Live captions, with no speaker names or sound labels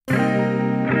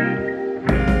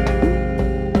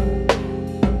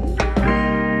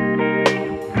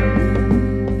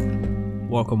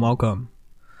welcome.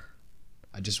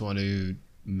 I just want to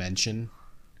mention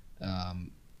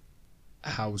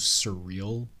how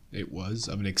surreal it was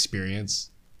of an experience.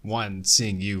 One,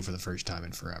 seeing you for the first time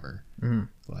in forever,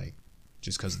 like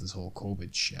just because of this whole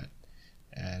COVID shit,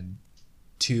 and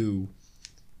two,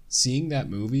 seeing that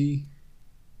movie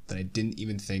that I didn't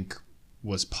even think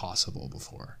was possible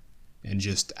before, and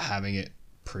just having it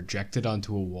projected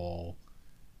onto a wall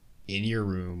in your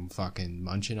room, fucking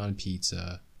munching on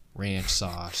pizza, ranch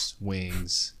sauce,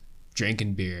 wings,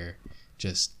 drinking beer,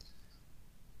 just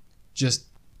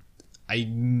I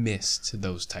missed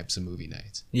those types of movie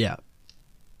nights. Yeah.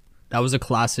 That was a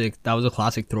classic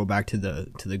throwback to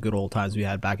the good old times we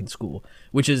had back in school,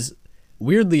 which is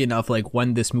weirdly enough like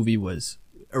when this movie was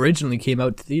originally came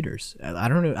out to theaters. I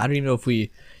don't even know if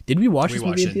we watch this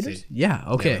movie in theaters? Yeah,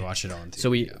 okay. Yeah, we watched it on theater.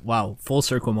 So wow, full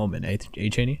circle moment, eh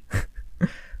Cheney?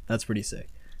 That's pretty sick.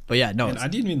 But yeah, no. And I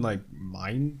didn't even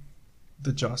mind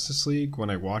the Justice League when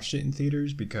I watched it in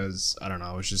theaters because I don't know,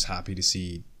 I was just happy to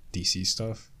see DC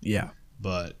stuff. Yeah.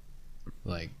 But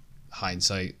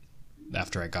hindsight,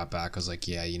 after I got back, I was like,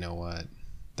 yeah, you know what?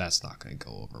 That's not going to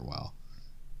go over well.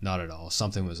 Not at all.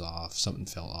 Something was off. Something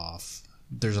fell off.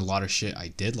 There's a lot of shit I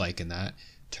did like in that.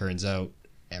 Turns out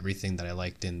everything that I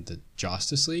liked in the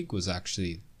Justice League was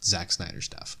actually Zack Snyder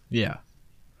stuff. Yeah.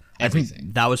 Everything. I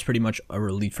think that was pretty much a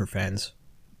relief for fans,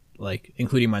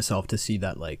 including myself, to see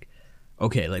that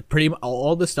pretty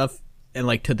all the stuff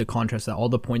and to the contrast that all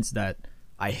the points that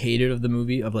I hated of the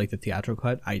movie of the theatrical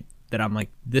cut, I'm like,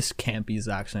 this can't be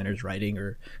Zack Snyder's writing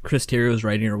or Chris Terrio's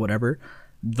writing or whatever.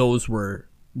 Those were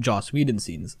Joss Whedon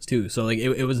scenes too. So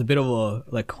it was a bit of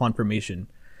a confirmation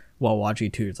while watching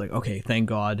it too. It's like, okay, thank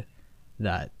God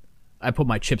that I put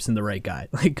my chips in the right guy,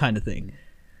 kind of thing.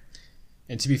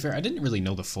 And to be fair, I didn't really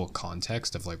know the full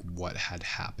context of what had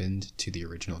happened to the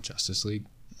original Justice League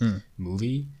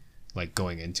movie,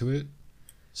 going into it.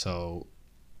 So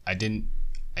I didn't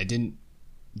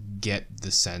get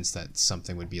the sense that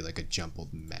something would be a jumbled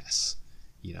mess,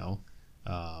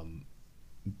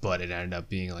 but it ended up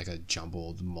being a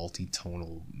jumbled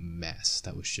multi-tonal mess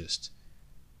that was just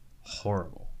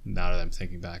horrible. Now that I'm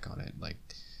thinking back on it,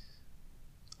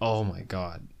 oh my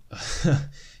God.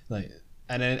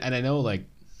 And I know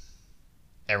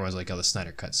everyone's like, oh, the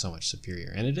Snyder Cut's so much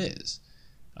superior, and it is.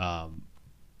 A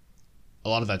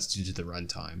lot of that's due to the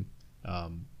runtime.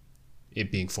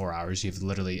 It being 4 hours, you have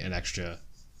literally an extra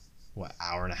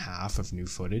hour and a half of new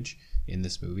footage in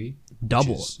this movie.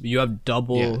 You have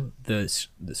double the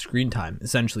screen time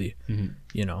essentially.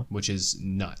 Which is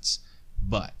nuts.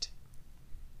 But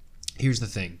here's the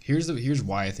thing. Here's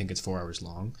why I think it's 4 hours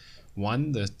long.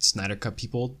 One, the Snyder Cut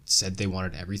people said they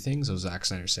wanted everything, so Zack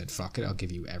Snyder said, fuck it, I'll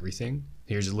give you everything.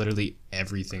 Here's literally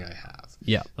everything I have.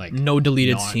 Yeah. No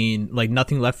deleted scene,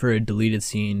 nothing left for a deleted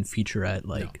scene, featurette,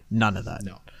 none of that.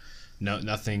 No,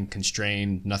 nothing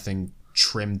constrained, nothing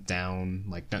trimmed down,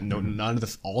 none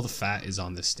of all the fat is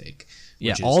on the steak.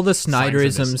 Yeah, all the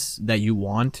Snyderisms that you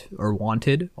want or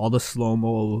wanted, all the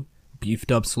slow-mo,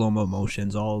 beefed up slow-mo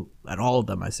motions, all of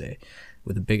them, I say,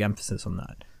 with a big emphasis on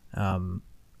that.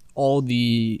 All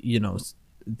the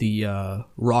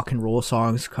rock and roll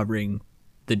songs covering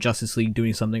the Justice League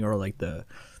doing something, or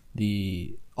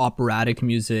the operatic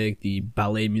music, the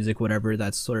ballet music, whatever.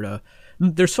 That's sort of,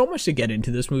 there's so much to get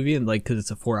into this movie, and because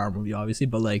it's a 4-hour movie, obviously,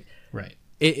 but right.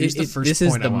 Here's the first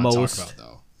point I want to talk about,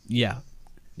 though. Yeah,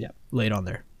 lay it on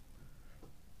there.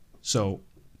 So,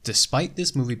 despite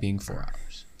this movie being 4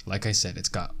 hours, like I said, it's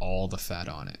got all the fat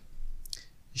on it.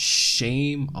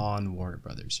 Shame on Warner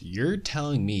Brothers. You're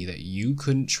telling me that you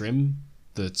couldn't trim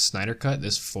the Snyder Cut,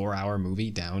 this 4-hour movie,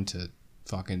 down to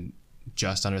fucking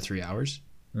just under 3 hours?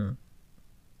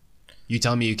 You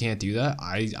telling me you can't do that?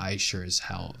 I sure as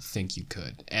hell think you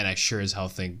could. And I sure as hell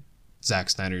think Zack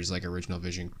Snyder's original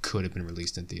vision could have been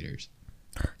released in theaters.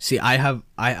 See, I have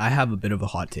a bit of a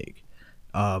hot take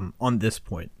on this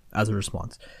point as a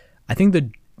response. I think the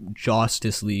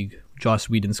Justice League, Joss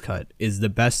Whedon's cut, is the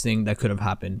best thing that could have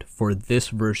happened for this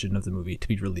version of the movie to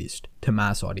be released to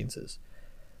mass audiences,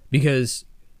 because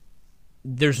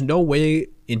there's no way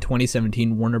in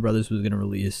 2017 Warner Brothers was going to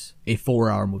release a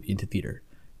 4-hour movie into theater.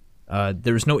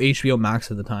 There was no HBO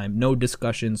Max at the time, no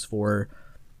discussions for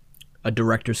a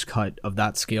director's cut of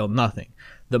that scale, nothing.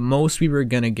 The most we were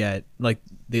going to get,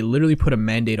 they literally put a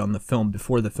mandate on the film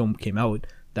before the film came out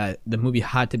that the movie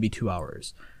had to be 2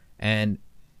 hours. And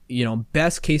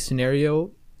best case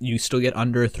scenario, you still get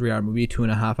under a 3-hour movie,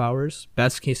 2.5 hours.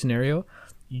 Best case scenario,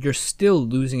 you're still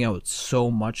losing out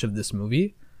so much of this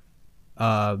movie.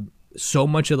 So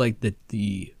much of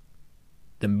the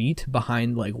meat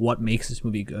behind what makes this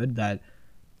movie good, that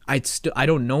I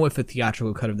don't know if a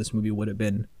theatrical cut of this movie would have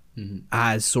been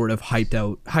as sort of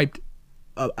hyped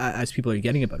as people are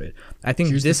getting about it. I think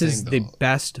this is the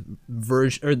best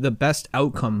version, or the best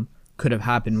outcome could have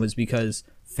happened, was because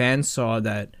fans saw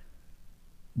that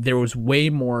there was way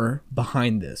more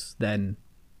behind this than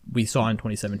we saw in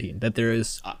 2017, that there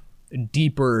is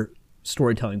deeper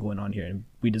storytelling going on here, and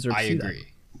we deserve to see that.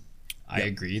 I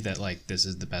agree that like this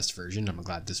is the best version. I'm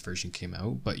glad this version came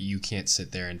out, but you can't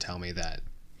sit there and tell me that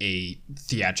a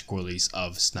theatrical release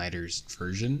of Snyder's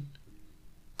version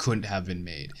couldn't have been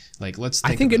made. Like, let's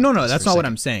think that's not what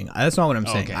I'm saying. That's not what I'm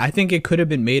saying. Okay. I think it could have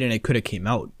been made and it could have came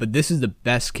out, but this is the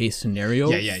best case scenario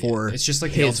for it's just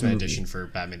like the Ultimate Edition for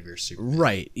Batman vs Superman.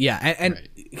 Right. Yeah. And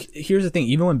here's the thing,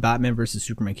 even when Batman vs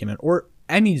Superman came out, or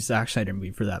any Zack Snyder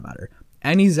movie for that matter,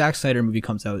 any Zack Snyder movie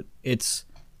comes out, it's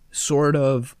sort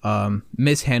of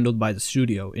mishandled by the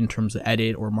studio in terms of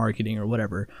edit or marketing or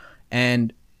whatever,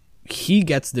 and he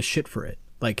gets the shit for it.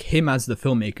 Like, him as the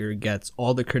filmmaker gets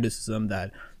all the criticism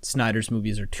that Snyder's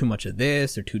movies are too much of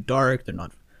this, they're too dark, they're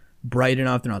not bright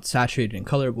enough, they're not saturated in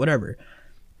color, whatever.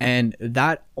 And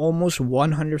that almost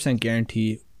 100%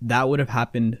 guarantee that would have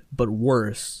happened, but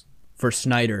worse for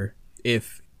Snyder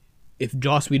if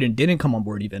Joss Whedon didn't come on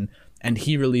board even, and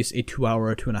he released a 2 hour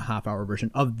or 2.5 hour version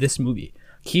of this movie.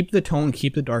 Keep the tone,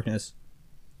 keep the darkness,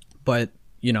 but,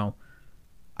 you know,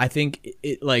 I think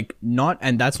it like not,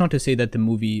 and that's not to say that the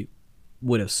movie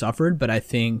would have suffered, but I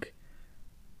think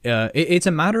it's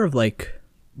a matter of like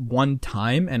one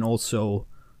time, and also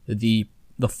the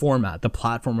format, the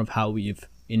platform of how we've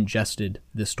ingested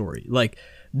this story. Like,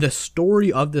 the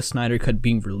story of the Snyder Cut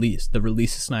being released, the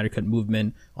release of Snyder Cut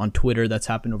movement on Twitter that's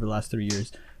happened over the last 3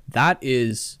 years, that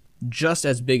is just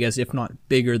as big as, if not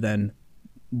bigger than,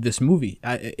 this movie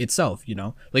itself. You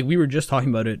know, like, we were just talking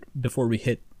about it before we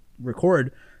hit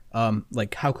record.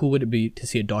 Like, how cool would it be to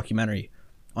see a documentary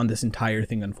on this entire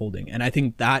thing unfolding? And I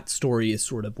think that story is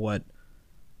sort of what,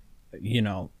 you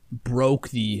know,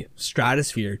 broke the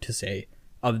stratosphere, to say,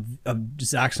 of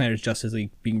Zack Snyder's Justice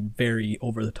League being very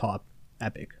over the top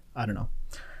epic. I don't know,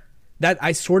 that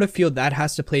I sort of feel that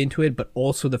has to play into it, but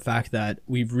also the fact that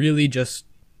we've really just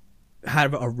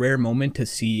had a rare moment to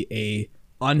see a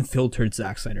unfiltered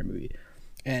Zack Snyder movie.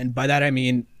 And by that I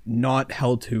mean not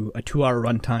held to a 2 hour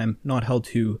runtime, not held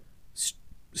to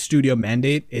studio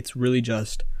mandate. It's really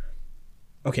just,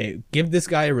 okay, give this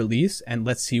guy a release and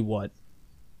let's see what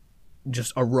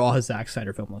just a raw Zack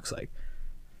Snyder film looks like.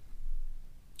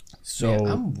 So man,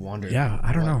 I'm wondering,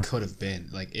 I don't know, could have been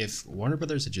like if Warner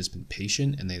Brothers had just been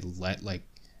patient and they let like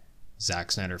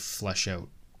Zack Snyder flesh out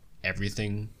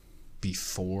everything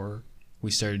before we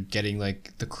started getting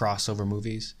like the crossover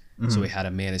movies. So we had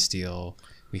a Man of Steel,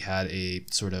 we had a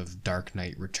sort of Dark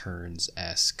Knight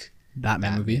Returns-esque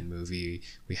Batman movie.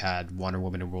 We had Wonder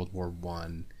Woman in World War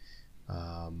One.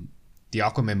 The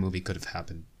Aquaman movie could have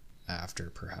happened after,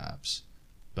 perhaps,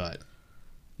 but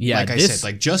yeah, like I said,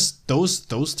 like just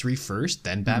those three first,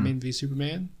 then Batman v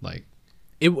Superman, like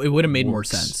it would have made more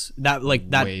sense. That way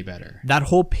better. That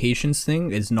whole patience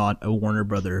thing is not a Warner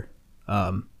Brother,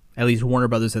 at least Warner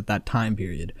Brothers at that time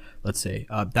period. Let's say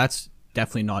that's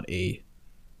definitely not a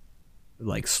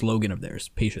like slogan of theirs,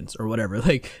 patience or whatever.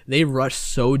 Like, they rushed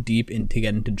so deep to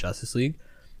get into Justice League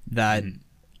that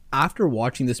after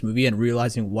watching this movie and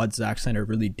realizing what Zack Snyder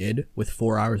really did with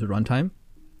 4 hours of runtime,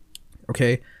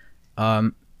 okay,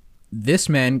 this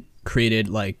man created,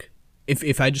 like,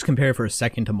 if I just compare it for a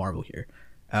second to Marvel here,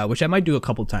 which I might do a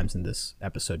couple times in this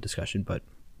episode discussion, but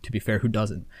to be fair, who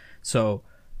doesn't? So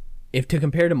if to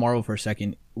compare to Marvel for a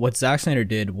second, what Zack Snyder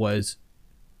did was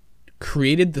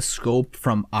created the scope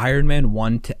from Iron Man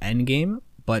 1 to Endgame,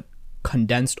 but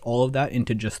condensed all of that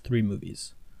into just 3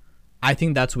 movies. I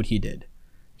think that's what he did.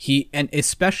 And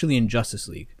especially in Justice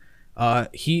League,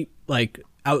 he like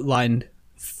outlined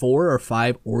 4 or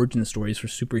 5 origin stories for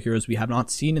superheroes we have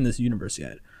not seen in this universe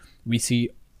yet. We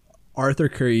see Arthur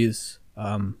Curry's,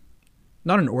 not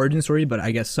an origin story, but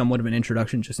I guess somewhat of an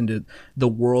introduction just into the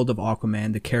world of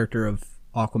Aquaman, the character of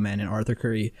Aquaman and Arthur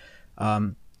Curry.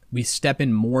 We step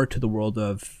in more to the world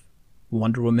of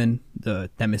Wonder Woman, the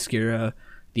Themyscira,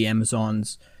 the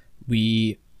Amazons.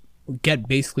 We get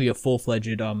basically a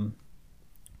full-fledged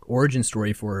origin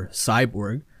story for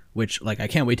Cyborg, which, like, I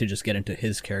can't wait to just get into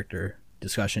his character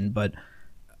discussion. But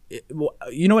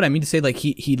you know what I mean to say? Like,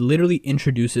 he literally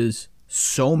introduces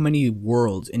so many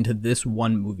worlds into this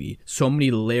one movie, so many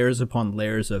layers upon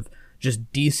layers of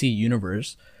just DC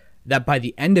universe, that by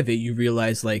the end of it, you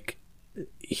realize, like,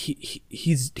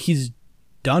 he's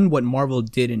done what Marvel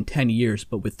did in 10 years,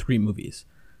 but with 3 movies,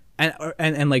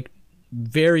 and like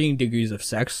varying degrees of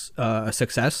success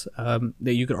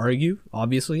that you could argue,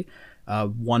 obviously,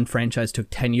 One franchise took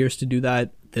 10 years to do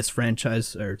that. This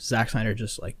franchise, or Zack Snyder,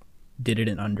 just like did it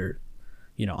in under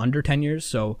 10 years.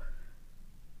 So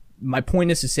my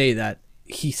point is to say that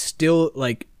he still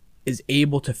like is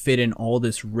able to fit in all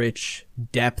this rich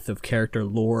depth of character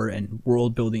lore and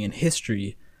world building and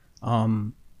history,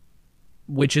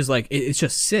 which is like it's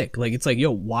just sick. Like it's like,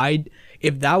 yo, why,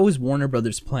 if that was Warner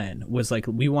Brothers' plan, was like,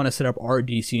 we want to set up our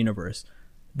DC universe,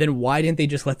 then why didn't they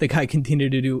just let the guy continue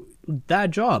to do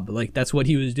that job? Like that's what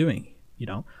he was doing.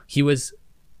 He was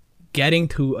getting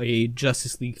to a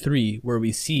Justice League 3 where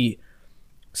we see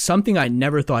something I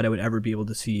never thought I would ever be able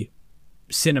to see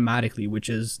cinematically, which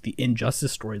is the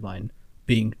Injustice storyline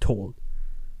being told,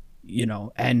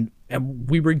 and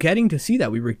we were getting to see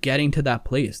that. We were getting to that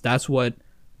place. That's what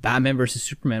Batman versus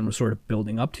Superman was sort of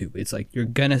building up to. It's like, you're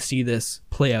gonna see this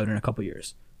play out in a couple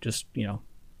years. Just,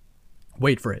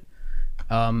 wait for it.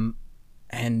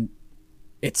 And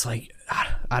it's like,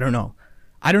 I don't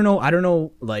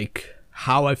know like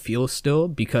how I feel still,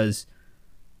 because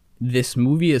this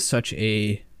movie is such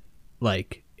a,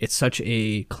 like, it's such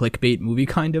a clickbait movie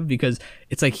kind of, because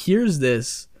it's like, here's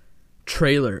this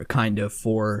trailer kind of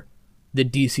for the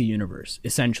DC universe.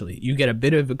 Essentially, you get a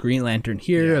bit of a Green Lantern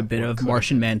here, a bit of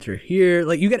Martian Manhunter here,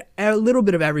 like you get a little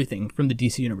bit of everything from the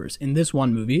DC universe in this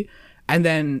one movie. And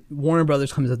then Warner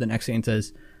Brothers comes out the next day and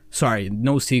says, sorry,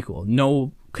 no sequel,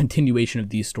 no continuation of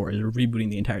these stories, we're rebooting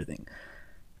the entire thing.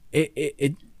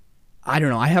 I don't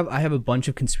know. I have a bunch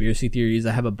of conspiracy theories.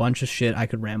 I have a bunch of shit I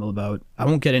could ramble about. I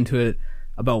won't get into it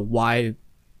about why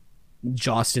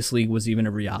Justice League was even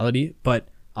a reality, but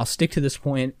I'll stick to this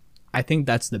point. I think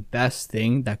that's the best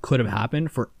thing that could have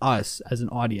happened for us as an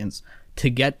audience to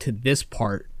get to this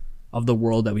part of the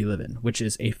world that we live in, which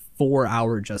is a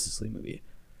 4-hour Justice League movie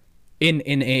in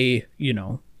a,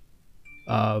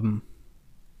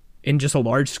 in just a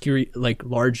large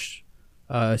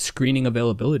screening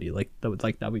availability like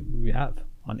that we have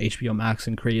on HBO Max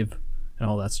and Crave and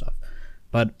all that stuff.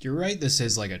 But you're right, this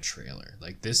is like a trailer.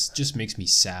 Like, this just makes me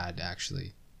sad,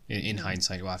 actually, in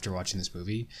hindsight, after watching this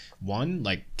movie. One,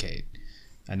 like, okay,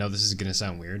 I know this is gonna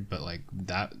sound weird, but like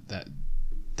that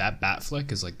Bat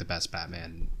flick is like the best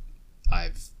Batman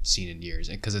I've seen in years,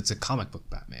 because it's a comic book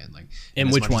Batman. Like,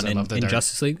 in which one, in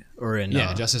Justice League or in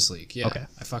Justice League? Yeah, okay.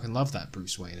 I fucking love that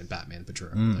Bruce Wayne and Batman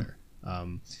portrayal there.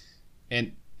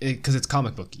 And because it's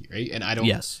comic booky, right? And I don't.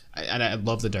 Yes. I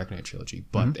love the Dark Knight trilogy,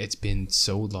 but it's been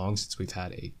so long since we've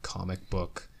had a comic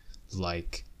book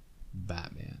like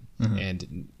Batman,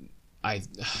 and I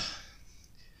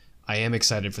am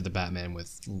excited for the Batman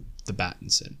with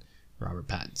the Robert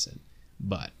Pattinson,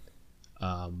 but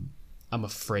I'm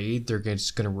afraid they're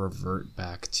just gonna revert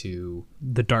back to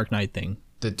the Dark Knight thing,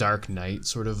 the Dark Knight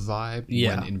sort of vibe.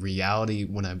 Yeah. When in reality,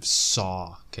 when I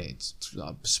saw, it's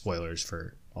spoilers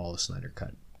for all the Snyder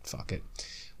Cut. Fuck it.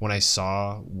 When I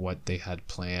saw what they had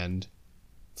planned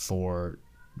for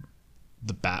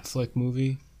the Batflick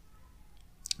movie,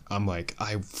 I'm like,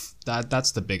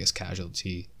 that's the biggest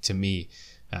casualty to me,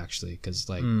 actually, because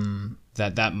like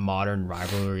that modern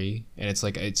rivalry, and it's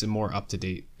like, it's a more up to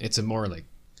date, it's a more like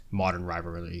modern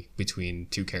rivalry between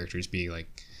two characters being like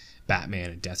Batman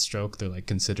and Deathstroke. They're like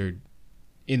considered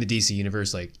in the DC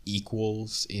universe like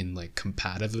equals in like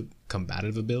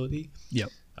combative ability. Yep.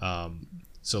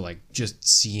 So like just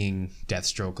seeing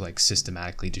Deathstroke like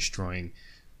systematically destroying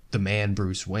the man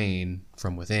Bruce Wayne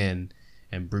from within,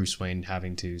 and Bruce Wayne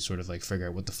having to sort of like figure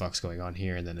out what the fuck's going on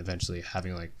here, and then eventually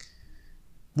having like,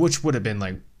 which would have been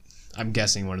like, I'm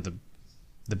guessing one of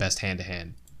the best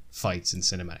hand-to-hand fights in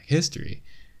cinematic history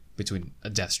between a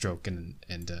Deathstroke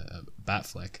and a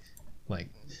Batfleck. Like,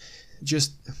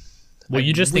 just, well,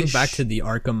 you just think back to the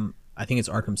Arkham, I think it's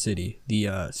Arkham City, the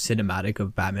cinematic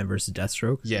of Batman versus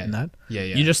Deathstroke. Yeah. In that. Yeah.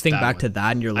 You just think back to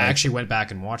that and you're like, I actually went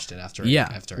back and watched it after.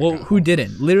 Well, who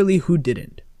didn't? Literally, who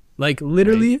didn't? Like,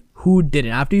 literally, right? Who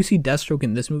didn't? After you see Deathstroke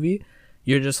in this movie,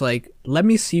 you're just like, let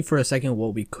me see for a second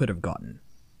what we could have gotten.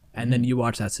 And then you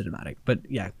watch that cinematic. But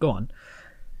yeah, go on.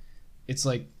 It's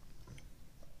like,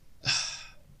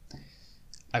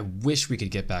 I wish we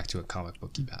could get back to a comic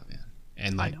booky Batman.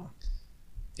 And like, I know.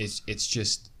 It's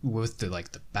just with the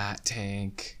like the Bat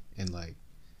Tank and like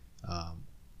I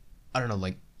don't know,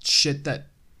 like shit that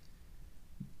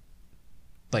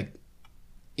like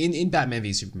in Batman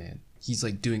v Superman, he's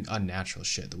like doing unnatural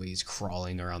shit, the way he's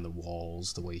crawling around the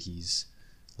walls, the way he's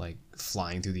like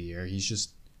flying through the air. He's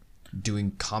just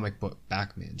doing comic book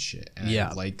Batman shit, and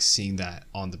I like seeing that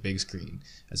on the big screen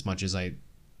as much as I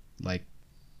like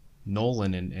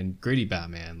Nolan and gritty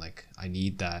Batman. Like, I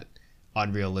need that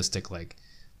unrealistic, like,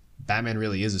 Batman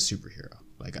really is a superhero.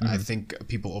 Like, I think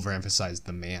people overemphasize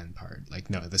the man part. Like,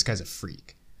 no, this guy's a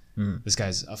freak. This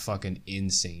guy's a fucking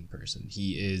insane person.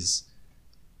 He is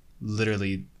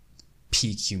literally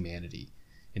peak humanity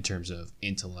in terms of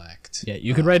intellect. Yeah,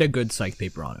 you could write a good psych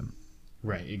paper on him.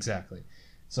 Right, exactly.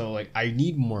 So like I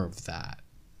need more of that.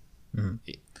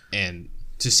 And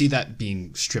to see that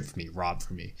being stripped from me, robbed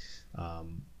from me,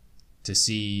 to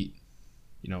see,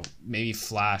 maybe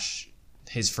Flash,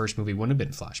 his first movie wouldn't have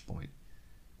been Flashpoint,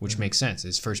 which makes sense.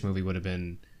 His first movie would have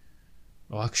been,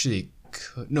 well, actually,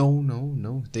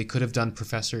 no. They could have done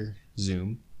Professor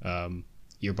Zoom, Eobard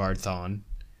Thawne,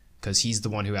 because he's the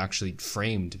one who actually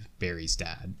framed Barry's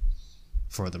dad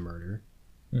for the murder.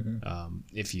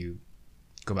 If you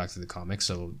go back to the comics,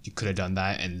 so you could have done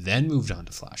that and then moved on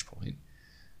to Flashpoint,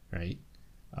 right?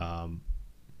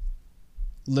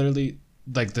 Literally,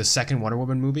 like the second Wonder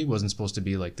Woman movie wasn't supposed to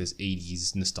be like this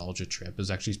 80s nostalgia trip. It was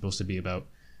actually supposed to be about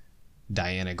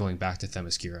Diana going back to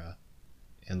Themyscira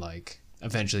and like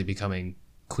eventually becoming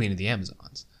Queen of the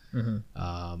Amazons.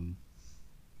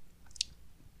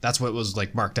 That's what was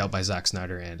like marked out by Zack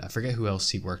Snyder, and I forget who else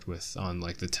he worked with on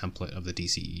like the template of the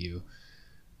DCEU.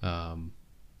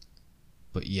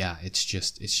 But yeah, it's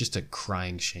just a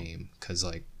crying shame because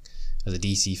like as a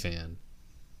DC fan,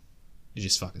 it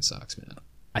just fucking sucks, man.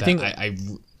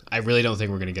 I really don't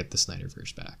think we're gonna get the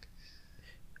Snyderverse back.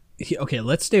 Okay,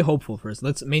 let's stay hopeful first.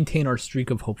 Let's maintain our streak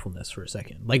of hopefulness for a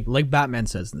second. Like Batman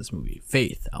says in this movie,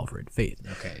 faith, Alfred, faith.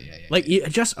 Okay, yeah. Like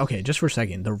just for a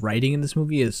second, the writing in this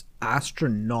movie is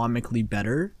astronomically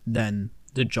better than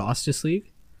the Justice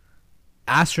League.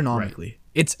 Astronomically. Right.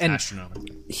 It's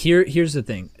astronomically. Here's the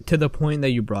thing. To the point that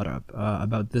you brought up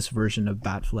about this version of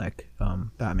Batfleck,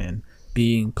 Batman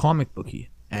being comic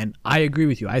booky, and I agree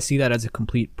with you. I see that as a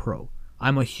complete pro.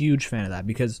 I'm a huge fan of that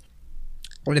because,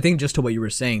 I think just to what you were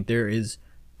saying, there is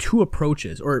two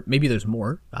approaches, or maybe there's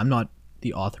more. I'm not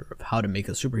the author of how to make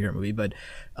a superhero movie, but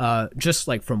just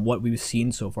like from what we've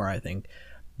seen so far, I think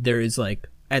there is like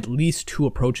at least two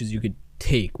approaches you could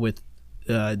take with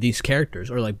these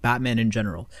characters, or like Batman in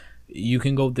general. You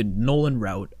can go the Nolan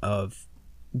route of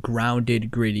grounded,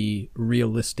 gritty,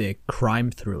 realistic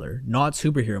crime thriller, not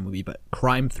superhero movie, but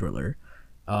crime thriller,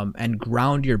 and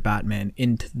ground your Batman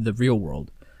into the real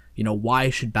world. Why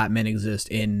should Batman exist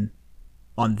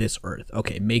on this earth?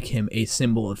 Okay, make him a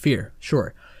symbol of fear,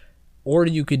 sure. Or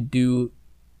you could do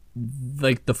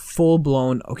like the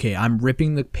full-blown, okay, I'm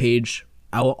ripping the page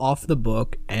out off the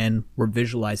book and we're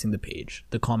visualizing the page,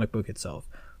 the comic book itself.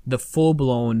 The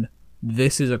full-blown,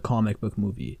 this is a comic book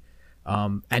movie.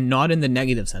 And not in the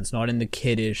negative sense, not in the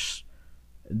kiddish,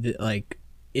 like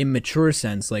immature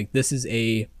sense. Like this is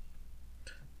a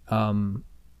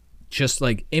just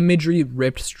like imagery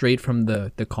ripped straight from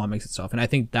the comics itself. And I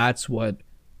think that's what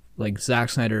like Zack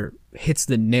Snyder hits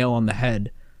the nail on the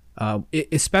head,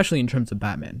 especially in terms of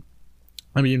Batman.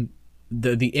 I mean,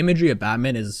 the imagery of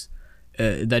Batman is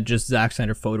that just Zack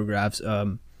Snyder photographs,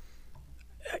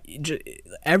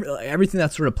 everything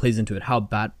that sort of plays into it, how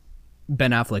Ben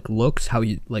Affleck looks, how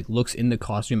he like looks in the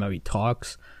costume, how he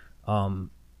talks.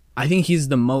 I think he's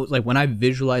the most, like when I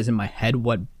visualize in my head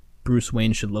what Bruce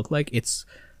Wayne should look like, it's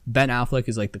Ben Affleck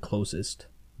is like the closest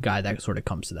guy that sort of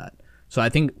comes to that. So I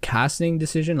think casting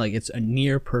decision, like it's a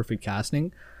near perfect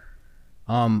casting.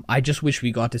 I just wish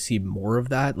we got to see more of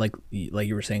that. Like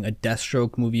you were saying, a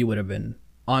Deathstroke movie would have been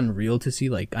unreal to see.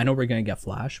 Like I know we're gonna get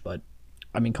Flash, but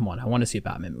I mean, come on, I want to see a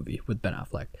Batman movie with Ben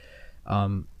Affleck.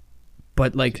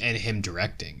 But like, and him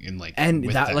directing and like, and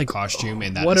with that like costume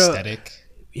and that aesthetic.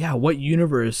 What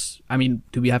universe? I mean,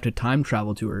 do we have to time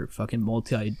travel to, or fucking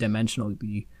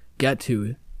multi-dimensionally get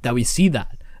to that we see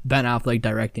that Ben Affleck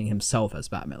directing himself as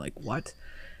Batman? Like what?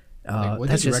 What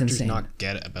that's did just directors insane. not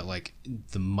get about like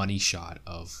the money shot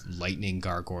of lightning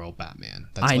gargoyle Batman?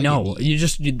 That's I know you're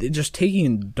just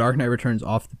taking Dark Knight Returns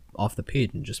off the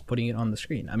page and just putting it on the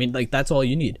screen. I mean, like that's all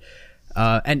you need.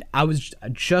 And I was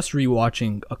just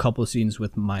rewatching a couple of scenes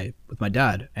with my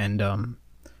dad, and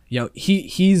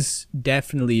he's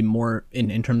definitely more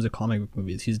in terms of comic book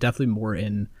movies. He's definitely more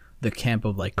in the camp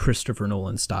of like Christopher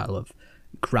Nolan style of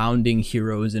grounding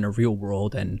heroes in a real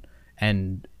world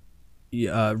and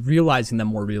realizing them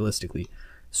more realistically.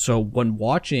 So when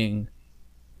watching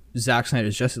Zack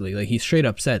Snyder's Justice League, like he straight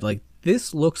up said, like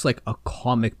this looks like a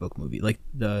comic book movie. Like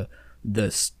the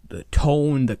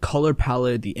tone, the color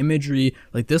palette, the imagery,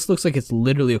 like this looks like it's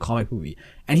literally a comic movie.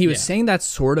 And he was saying that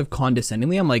sort of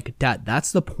condescendingly. I'm like, Dad,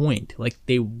 that's the point. Like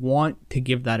they want to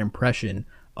give that impression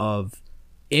of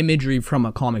imagery from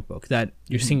a comic book, that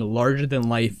you're seeing larger than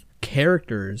life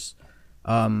characters,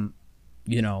 that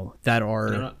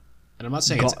are. And I'm not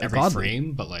saying it's every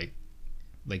frame, but like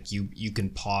you can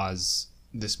pause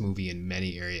this movie in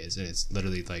many areas, and it's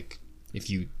literally like if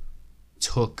you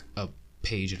took a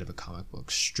page out of a comic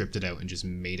book, stripped it out, and just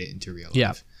made it into real Yeah,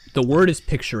 life. the word is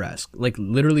picturesque. Like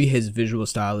literally, his visual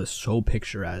style is so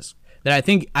picturesque that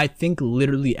I think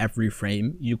literally every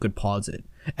frame you could pause it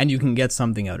and you can get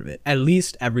something out of it. At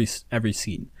least every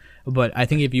scene. But I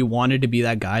think if you wanted to be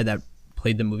that guy that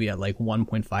played the movie at like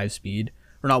 1.5 speed,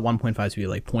 or not 1.5 speed,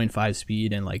 like 0.5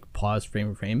 speed, and like pause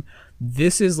frame for frame,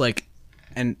 this is like,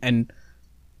 and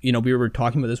you know, we were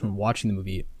talking about this when watching the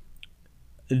movie.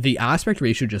 The aspect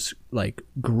ratio just like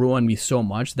grew on me so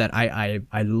much that I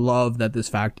love that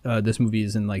this movie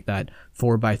is in like that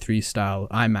 4:3 style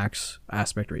IMAX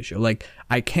aspect ratio. Like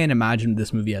I can't imagine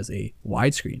this movie as a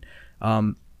widescreen.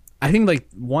 I think like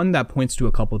one that points to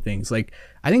a couple of things. Like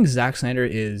I think Zack Snyder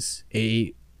is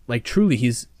like truly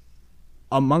he's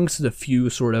amongst the few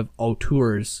sort of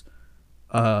auteurs,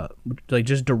 like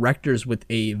just directors with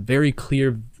a very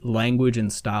clear language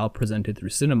and style presented through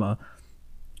cinema,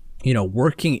 you know,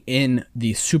 working in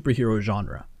the superhero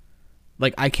genre.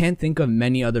 Like I can't think of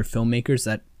many other filmmakers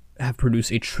that have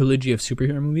produced a trilogy of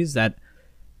superhero movies that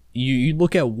you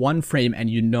look at one frame and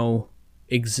you know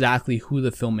exactly who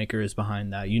the filmmaker is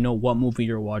behind that. You know what movie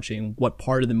you're watching, what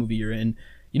part of the movie you're in.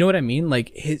 You know what I mean?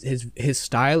 Like his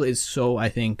style is so, I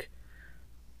think,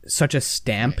 such a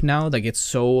stamp now. Like it's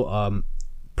so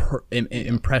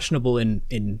impressionable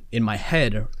in my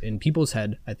head, or in people's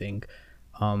head, I think.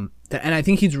 And I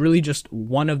think he's really just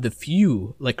one of the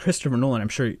few, like Christopher Nolan. I'm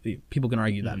sure people can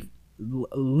argue that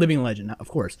living legend, of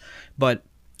course, but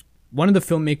one of the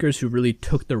filmmakers who really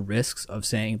took the risks of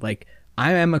saying, like,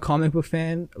 I am a comic book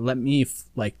fan. Let me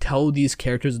like tell these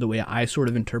characters the way I sort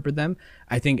of interpret them.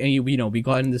 I think, and you know, we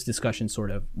got in this discussion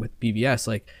sort of with BVS.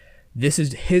 Like, this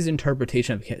is his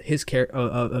interpretation of his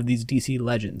of these DC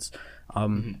legends.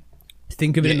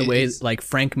 Think of it in the way like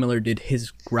Frank Miller did his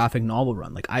graphic novel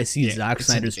run. Like I see Zack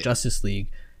Snyder's Justice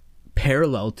League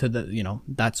parallel to the, you know,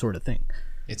 that sort of thing.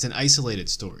 It's an isolated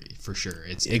story for sure.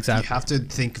 It's exactly. You have to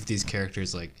think of these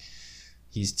characters like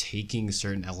he's taking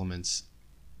certain elements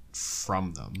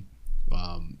from them,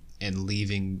 and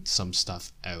leaving some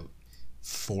stuff out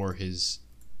for his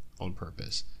own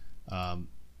purpose,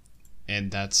 and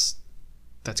that's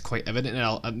quite evident.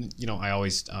 And I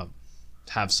always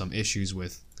have some issues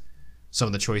with some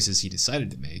of the choices he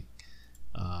decided to make.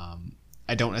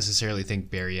 I don't necessarily think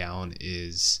Barry Allen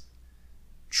is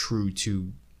true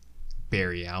to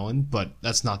Barry Allen, but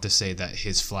that's not to say that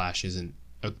his Flash isn't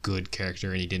a good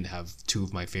character and he didn't have two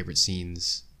of my favorite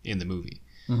scenes in the movie.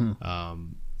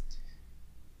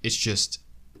 It's just,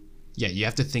 yeah, you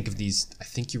have to think of these. I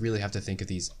think you really have to think of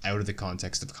these out of the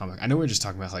context of a comic. I know we're just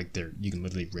talking about like you can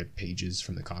literally rip pages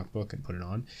from the comic book and put it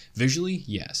on. Visually,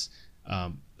 yes.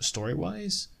 Story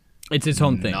wise, it's its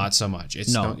own thing. Not so much. You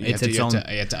have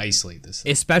to isolate this.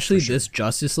 Especially this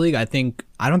Justice League. I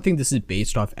don't think this is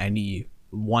based off any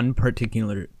one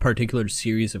particular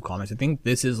series of comics. I think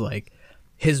this is like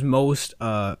his most,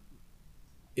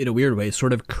 in a weird way,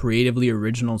 sort of creatively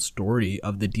original story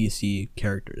of the DC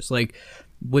characters. Like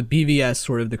with BVS,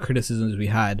 sort of the criticisms we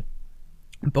had,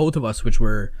 both of us, which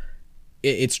were,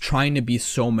 it's trying to be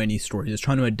so many stories. It's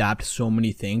trying to adapt so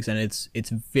many things, and it's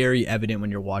very evident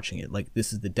when you're watching it. Like,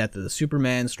 this is the Death of the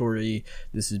Superman story.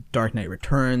 This is Dark Knight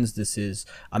Returns. This is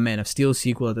a Man of Steel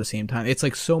sequel at the same time. It's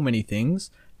like so many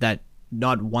things that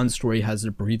not one story has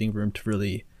the breathing room to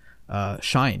really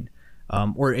shine,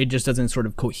 or it just doesn't sort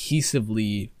of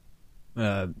cohesively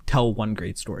tell one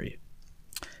great story.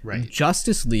 Right.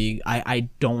 Justice League, I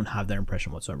don't have that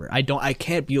impression whatsoever. I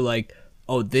can't be like,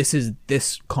 oh, this is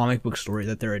this comic book story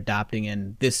that they're adapting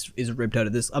and this is ripped out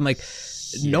of this. I'm like,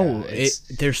 no,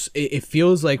 it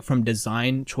feels like from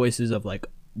design choices of like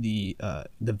the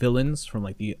villains from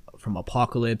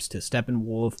Apocalypse to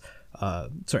Steppenwolf,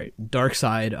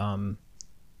 Darkseid,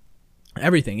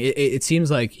 everything. It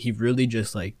seems like he really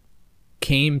just like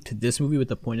came to this movie with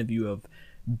the point of view of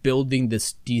building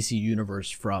this DC universe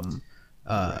from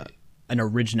an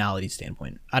originality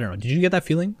standpoint. I don't know. Did you get that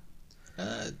feeling?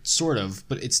 Sort of,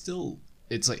 but it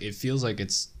feels like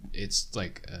it's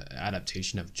like an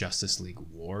adaptation of Justice League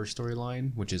War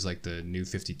storyline, which is like the New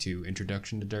 52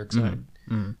 introduction to Darkseid,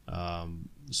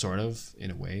 sort of in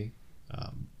a way,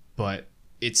 but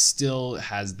it still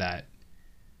has that.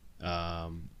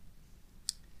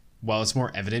 While it's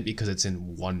more evident because it's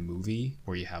in one movie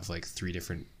where you have like 4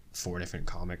 different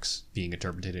comics being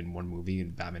interpreted in one movie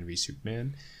in Batman v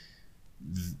Superman,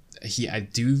 I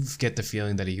do get the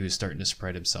feeling that he was starting to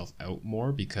spread himself out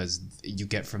more, because you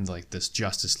get from like this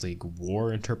Justice League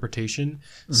War interpretation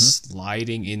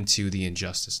sliding into the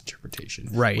Injustice interpretation,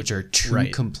 Right. which are two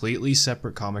Right. completely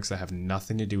separate comics that have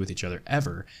nothing to do with each other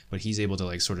ever, but he's able to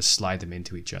like sort of slide them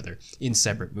into each other in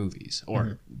separate movies,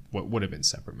 or what would have been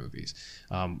separate movies,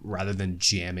 rather than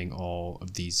jamming all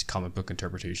of these comic book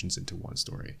interpretations into one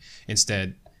story.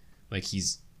 Instead, like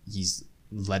he's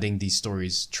letting these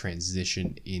stories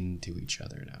transition into each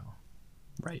other now.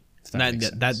 Right. If that makes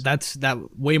sense. That's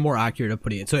way more accurate of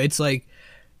putting it. So it's like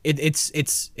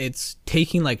it's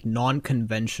taking like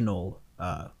non-conventional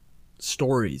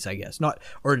stories, I guess.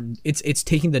 It's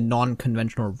taking the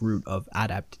non-conventional route of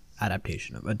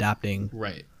adaptation, of adapting.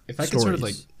 Right. If I could sort of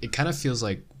like, stories. it kind of feels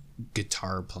like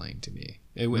guitar playing to me.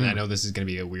 And I know this is going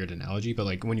to be a weird analogy, but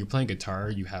like when you're playing guitar,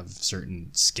 you have certain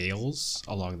scales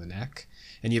along the neck,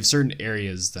 and you have certain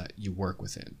areas that you work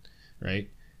within, right?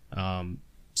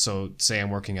 So say I'm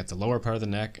working at the lower part of the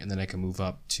neck, and then I can move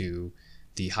up to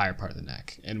the higher part of the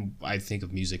neck. And I think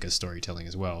of music as storytelling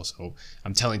as well. So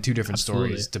I'm telling two different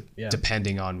Absolutely. stories Yeah.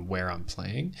 depending on where I'm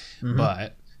playing.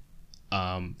 But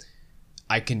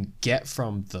I can get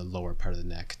from the lower part of the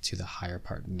neck to the higher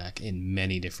part of the neck in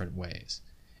many different ways.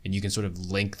 And you can sort of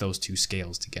link those two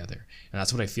scales together. And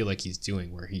that's what I feel like he's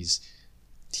doing, where he's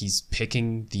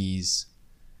picking these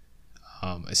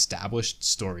established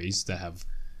stories that have,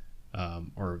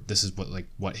 or this is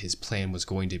what his plan was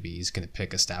going to be. He's going to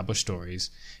pick established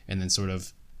stories and then sort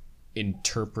of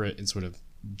interpret and sort of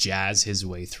jazz his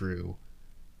way through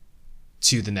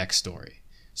to the next story.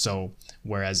 So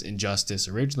whereas Injustice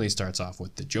originally starts off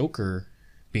with the Joker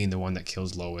being the one that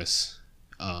kills Lois,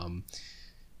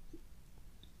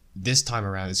 this time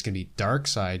around it's going to be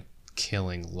Darkseid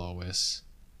killing Lois,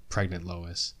 pregnant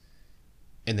Lois,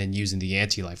 and then using the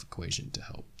anti-life equation to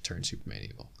help turn Superman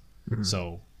evil.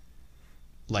 So,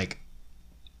 like,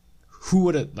 who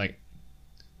would have, like,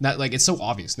 not like, it's so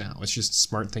obvious now. It's just a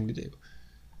smart thing to do.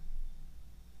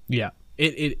 Yeah.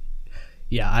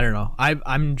 Yeah, I don't know. I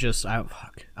want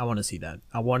to see that.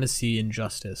 I want to see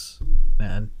Injustice,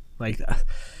 man. Like,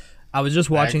 I was just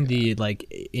watching the like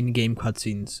in-game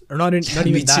cutscenes, or not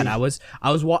even me that.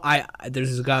 too. There's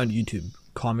this guy on YouTube,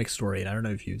 Comic Story, and I don't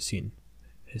know if you've seen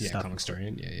his stuff. Comic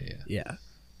Story. Yeah.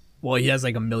 Well, he has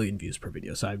like 1 million views per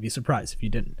video, so I'd be surprised if you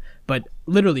didn't. But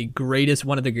literally,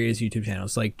 one of the greatest YouTube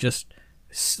channels. Like, just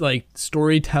like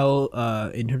in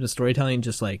terms of storytelling,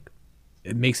 just like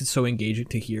it makes it so engaging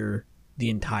to hear the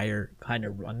entire kind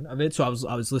of run of it. So I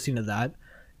was listening to that,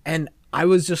 and I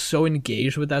was just so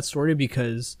engaged with that story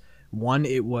because one,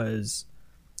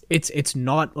 it's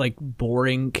not like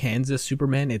boring Kansas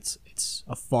Superman. It's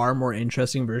a far more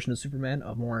interesting version of Superman,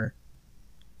 a more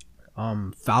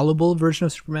fallible version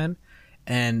of Superman,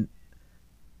 and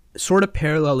sort of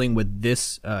paralleling with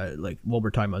this like what we're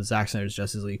talking about, Zack Snyder's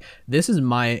Justice League.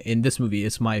 In this movie,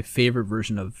 it's my favorite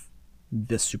version of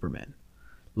this Superman.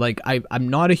 Like, I'm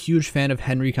not a huge fan of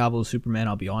Henry Cavill's Superman,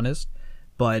 I'll be honest,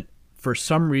 but for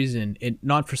some reason,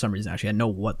 actually, I know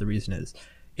what the reason is.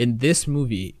 In this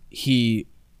movie,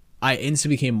 I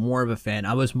instantly became more of a fan.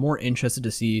 I was more interested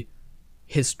to see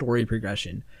his story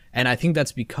progression, and I think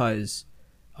that's because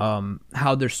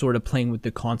how they're sort of playing with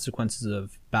the consequences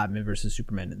of Batman versus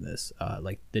Superman in this.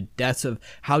 Like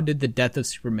how did the death of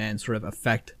Superman sort of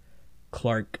affect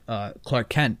Clark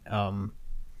Kent?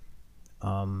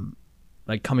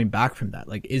 Like coming back from that,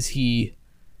 like, is he,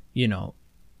 I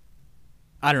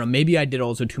don't know, maybe I did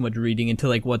also too much reading into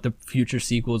like what the future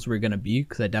sequels were going to be,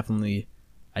 because I definitely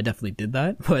did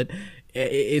that, but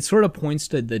it sort of points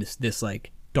to this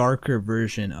like darker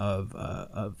version of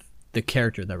the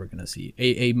character that we're going to see,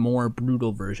 a more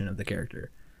brutal version of the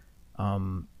character.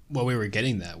 Well, we were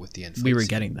getting that with the end. We were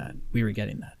getting that. We were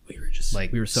just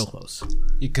like, we were so close.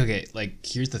 Okay, like,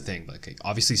 here's the thing. Like,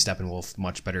 obviously Steppenwolf,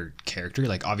 much better character.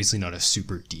 Like, obviously not a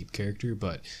super deep character,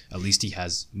 but at least he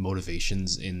has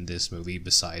motivations in this movie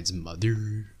besides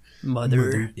mother,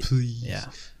 please. Yeah.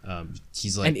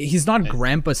 He's like, and he's not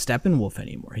Grandpa Steppenwolf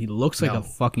anymore. He looks like a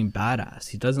fucking badass.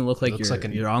 He doesn't look like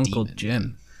your Uncle demon, Jim.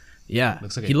 man. Yeah,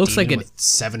 He looks like with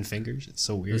 7 fingers. It's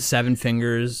so weird. 7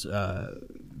 fingers,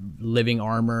 living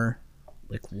armor,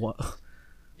 like what?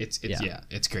 It's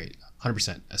great.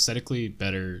 100%. Aesthetically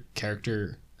better,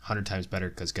 character 100 times better,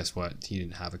 because guess what? He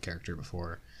didn't have a character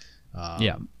before.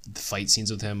 The fight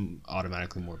scenes with him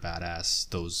automatically more badass.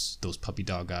 Those puppy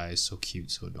dog guys, so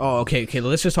cute, so adorable. Oh, okay.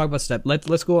 Let's just talk about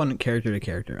let's go on character to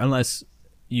character, unless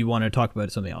you want to talk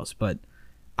about something else. But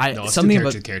let's do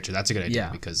character to character. That's a good idea,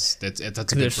 because that's a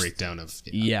good breakdown of.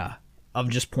 Yeah, of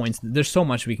just points. There's so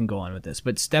much we can go on with this,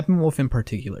 but Steppenwolf in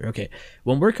particular. Okay,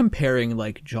 when we're comparing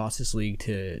like Justice League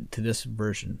to this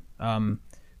version,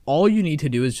 all you need to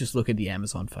do is just look at the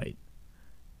Amazon fight.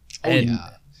 And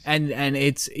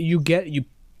it's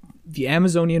the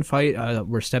Amazonian fight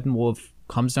where Steppenwolf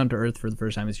comes down to Earth for the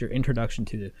first time is your introduction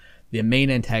to the main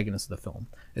antagonist of the film,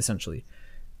 essentially.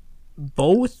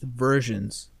 Both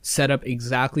versions set up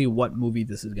exactly what movie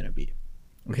this is going to be.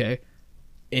 Okay?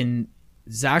 In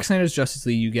Zack Snyder's Justice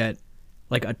League, you get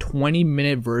like a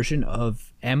 20-minute version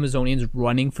of Amazonians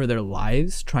running for their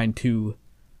lives, trying to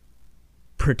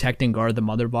protect and guard the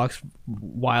Mother Box,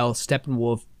 while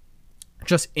Steppenwolf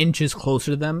just inches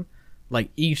closer to them,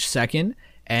 like each second.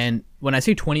 And when I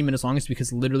say 20 minutes long, it's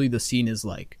because literally the scene is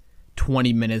like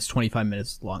 20 minutes, 25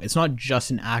 minutes long. It's not just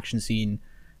an action scene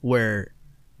where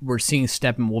we're seeing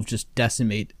Steppenwolf just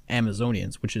decimate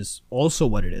Amazonians, which is also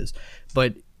what it is.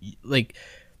 But like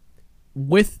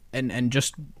with and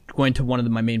just going to one of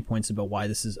my main points about why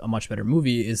this is a much better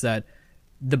movie is that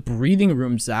the breathing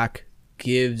room Zach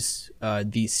gives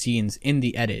these scenes in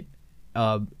the edit,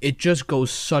 it just goes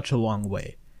such a long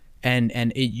way. And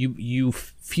you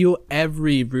feel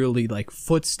every really like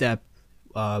footstep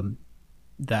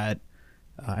that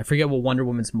I forget what Wonder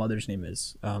Woman's mother's name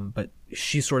is, but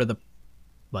she's sort of the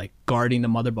like guarding the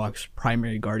Mother Box,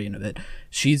 primary guardian of it.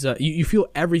 She's you feel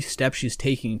every step she's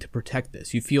taking to protect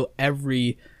this. You feel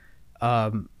every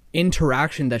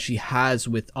interaction that she has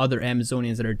with other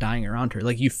Amazonians that are dying around her.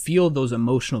 Like you feel those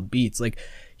emotional beats. Like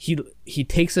he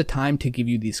takes the time to give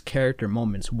you these character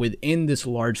moments within this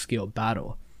large scale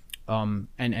battle.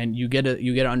 And you get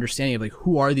an understanding of like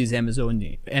who are these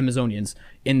Amazonians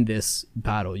in this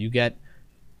battle. You get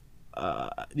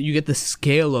the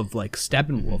scale of like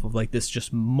Steppenwolf, of like this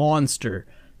just monster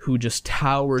who just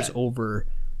towers over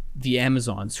the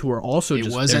Amazons, who are also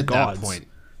just their gods. That point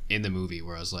in the movie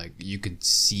where I was like, you could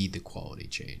see the quality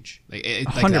change. Like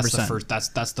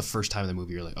 100%. That's the first time in the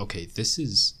movie you're like, okay, this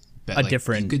is a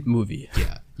different movie.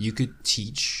 Yeah, you could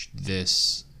teach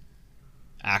this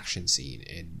action scene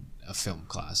in a film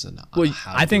class and how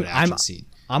to do an action scene.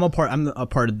 I'm a part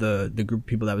of the group of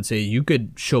people that would say you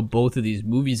could show both of these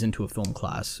movies into a film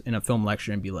class in a film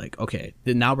lecture and be like, okay,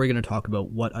 then now we're going to talk about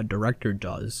what a director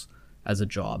does as a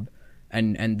job,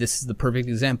 and this is the perfect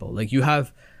example. Like you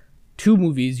have two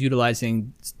movies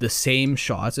utilizing the same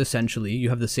shots, essentially. You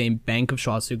have the same bank of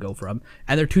shots to go from,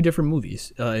 and they're two different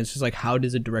movies. It's just like, how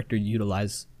does a director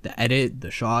utilize the edit,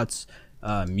 the shots,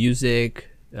 music,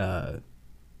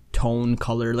 tone,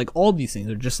 color, like all these things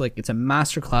are just like, it's a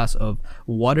masterclass of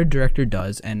what a director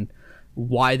does and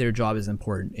why their job is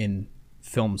important in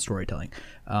film storytelling.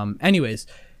 Anyways,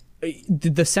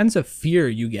 the sense of fear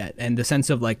you get and the sense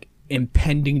of like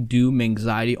impending doom,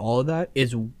 anxiety, all of that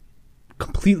is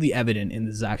completely evident in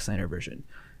the Zack Snyder version.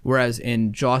 Whereas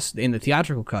in the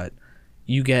theatrical cut,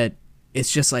 you get,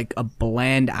 it's just like a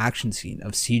bland action scene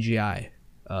of CGI,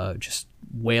 just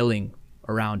wailing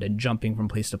around and jumping from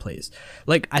place to place.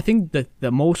 Like I think that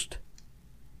the most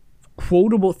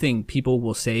quotable thing people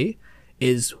will say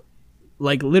is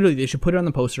like literally they should put it on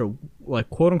the poster, like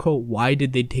quote unquote, why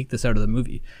did they take this out of the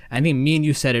movie? I think me and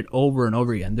you said it over and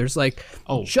over again. There's like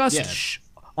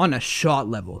on a shot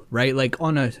level, right? Like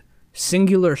on a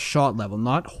singular shot level,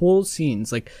 not whole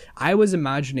scenes. Like I was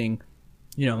imagining,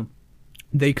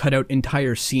 they cut out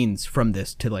entire scenes from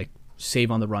this to like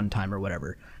save on the runtime or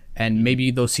whatever. And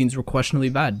maybe those scenes were questionably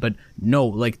bad, but no,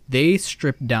 like they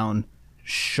stripped down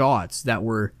shots that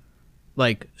were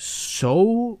like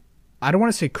so, I don't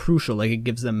want to say crucial, like it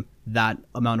gives them that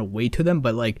amount of weight to them,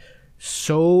 but like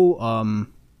so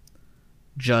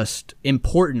just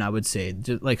important, I would say.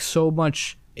 Just like so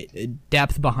much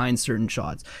depth behind certain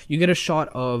shots. You get a shot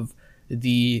of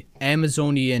the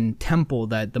Amazonian temple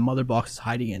that the Mother Box is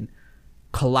hiding in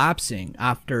collapsing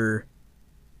after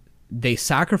they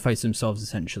sacrifice themselves,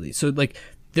 essentially. So like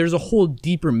there's a whole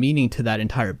deeper meaning to that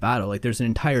entire battle. Like there's an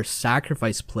entire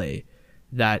sacrifice play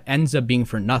that ends up being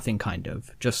for nothing, kind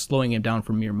of just slowing him down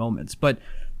for mere moments. But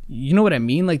you know what I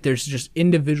mean? Like there's just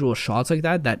individual shots like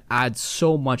that add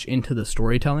so much into the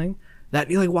storytelling that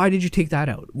you're like, why did you take that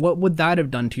out? What would that have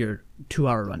done to your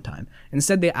 2-hour runtime?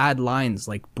 Instead they add lines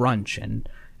like brunch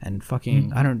and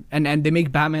fucking and they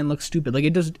make Batman look stupid. Like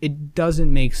it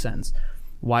doesn't make sense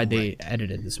why they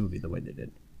edited this movie the way they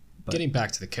did. But getting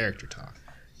back to the character talk.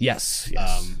 Yes.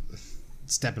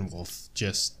 Steppenwolf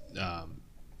just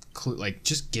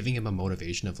just giving him a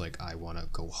motivation of like, I want to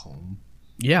go home.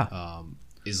 Yeah.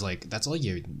 Is like, that's all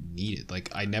you needed. Like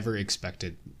I never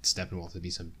expected Steppenwolf to be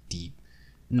some deep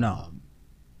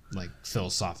like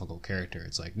philosophical character.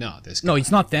 It's like, no, this guy, no,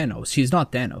 he's not Thanos. He's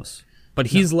not Thanos. But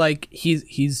he's like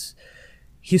he's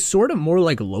he's sort of more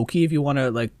like Loki if you want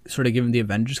to like sort of give him the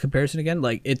Avengers comparison again.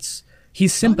 Like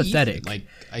he's sympathetic. Like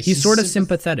he's sort of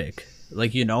sympathetic.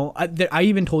 Like, you know, I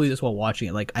even told you this while watching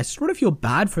it. Like, I sort of feel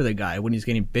bad for the guy when he's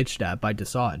getting bitched at by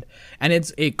Desaad. And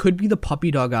it could be the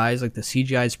puppy dog eyes. Like, the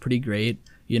CGI is pretty great.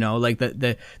 You know, like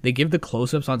they give the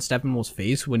close-ups on Steppenwolf's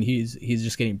face when he's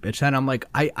just getting bitched at. And I'm like,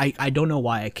 I don't know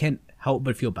why. I can't help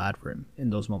but feel bad for him in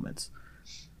those moments.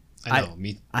 I know.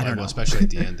 I don't know. Especially at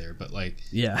the end there. But, like,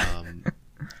 yeah.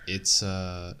 It's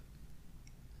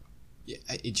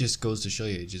it just goes to show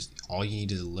you, just all you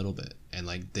need is a little bit. And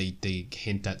like they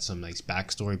hint at some like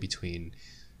backstory between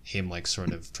him like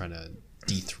sort of trying to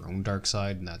dethrone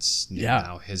Darkseid, and that's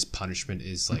now his punishment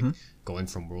is like going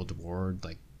from world to world,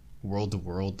 like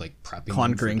prepping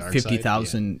conquering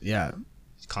 50,000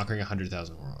 conquering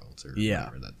 100,000 worlds or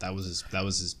whatever. That was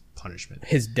his punishment,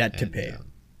 his debt to pay.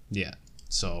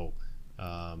 So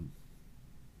and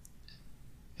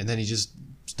then he just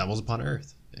stumbles upon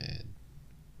Earth, and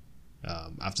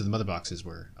after the mother boxes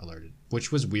were alerted,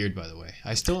 which was weird, by the way.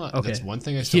 That's one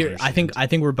thing I still here. I think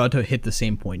we're about to hit the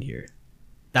same point here.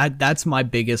 That's my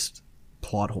biggest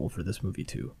plot hole for this movie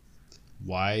too.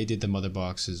 Why did the mother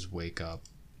boxes wake up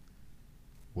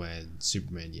when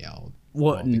Superman yelled?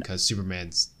 Well, because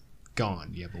Superman's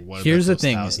gone. Yeah, but what here's about the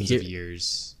thing. Thousands of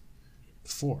years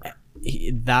before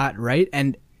that, right?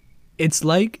 And it's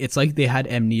like they had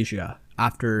amnesia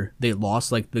after they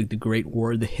lost like the Great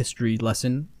War, the history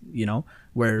lesson, you know,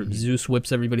 where Zeus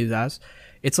whips everybody's ass.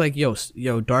 It's like, yo,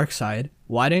 Darkseid,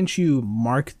 why didn't you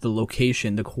mark the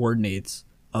location, the coordinates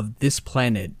of this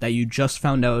planet that you just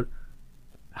found out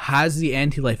has the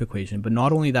anti-life equation? But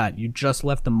not only that, you just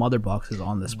left the mother boxes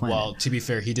on this planet. Well, to be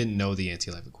fair, he didn't know the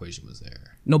anti-life equation was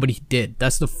there. No, but he did.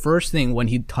 That's the first thing when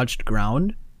he touched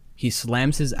ground. He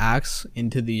slams his axe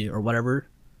into the, or whatever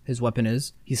his weapon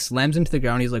is. He slams into the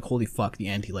ground. He's like, holy fuck, the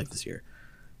anti-life is here.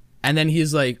 And then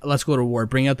he's like, let's go to war.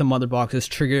 Bring out the mother boxes.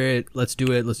 Trigger it. Let's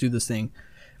do it. Let's do this thing.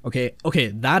 Okay,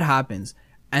 that happens.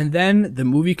 And then the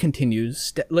movie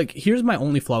continues. Like, here's my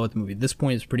only flaw with the movie. This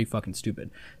point is pretty fucking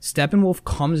stupid. Steppenwolf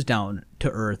comes down to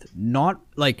Earth. Not,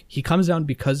 like, he comes down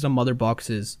because the mother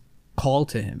boxes call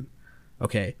to him.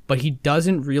 Okay? But he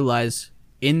doesn't realize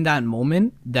in that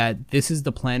moment that this is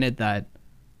the planet that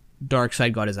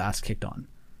Darkseid got his ass kicked on.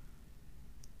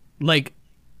 Like,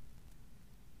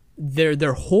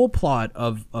 their whole plot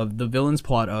of the villain's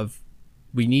plot of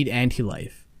we need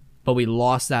anti-life, but we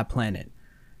lost that planet.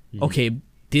 Okay,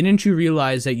 didn't you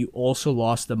realize that you also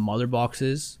lost the mother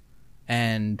boxes?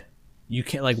 And you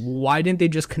can't, like, why didn't they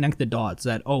just connect the dots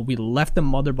that, oh, we left the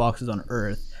mother boxes on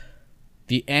Earth.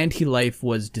 The anti-life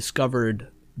was discovered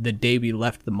the day we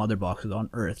left the mother boxes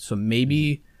on Earth. So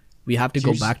maybe we have to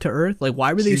go back to Earth? Like,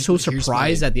 why were they so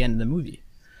surprised at the end of the movie?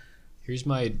 Here's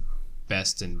my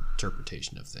best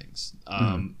interpretation of things.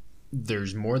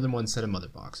 There's more than one set of mother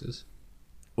boxes.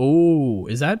 Oh,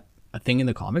 is that a thing in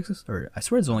the comics? Or I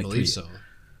swear it's only 3. I believe so.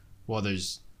 Well,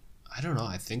 I don't know.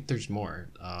 I think there's more.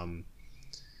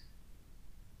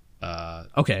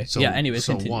 Okay. So, yeah. Anyways,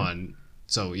 so continue. one.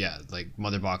 So yeah, like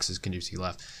mother boxes can you see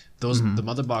left? Those the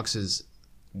mother boxes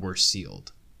were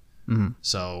sealed.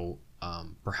 So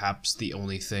perhaps the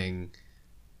only thing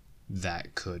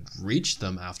that could reach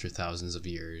them after thousands of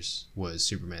years was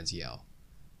Superman's yell,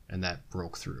 and that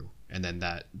broke through. And then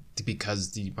that,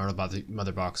 because the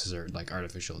mother boxes are like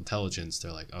artificial intelligence,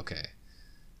 they're like, okay,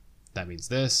 that means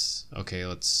this. Okay,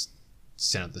 let's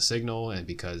send out the signal. And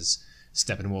because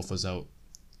Steppenwolf was out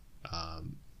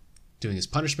doing his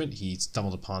punishment, he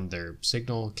stumbled upon their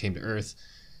signal, came to Earth,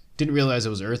 didn't realize it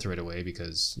was Earth right away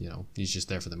because, you know, he's just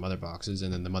there for the mother boxes.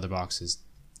 And then the mother boxes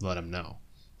let him know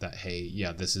that, hey,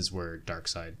 yeah, this is where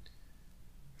Darkseid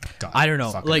got I don't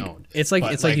know. Like, owned. It's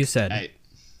like you said.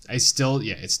 It's still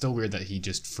weird that he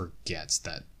just forgets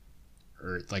that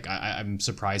Earth. Like, I'm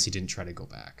surprised he didn't try to go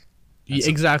back.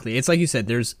 Exactly. It's like you said,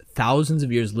 there's thousands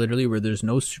of years literally where there's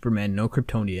no Superman, no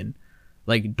Kryptonian.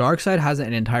 Like, Darkseid has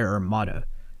an entire armada,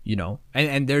 you know?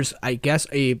 And there's, I guess,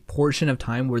 a portion of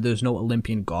time where there's no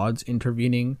Olympian gods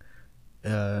intervening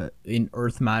in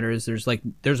Earth matters. There's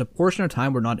a portion of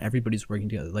time where not everybody's working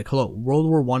together. Like, hello, World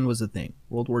War I was a thing.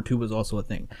 World War II was also a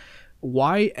thing.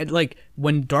 Why, like,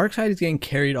 when Darkseid is getting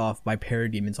carried off by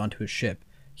parademons onto his ship,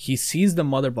 he sees the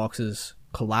mother boxes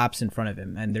collapse in front of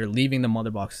him, and they're leaving the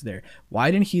mother boxes there. Why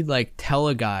didn't he, like, tell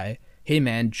a guy, hey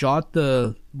man, jot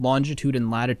the longitude and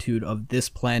latitude of this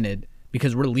planet,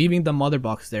 because we're leaving the mother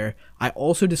box there. I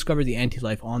also discovered the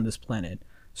anti-life on this planet.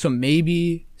 So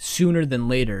maybe sooner than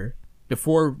later,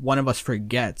 before one of us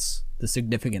forgets the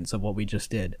significance of what we just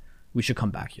did, we should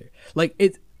come back here. Like,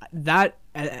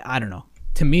 I don't know.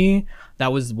 To me,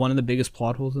 that was one of the biggest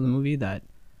plot holes in the movie, that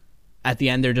at the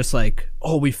end they're just like,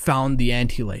 oh, we found the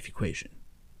anti-life equation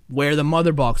where the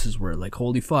mother boxes were, like,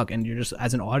 holy fuck. And you're just,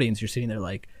 as an audience, you're sitting there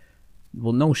like,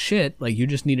 well, no shit, like, you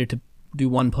just needed to do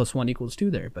 1 + 1 =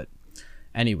 2 there. But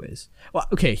anyways, well,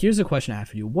 okay, here's a question I have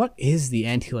for you. What is the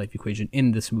anti-life equation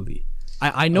in this movie?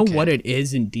 I know what it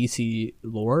is in DC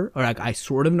lore, or like I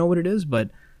sort of know what it is, but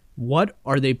what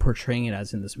are they portraying it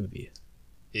as in this movie?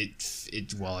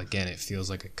 Well, again, it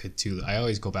feels like a Cthulhu. I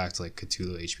always go back to like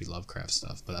Cthulhu, H.P. Lovecraft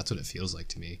stuff, but that's what it feels like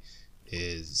to me.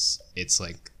 It's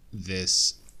like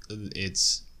this.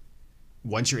 It's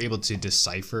once you're able to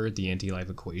decipher the anti-life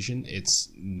equation, it's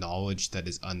knowledge that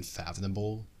is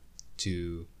unfathomable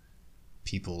to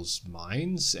people's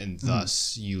minds, and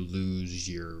thus you lose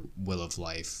your will of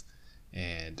life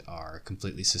and are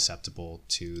completely susceptible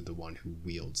to the one who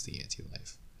wields the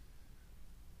anti-life.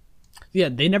 Yeah,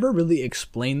 they never really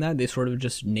explain that. They sort of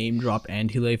just name drop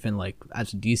anti-life, and like,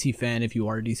 as a DC fan, if you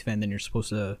are a DC fan, then you're supposed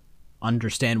to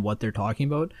understand what they're talking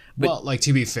about. But well, like,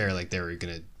 to be fair, like, they were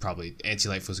gonna probably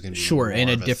anti-life was gonna be sure more in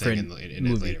a of different thing in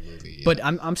a later movie. Yeah. But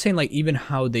I'm saying, like, even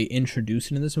how they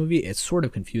introduce it in this movie, it's sort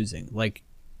of confusing. Like,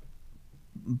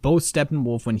 both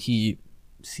Steppenwolf, when he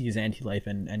sees anti-life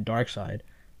and Darkseid,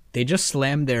 they just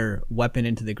slam their weapon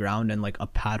into the ground and like a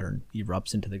pattern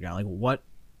erupts into the ground. Like, what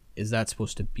is that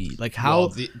supposed to be? Like, how?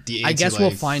 Well, the I guess we'll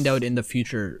anti-life- find out in the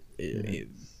future.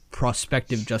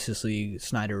 Prospective Justice League,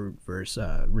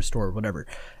 Snyderverse, Restore, whatever.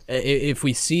 If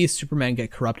we see Superman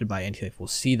get corrupted by anti-life, we'll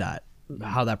see that,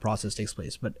 how that process takes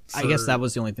place. But I guess that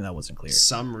was the only thing that wasn't clear.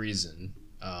 Some reason,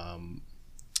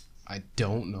 I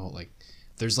don't know. Like,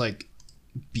 there's like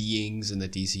beings in the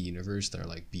DC universe that are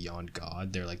like beyond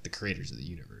God. They're like the creators of the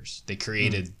universe. They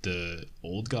created the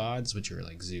old gods, which are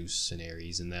like Zeus and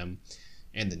Ares and them,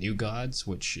 and the new gods,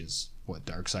 which is what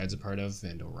Darkseid's a part of,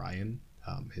 and Orion,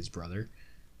 his brother.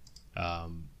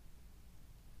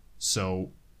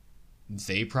 So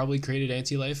they probably created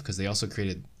anti-life because they also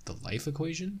created the life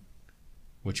equation,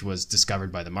 which was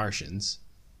discovered by the Martians.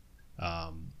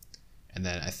 And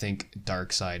then I think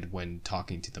Darkseid, when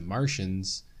talking to the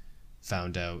Martians,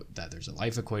 found out that there's a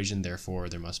life equation, therefore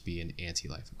there must be an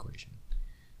anti-life equation.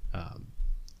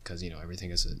 Because,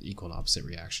 everything is an equal and opposite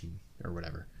reaction or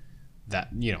whatever. That,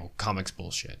 comics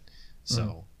bullshit.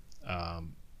 So,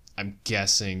 I'm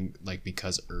guessing, like,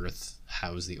 because Earth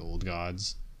housed the old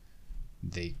gods,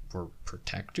 they were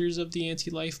protectors of the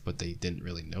anti-life, but they didn't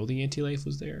really know the anti-life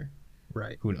was there.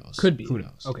 Right. Who knows? Could be. Who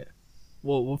knows? Okay.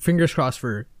 Well, fingers crossed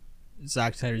for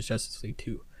Zack Snyder's Justice League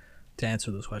 2 to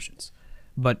answer those questions.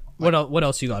 But what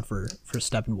else you got for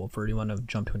Steppenwolf, or do you want to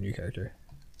jump to a new character?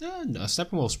 No,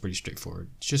 Steppenwolf's pretty straightforward.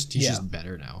 He's just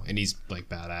better now, and he's like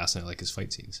badass, and I like his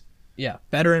fight scenes. Yeah,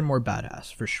 better and more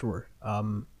badass for sure.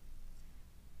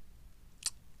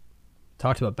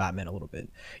 Talked about Batman a little bit.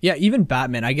 Yeah, even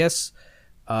Batman, I guess,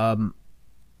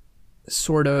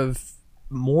 sort of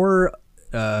more.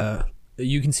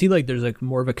 You can see like there's like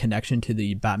more of a connection to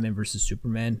the Batman versus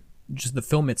Superman, just the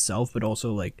film itself, but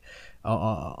also like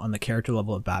on the character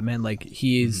level of Batman. Like,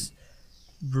 he is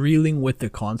reeling with the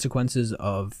consequences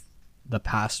of the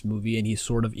past movie, and he's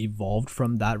sort of evolved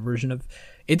from that version of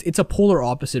it. It's a polar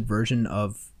opposite version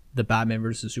of the Batman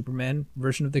versus Superman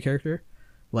version of the character.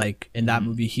 Like, in that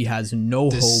movie, he has no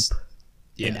hope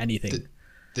in anything.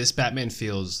 This Batman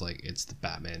feels like it's the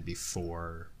Batman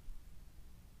before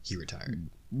he retired.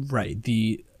 Right.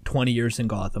 The 20 years in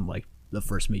Gotham, like the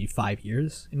first maybe 5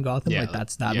 years in Gotham, Yeah, like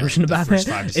that's that yeah, version of the Batman. first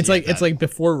 5 to It's 6, like that. it's like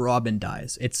before Robin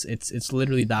dies. It's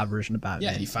literally that version of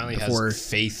Batman. Yeah, he finally before, has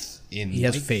faith in he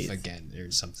has life faith again, or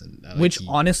something. Which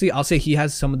honestly, I'll say he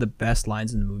has some of the best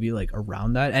lines in the movie, like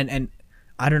around that. And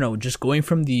I don't know, just going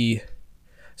from the,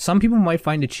 some people might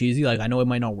find it cheesy. Like, I know it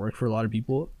might not work for a lot of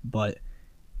people, but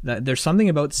there's something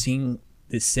about seeing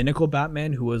this cynical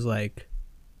Batman who was like,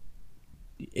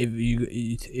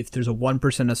 if there's a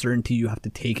 1% of certainty, you have to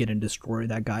take it and destroy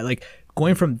that guy. Like,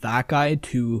 going from that guy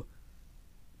to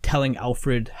telling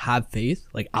Alfred, have faith.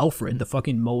 Like, Alfred, the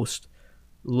fucking most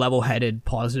level-headed,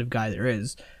 positive guy there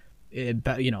is.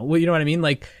 You know what I mean?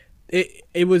 Like,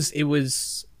 it was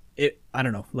I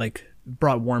don't know, like,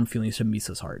 brought warm feelings to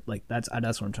Misa's heart. Like, that's what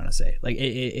I'm trying to say. Like,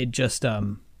 it just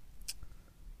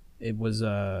it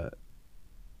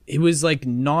was like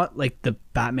not like the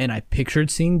Batman I pictured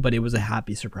seeing, but it was a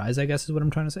happy surprise, I guess is what I'm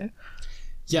trying to say.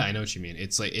 Yeah, I know what you mean.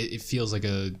 It's like it feels like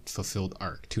a fulfilled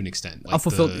arc to an extent. Like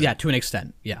to an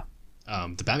extent, yeah.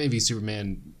 The Batman v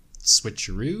Superman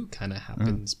switcheroo kind of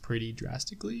happens pretty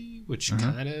drastically, which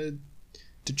kind of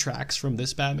detracts from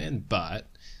this Batman, but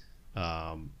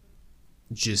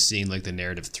just seeing like the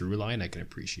narrative through line, I can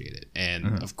appreciate it.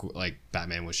 And of course, like,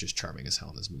 Batman was just charming as hell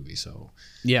in this movie, so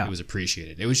yeah, it was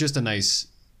appreciated. It was just a nice,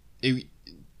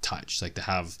 touch, like to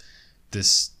have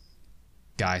this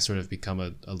guy sort of become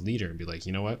a leader and be like,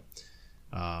 you know what,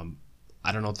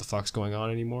 I don't know what the fuck's going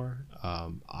on anymore.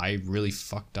 I really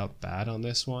fucked up bad on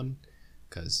this one,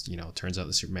 because it turns out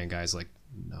the Superman guy is like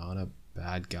not a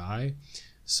bad guy,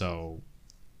 so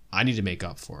I need to make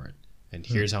up for it, and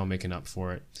here's how I'm making up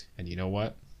for it. And you know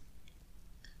what?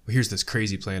 Well, here's this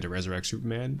crazy plan to resurrect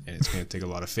Superman, and it's going to take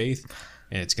a lot of faith,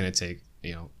 and it's going to take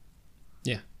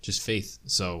just faith.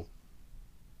 So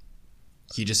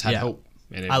he just had hope.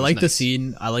 And I like the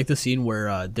scene. I like the scene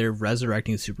where they're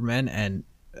resurrecting Superman, and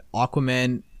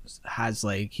Aquaman has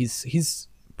like he's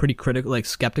pretty critical, like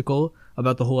skeptical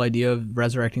about the whole idea of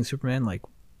resurrecting Superman. Like,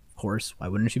 of course, why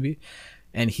wouldn't you be?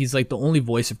 And he's like the only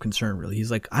voice of concern, really.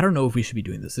 He's like, I don't know if we should be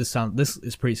doing this. This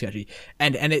is pretty sketchy.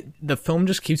 And the film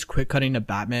just keeps quick cutting to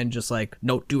Batman, just like,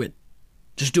 no, do it,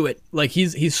 just do it. Like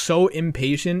he's so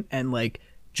impatient and like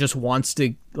just wants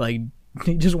to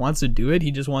he just wants to do it.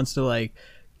 He just wants to like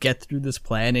get through this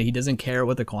plan, and he doesn't care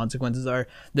what the consequences are.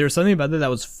 There was something about that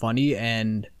was funny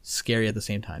and scary at the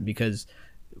same time, because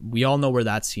we all know where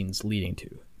that scene's leading to.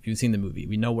 If you've seen the movie,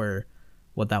 we know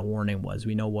what that warning was.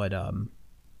 We know what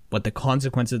the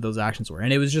consequences of those actions were.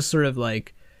 And it was just sort of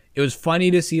like, it was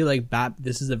funny to see like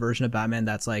this is the version of Batman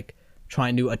that's like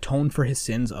trying to atone for his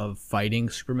sins of fighting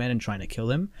Superman and trying to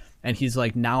kill him. And he's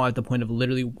like now at the point of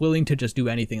literally willing to just do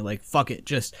anything. Like, fuck it.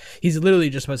 He's literally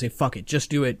just about to say, fuck it,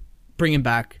 just do it. Bring him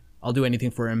back. I'll do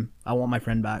anything for him. I want my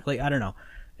friend back. Like, I don't know.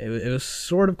 It was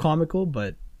sort of comical,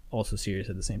 but also serious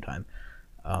at the same time.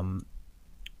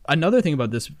 Another thing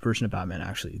about this version of Batman,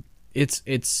 actually, it's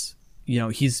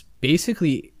he's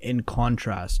basically in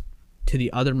contrast to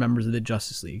the other members of the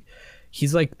Justice League.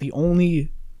 He's like the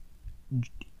only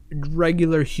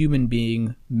regular human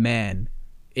being man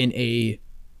in a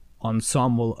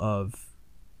ensemble of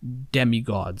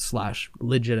demigods /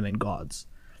 legitimate gods.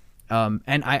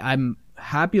 And I'm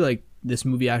happy like this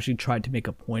movie actually tried to make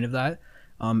a point of that.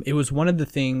 It was one of the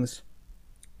things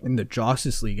in the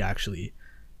Justice League actually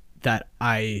that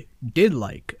I did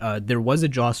like. There was a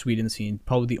Joss Whedon scene,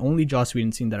 probably the only Joss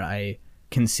Whedon scene that I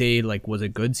can say like was a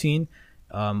good scene,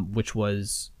 which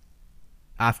was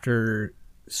after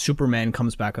Superman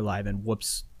comes back alive and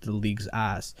whoops the League's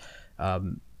ass.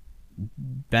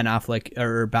 Ben Affleck,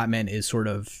 or Batman, is sort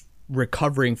of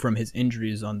recovering from his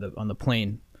injuries on the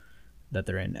plane that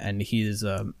they're in, and he's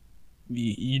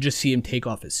you just see him take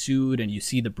off his suit, and you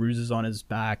see the bruises on his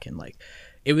back, and like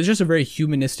it was just a very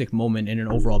humanistic moment in an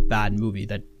overall bad movie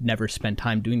that never spent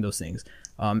time doing those things.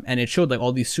 And it showed like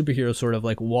all these superheroes sort of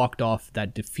like walked off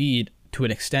that defeat to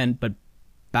an extent, but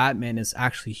Batman is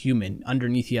actually human.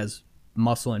 Underneath he has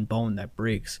muscle and bone that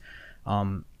breaks.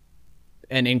 And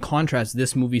in contrast,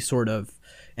 this movie sort of,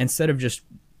 instead of just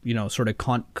sort of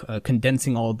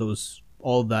condensing all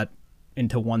that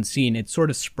into one scene, it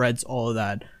sort of spreads all of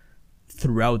that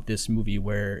throughout this movie,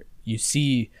 where you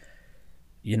see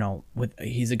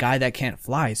he's a guy that can't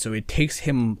fly, so it takes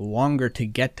him longer to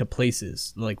get to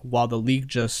places. Like while the League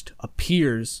just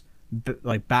appears,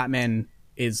 like Batman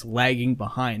is lagging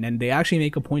behind, and they actually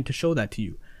make a point to show that to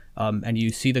you, and you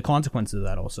see the consequences of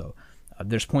that also.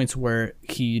 There's points where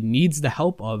he needs the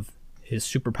help of his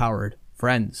superpowered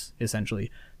friends,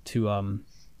 essentially, to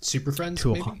super friends,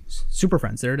 super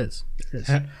friends. There it is.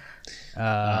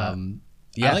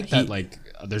 I like that. Like,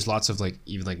 there's lots of like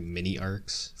even like mini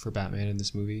arcs for Batman in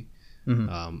this movie,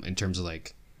 in terms of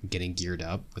like getting geared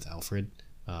up with Alfred,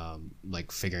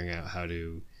 like figuring out how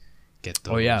to get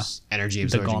those energy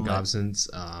absorption gobsons,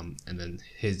 and then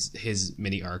his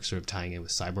mini arc sort of tying in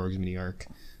with Cyborg's mini arc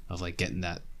of like getting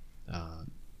that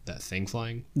thing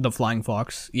flying, the flying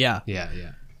fox. Yeah.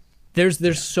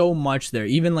 There's so much there,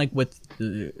 even like with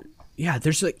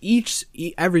there's like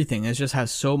everything. It just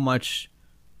has so much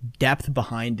depth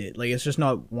behind it. Like it's just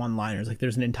not one liners. Like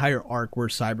there's an entire arc where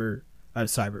Cyborg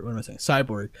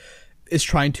is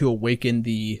trying to awaken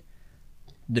the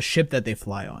ship that they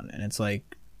fly on, and it's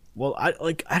like, well, I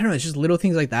don't know, it's just little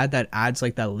things like that adds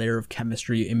like that layer of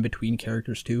chemistry in between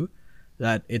characters too,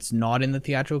 that it's not in the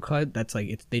theatrical cut. That's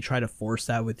like they try to force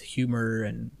that with humor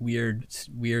and weird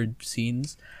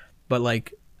scenes, but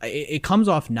like it comes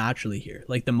off naturally here.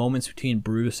 Like the moments between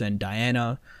Bruce and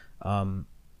Diana,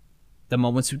 the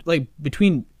moments like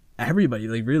between everybody,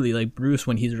 like really, like Bruce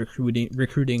when he's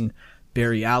recruiting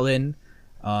Barry Allen,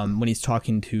 when he's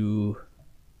talking to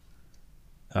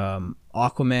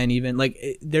Aquaman, even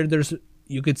like there's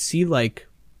you could see like,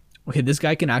 okay, this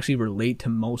guy can actually relate to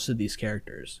most of these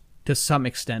characters to some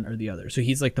extent or the other. So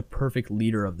he's like the perfect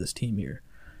leader of this team here.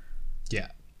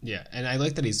 Yeah, and I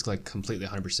like that he's like completely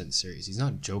 100% serious. He's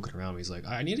not joking around. He's like,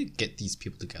 I need to get these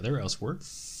people together, or else we're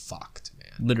fucked,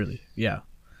 man. Literally, yeah.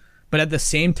 but at the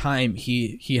same time,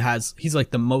 he's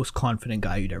like the most confident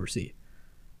guy you'd ever see.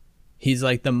 He's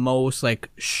like the most like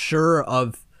sure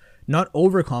of, not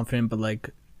overconfident, but like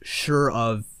sure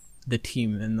of the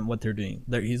team and what they're doing.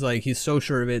 He's so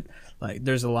sure of it. Like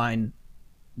there's a line,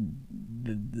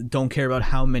 don't care about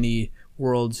how many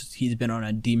worlds he's been on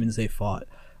at demons they fought.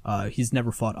 He's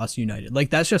never fought us united. Like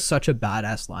that's just such a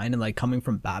badass line, and like coming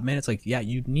from Batman, it's like, yeah,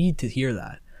 you need to hear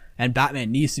that, and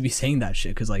Batman needs to be saying that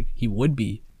shit because like he would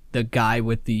be the guy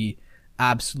with the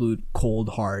absolute cold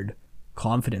hard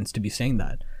confidence to be saying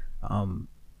that.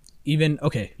 Even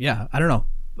okay, yeah, I don't know.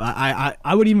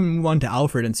 I would even move on to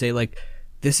Alfred and say like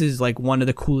this is like one of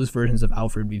the coolest versions of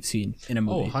Alfred we've seen in a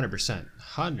movie. 100%.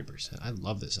 I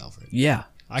love this Alfred. Yeah.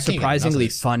 Surprisingly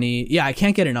funny. Yeah, I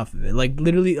can't get enough of it. Like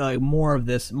literally like more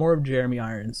of Jeremy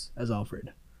Irons as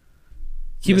Alfred.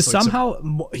 He was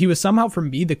somehow for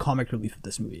me the comic relief of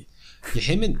this movie.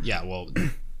 Yeah, well,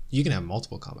 you can have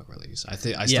multiple comic reliefs. I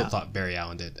still thought Barry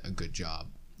Allen did a good job.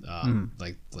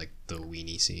 Like the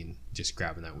weenie scene, just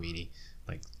grabbing that weenie,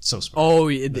 like so smart. Oh,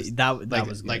 that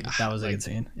was good. That was a good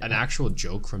scene. Yeah. An actual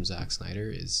joke from Zack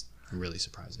Snyder is really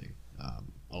surprising.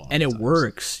 And it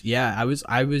works. Yeah,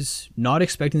 I was not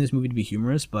expecting this movie to be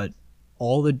humorous, but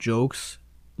all the jokes,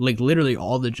 like literally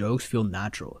all the jokes, feel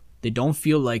natural. They don't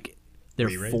feel like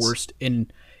they're forced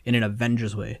in an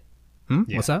Avengers way.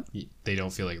 Yeah. What's that? They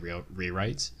don't feel like real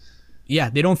rewrites. Yeah,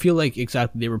 they don't feel like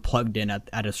exactly they were plugged in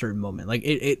at a certain moment. Like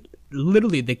it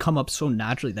literally, they come up so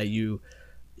naturally that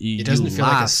it doesn't feel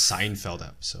like a Seinfeld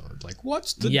episode. Like,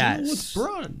 what's the deal with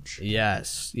brunch?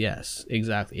 Yes,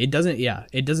 exactly. It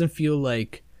doesn't feel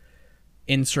like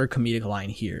insert comedic line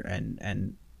here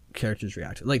and characters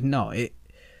react. Like, no,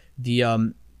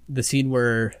 the scene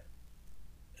where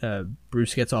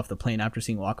Bruce gets off the plane after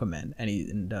seeing Aquaman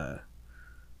and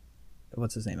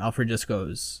what's his name? Alfred just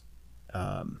goes,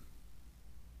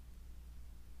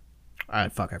 I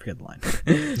forget the line.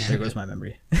 There goes my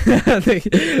memory.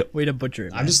 Way to butcher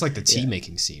it, man. I'm just like the tea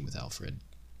making scene with Alfred.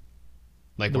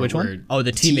 Like which one? Oh,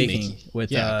 the tea making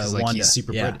with like Wanda. He's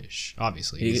super British,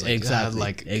 obviously. He's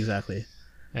like, exactly.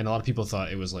 And a lot of people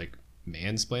thought it was like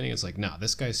mansplaining. It's like, nah,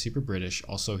 this guy's super British.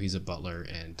 Also, he's a butler,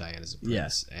 and Diana's a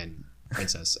prince and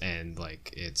princess, and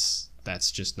like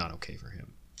that's just not okay for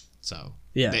him. So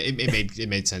yeah, it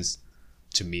made sense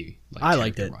to me. Like, I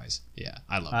liked it. Yeah,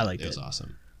 I loved it. It was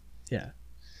awesome. Yeah.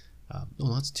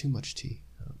 Well, that's too much tea.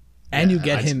 And you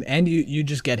get him, and you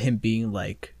just get him being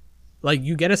like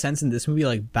you get a sense in this movie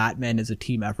like Batman is a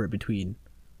team effort between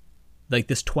like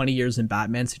this 20 years in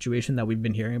Batman situation that we've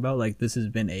been hearing about. Like this has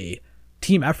been a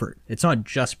team effort. It's not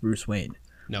just Bruce Wayne.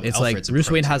 No, it's Alfred's like Bruce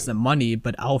Wayne has the money,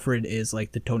 but Alfred is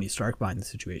like the Tony Stark behind the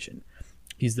situation.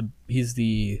 He's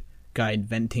the guy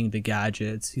inventing the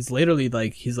gadgets. He's literally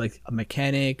like he's like a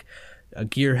mechanic, a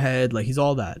gearhead. Like he's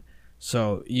all that.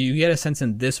 So you get a sense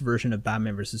in this version of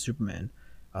Batman versus Superman,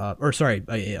 of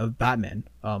Batman,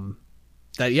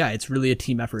 that it's really a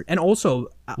team effort. And also,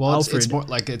 Alfred, it's more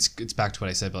like it's back to what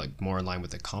I said, but like more in line with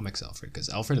the comics Alfred, because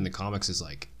Alfred in the comics is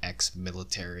like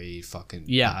ex-military fucking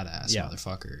badass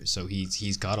motherfucker. So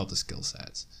he's got all the skill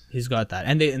sets. He's got that,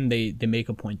 and they make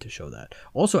a point to show that.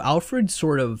 Also, Alfred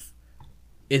sort of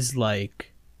is like.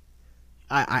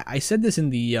 I said this in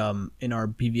the in our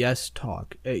BVS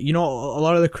talk. A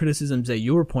lot of the criticisms that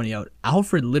you were pointing out,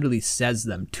 Alfred literally says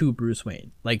them to Bruce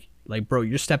Wayne. Like bro,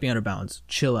 you're stepping out of bounds.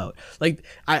 Chill out. Like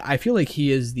I feel like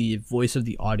he is the voice of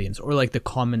the audience, or like the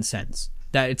common sense.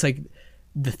 That it's like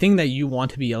the thing that you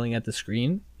want to be yelling at the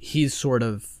screen. He's sort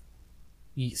of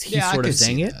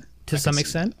saying it to some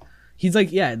extent. He's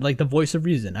like, like the voice of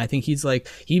reason. I think he's like,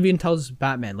 he even tells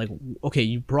Batman, like, okay,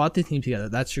 you brought the team together.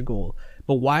 That's your goal.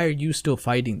 But why are you still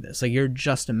fighting this? Like, you're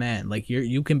just a man. Like,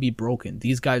 you can be broken.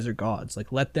 These guys are gods.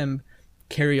 Like, let them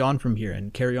carry on from here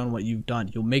and carry on what you've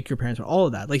done. You'll make your parents, all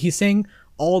of that. Like, he's saying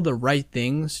all the right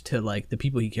things to, like, the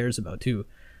people he cares about, too.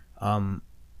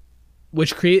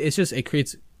 Which it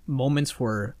creates moments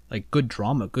for, like, good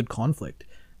drama, good conflict.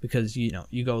 Because,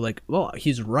 you go, like, well,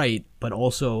 he's right, but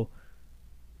also,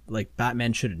 like,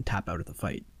 Batman shouldn't tap out of the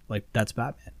fight. Like, that's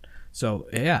Batman. So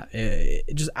yeah,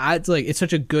 it just adds, like, it's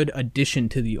such a good addition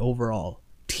to the overall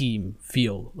team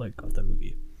feel, like, of the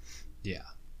movie. Yeah.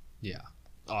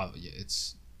 Oh yeah,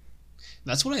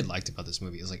 that's what I liked about this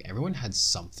movie, is like everyone had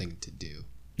something to do.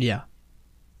 Yeah.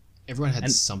 Everyone had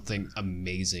something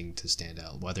amazing to stand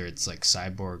out, whether it's like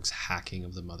Cyborg's hacking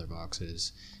of the mother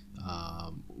boxes,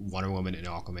 Wonder Woman and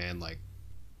Aquaman like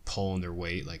pulling their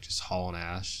weight, like just hauling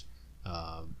ass,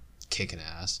 kicking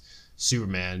ass.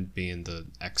 Superman being the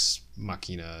ex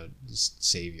machina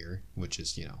savior, which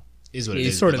is is what it is.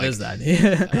 He sort of is that.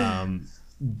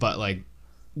 But like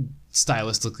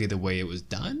stylistically, the way it was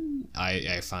done,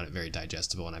 I found it very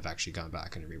digestible, and I've actually gone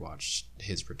back and rewatched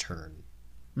his return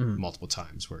multiple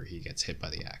times where he gets hit by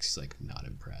the axe. He's like not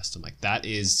impressed. I'm like, that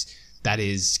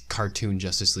is cartoon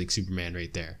Justice League Superman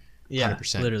right there. Yeah,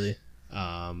 100%. literally.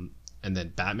 And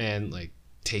then Batman like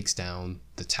takes down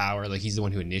the tower. Like he's the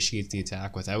one who initiates the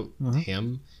attack. Without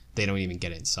him, they don't even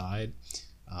get inside.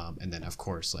 And then of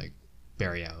course like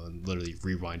Barry Allen literally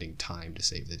rewinding time to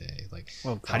save the day. Like,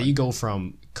 how do you go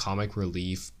from comic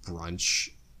relief brunch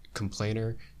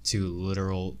complainer to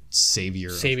literal savior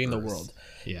saving of the Earth? world?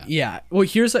 Yeah. Well,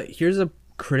 here's a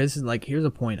criticism. Like, here's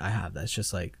a point I have that's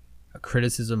just like a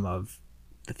criticism of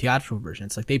the theatrical version.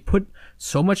 It's like they put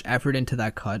so much effort into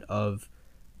that cut of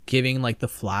giving like the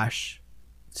Flash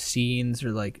scenes,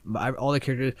 or like all the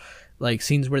characters, like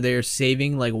scenes where they're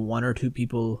saving like one or two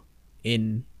people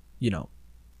in, you know,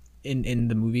 in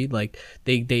the movie. Like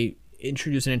they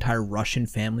introduce an entire Russian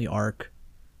family arc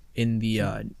in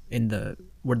the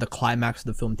where the climax of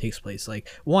the film takes place. Like,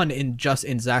 one, in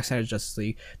Zack Snyder's Justice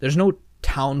League, there's no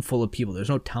town full of people, there's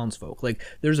no townsfolk. Like,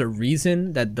 there's a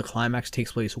reason that the climax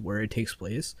takes place where it takes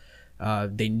place.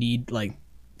 They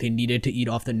needed to eat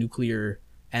off the nuclear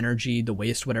energy, the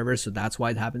waste, whatever, so that's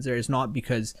why it happens there. It's not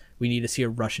because we need to see a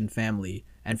Russian family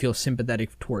and feel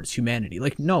sympathetic towards humanity.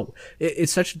 Like, no,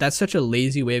 that's such a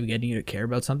lazy way of getting you to care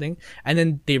about something. And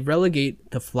then they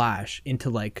relegate the Flash into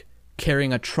like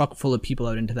carrying a truck full of people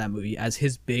out into that movie as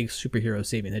his big superhero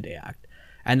saving the day act.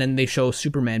 And then they show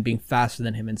Superman being faster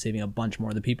than him and saving a bunch more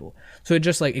of the people. So it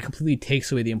just like, it completely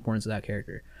takes away the importance of that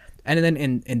character. And then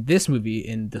in this movie,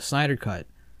 in the Snyder cut,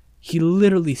 he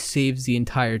literally saves the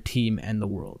entire team and the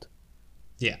world.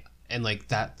 Yeah. And like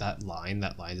that line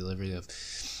delivery of,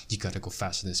 you gotta go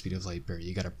faster than the speed of light, Barry.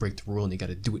 You gotta break the rule and you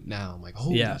gotta do it now. I'm like,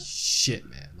 holy shit,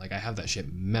 man. Like, I have that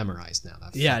shit memorized now.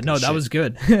 That was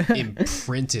good.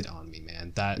 Imprinted on me,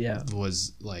 man. That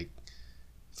was like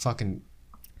fucking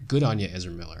good on you,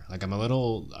 Ezra Miller. Like,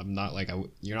 I'm not like,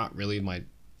 you're not really my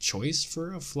choice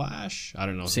for a Flash. I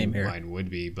don't know who mine would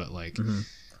be, but like,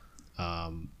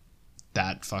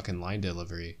 that fucking line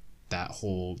delivery, that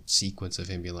whole sequence of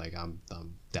him being like, I'm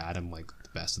dad, I'm like the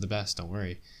best of the best, don't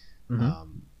worry.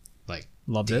 Like,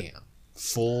 loved it.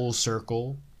 Full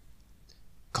circle,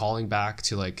 calling back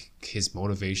to like his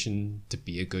motivation to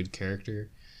be a good character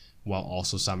while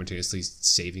also simultaneously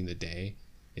saving the day.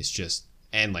 It's just,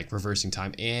 and like reversing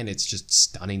time, and it's just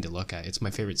stunning to look at. It's my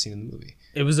favorite scene in the movie.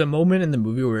 It was a moment in the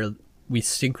movie where we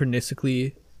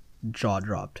synchronistically jaw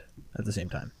dropped at the same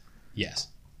time. Yes.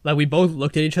 Like, we both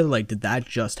looked at each other like, did that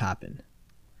just happen?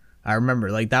 I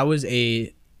remember, like, that was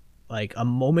a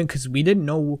moment, because we didn't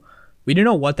know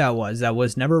what that was. That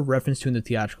was never referenced to in the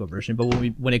theatrical version. But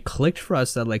when it clicked for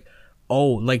us that like,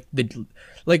 oh, like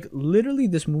literally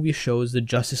this movie shows the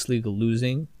Justice League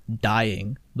losing,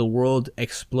 dying, the world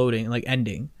exploding, like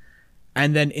ending,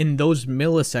 and then in those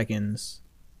milliseconds,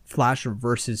 Flash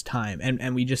reverses time,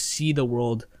 and we just see the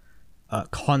world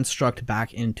construct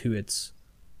back into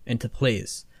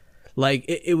place. Like,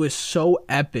 it was so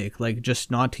epic, like,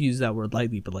 just not to use that word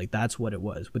lightly, but like, that's what it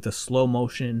was, with the slow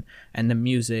motion and the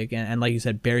music, and like you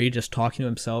said, Barry just talking to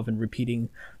himself and repeating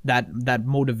that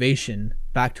motivation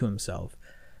back to himself.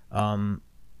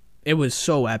 It was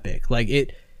so epic. Like,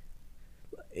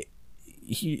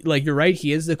 he, like, you're right,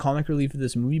 he is the comic relief of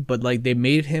this movie, but like, they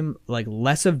made him like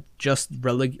less of just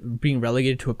being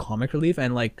relegated to a comic relief,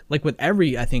 and like with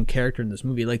every, I think, character in this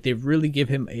movie, like, they really give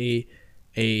him a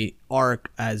arc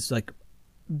as like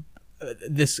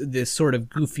this sort of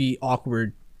goofy,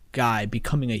 awkward guy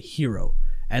becoming a hero,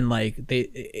 and like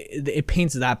it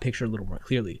paints that picture a little more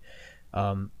clearly,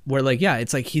 where like, yeah,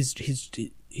 it's like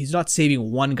he's not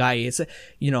saving one guy. It's,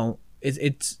 you know,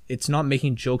 it's not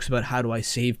making jokes about how do I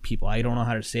save people. I don't know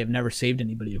how to save. I've never saved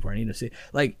anybody before. I need to save.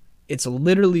 Like, it's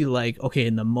literally like, okay,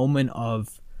 in the moment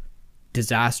of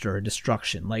disaster or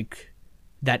destruction, like,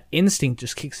 that instinct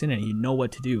just kicks in and you know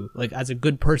what to do. Like, as a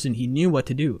good person, he knew what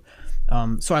to do.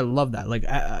 So I love that. Like,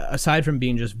 aside from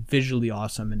being just visually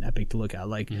awesome and epic to look at,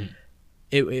 like,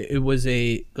 it was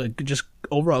a like just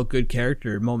overall good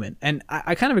character moment. And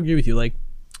I kind of agree with you. Like,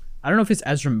 I don't know if it's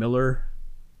Ezra Miller,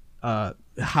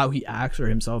 how he acts or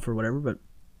himself or whatever, but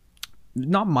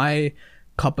not my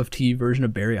cup of tea version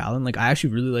of Barry Allen. Like, I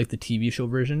actually really like the TV show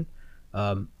version.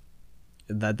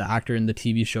 That the actor in the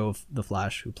TV show of The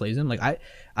Flash who plays him, like, I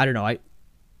don't know,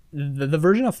 the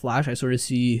version of Flash I sort of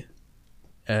see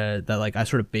that like I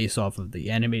sort of base off of the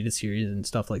animated series and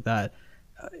stuff like that.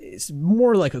 It's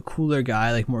more like a cooler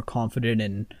guy, like more confident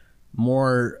and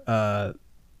more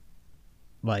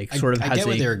like sort of I has get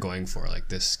what they were going for. Like,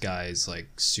 this guy's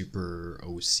like super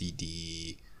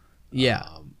OCD. Yeah.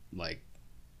 Like,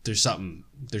 there's something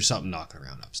knocking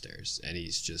around upstairs, and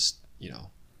he's just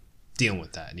dealing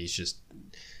with that, and he's just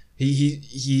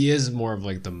he is more of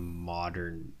like the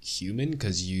modern human,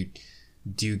 because you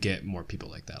do get more people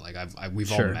like that. Like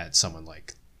we've all met someone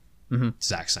like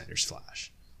Zack Snyder's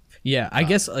Flash. Yeah, I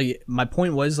guess like my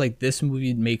point was like this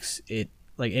movie makes it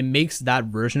like it makes that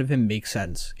version of him make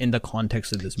sense in the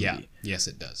context of this movie. Yeah, yes,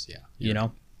 it does. Yeah, you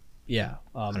know, yeah.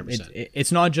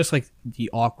 It's not just like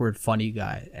the awkward funny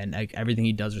guy and like everything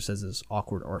he does or says is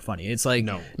awkward or funny. It's like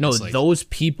no, like, those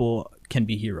people can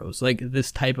be heroes. Like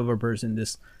this type of a person,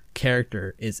 this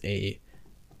character is a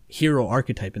hero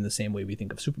archetype in the same way we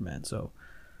think of Superman. So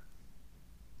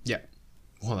yeah.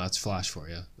 Well, that's Flash for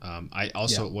you. I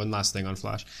also one last thing on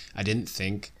Flash. I didn't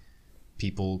think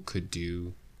people could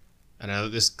do, and I know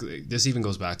this even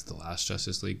goes back to the last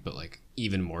Justice League, but like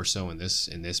even more so in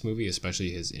this movie,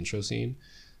 especially his intro scene.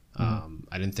 I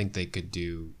didn't think they could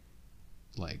do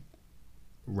like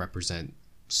represent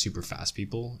super fast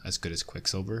people as good as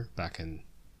Quicksilver back in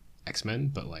X-Men,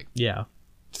 but like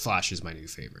Flash is my new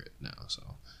favorite now. So.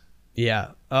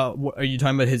 Yeah. Are you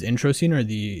talking about his intro scene or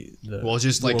the well,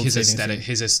 just like his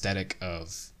aesthetic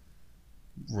of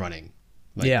running.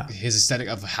 Like his aesthetic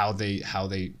of how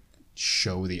they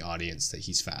show the audience that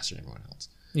he's faster than everyone else.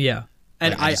 Yeah.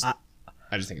 And like,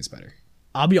 I just think it's better.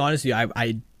 I'll be honest with you,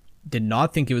 I did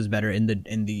not think it was better in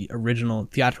the original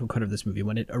theatrical cut of this movie.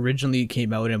 When it originally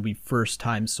came out and we first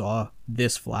time saw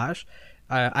this Flash,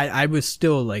 I was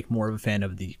still like more of a fan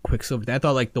of the Quicksilver. I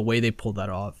thought like the way they pulled that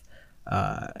off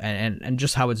and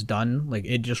just how it's done, like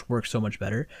it just works so much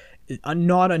better.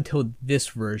 Not until this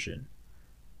version,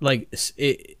 like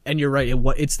it, and you're right,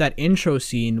 it's that intro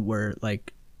scene where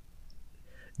like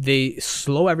they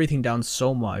slow everything down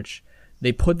so much,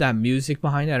 they put that music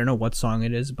behind it. I don't know what song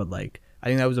it is, but like I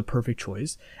think that was a perfect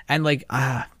choice. And like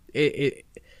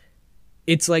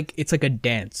it's like a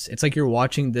dance. It's like you're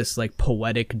watching this like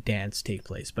poetic dance take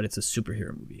place, but it's a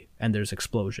superhero movie and there's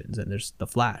explosions and there's the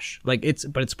Flash. Like it's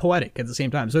poetic at the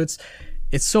same time. So it's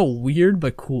so weird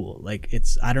but cool. Like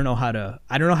I don't know how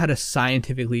to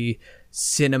scientifically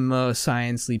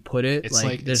sciencely put it. It's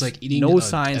like eating no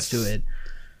science to it.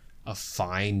 A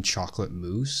fine chocolate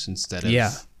mousse instead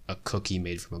of a cookie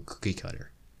made from a cookie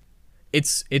cutter.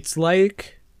 It's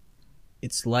like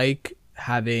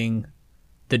having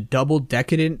the double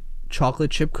decadent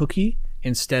chocolate chip cookie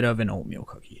instead of an oatmeal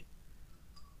cookie.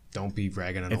 Don't be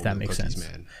ragging on oatmeal cookies,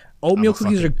 man. Oatmeal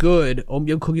cookies are good.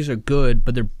 Oatmeal cookies are good,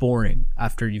 but they're boring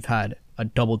after you've had a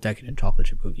double decadent chocolate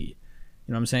chip cookie.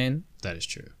 You know what I'm saying? That is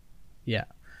true. Yeah.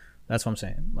 That's what I'm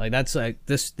saying. Like that's like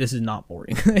this is not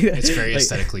boring. It's very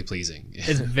aesthetically pleasing.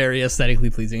 It's very aesthetically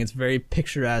pleasing. It's very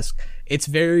picturesque. It's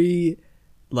very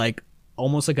like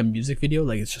almost like a music video.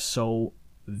 Like it's just so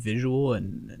visual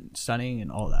and stunning and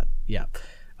all that. Yeah.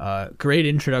 Great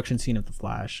introduction scene of the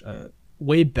Flash.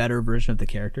 Way better version of the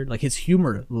character. Like his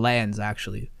humor lands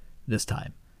actually this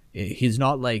time. He's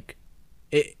not like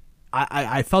it.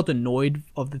 I felt annoyed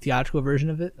of the theatrical version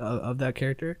of it, of that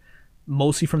character,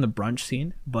 mostly from the brunch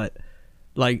scene, but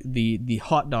like the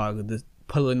hot dog, the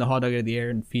pulling the hot dog out of the air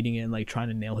and feeding it and like trying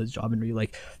to nail his job and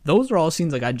like those are all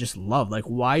scenes like I just love. Like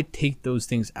why take those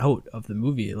things out of the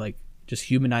movie? Like just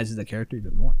humanizes the character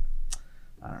even more.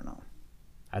 I don't know.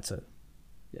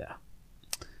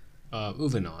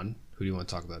 Moving on. Who do you want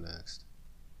to talk about next?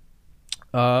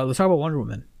 Let's talk about Wonder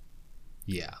Woman.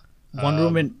 Yeah. Wonder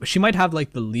Woman, she might have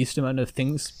like the least amount of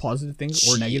things, positive things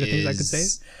or negative things I could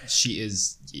say.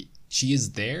 She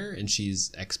is there and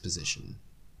she's exposition,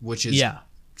 which is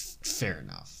fair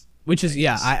enough. Which is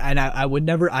I would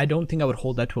never, I don't think I would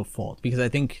hold that to a fault because I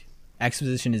think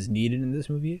exposition is needed in this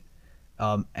movie.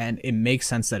 And it makes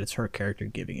sense that it's her character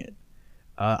giving it.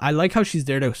 I like how she's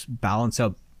there to balance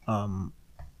out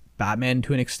Batman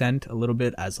to an extent a little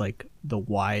bit as like the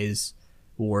wise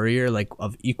warrior, like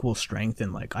of equal strength,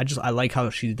 and like I like how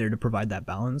she's there to provide that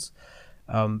balance.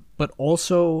 But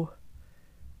also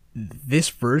this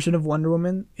version of Wonder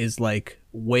Woman is like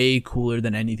way cooler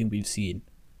than anything we've seen,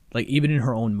 like even in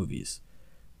her own movies.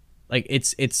 Like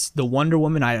it's the Wonder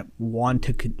Woman I want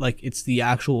to like, it's the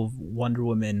actual Wonder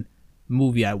Woman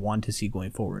movie I want to see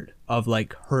going forward, of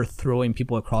like her throwing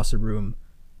people across the room,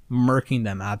 murking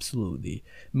them absolutely,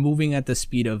 moving at the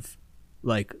speed of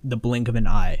like the blink of an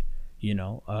eye, you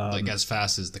know, like as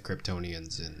fast as the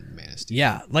Kryptonians in Man of Steel.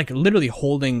 Yeah, like literally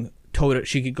holding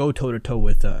she could go toe to toe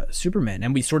with Superman,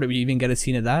 and we sort of even get a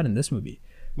scene of that in this movie.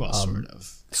 Well,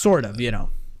 sort of, you know,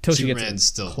 till she gets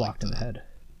still clocked like in the head.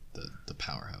 The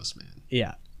powerhouse man.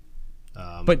 Yeah,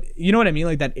 but you know what I mean?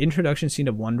 Like that introduction scene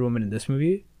of Wonder Woman in this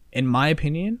movie, in my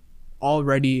opinion,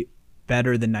 already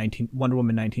better than Wonder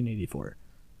Woman 1984.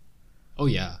 Oh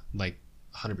yeah, like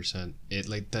 100%. It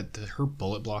like that her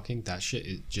bullet blocking, that shit,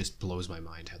 it just blows my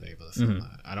mind how they're able to film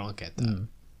that. I don't get that.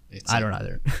 It's I like, don't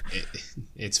either.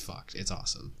 it's fucked. It's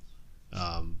awesome.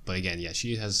 But again, yeah,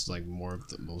 she has like more of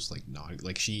the most like not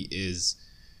like she is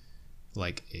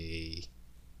like a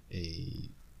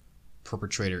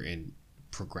perpetrator in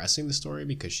progressing the story,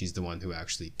 because she's the one who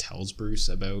actually tells Bruce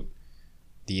about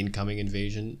the incoming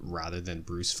invasion rather than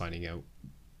Bruce finding out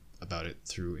about it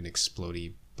through an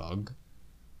explodey bug.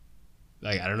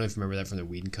 Like, I don't know if you remember that from the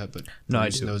Whedon cut, but No,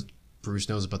 Bruce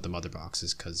knows about the mother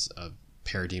boxes because a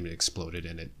parademon exploded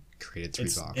and it created three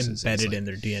It's boxes. embedded It's like, in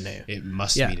their DNA. it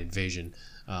must Yeah. mean invasion.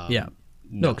 Yeah.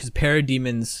 No, because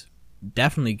parademons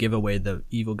definitely give away the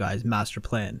evil guy's master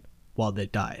plan while they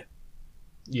die.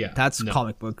 yeah, That's no.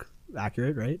 comic book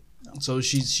accurate, right? So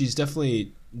she's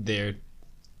definitely there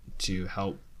to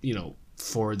help,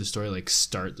 forward the story, like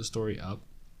start the story up,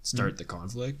 start the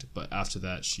conflict. But after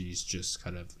that, she's just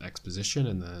kind of exposition,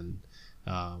 and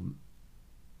then,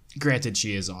 granted,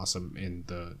 she is awesome in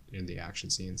the action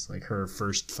scenes. Like her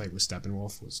first fight with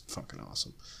Steppenwolf was fucking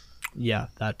awesome. Yeah,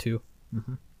 that too.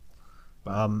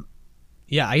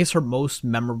 Yeah, I guess her most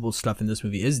memorable stuff in this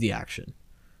movie is the action,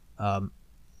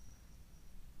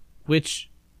 which,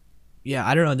 yeah,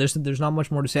 I don't know. There's not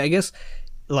much more to say. I guess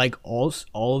like all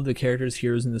of the characters,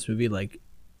 heroes in this movie, like,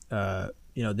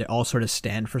 they all sort of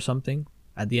stand for something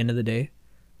at the end of the day.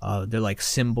 They're like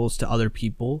symbols to other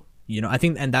people. I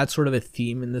think, and that's sort of a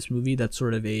theme in this movie. That's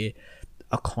sort of a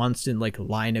constant like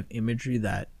line of imagery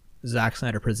that Zack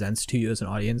Snyder presents to you as an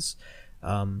audience.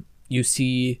 You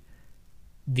see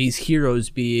these heroes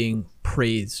being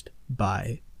praised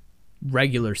by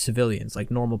regular civilians, like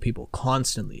normal people,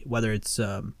 constantly. Whether it's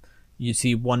you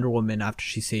see Wonder Woman after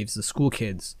she saves the school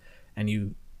kids,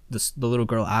 and the little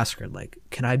girl asks her like,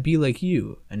 "Can I be like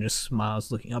you?" and just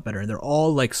smiles, looking up at her, and they're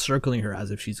all like circling her as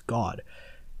if she's God.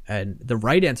 And the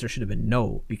right answer should have been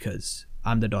no, because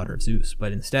I'm the daughter of Zeus.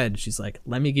 But instead, she's like,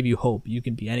 "Let me give you hope. You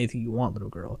can be anything you want, little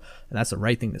girl." And that's the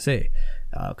right thing to say,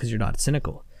 because you're not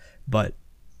cynical. But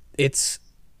it's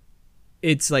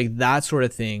like that sort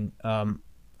of thing.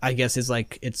 I guess it's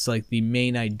like the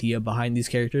main idea behind these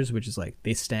characters, which is like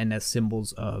they stand as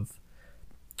symbols of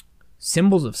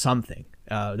something.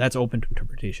 That's open to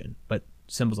interpretation, but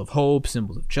symbols of hope,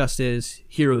 symbols of justice,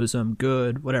 heroism,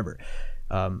 good, whatever.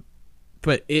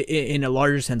 But in a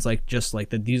larger sense, like just like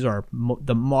that, these are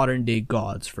the modern day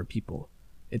gods for people.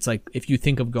 It's like if you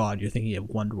think of God, you're thinking of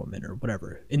Wonder Woman or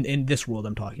whatever. In this world,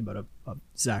 I'm talking about of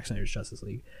Zack Snyder's Justice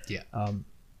League. Yeah.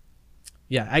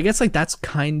 Yeah, I guess like that's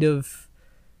kind of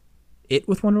it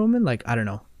with Wonder Woman. Like, I don't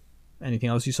know, anything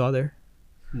else you saw there?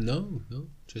 No,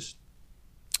 just.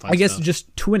 I guess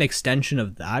just to an extension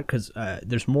of that, because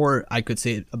there's more I could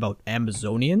say about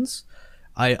Amazonians.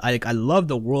 I love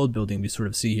the world building we sort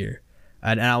of see here,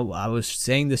 and I was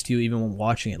saying this to you even when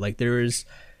watching it. Like, there is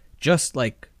just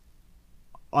like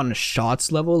on a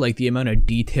shots level, like the amount of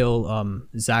detail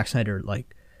Zack Snyder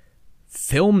like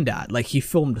filmed at. Like, he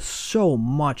filmed so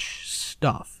much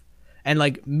stuff, and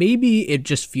like maybe it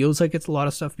just feels like it's a lot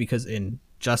of stuff because in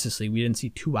Justice League we didn't see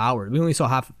 2 hours. We only saw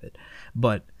half of it,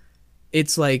 but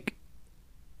it's like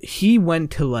he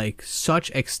went to like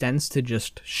such extents to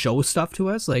just show stuff to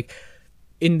us. Like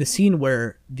in the scene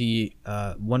where the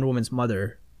Wonder Woman's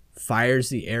mother fires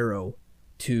the arrow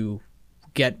to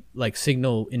get like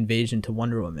signal invasion to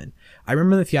Wonder Woman. I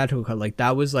remember the theatrical cut, like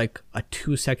that was like a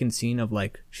 2-second scene of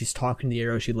like she's talking to the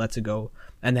arrow, she lets it go,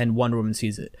 and then Wonder Woman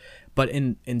sees it. But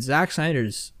in Zack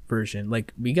Snyder's version,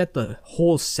 like we get the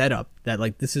whole setup that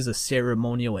like this is a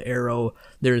ceremonial arrow.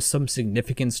 There is some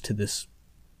significance to this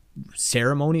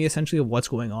ceremony essentially of what's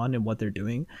going on and what they're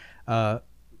doing.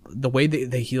 The way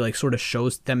that he like sort of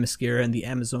shows Themyscira and the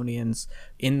Amazonians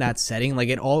in that setting, like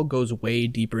it all goes way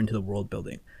deeper into the world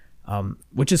building,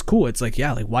 which is cool. It's like,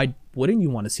 yeah, like why wouldn't you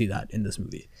want to see that in this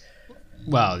movie?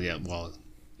 Well, yeah,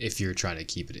 if you're trying to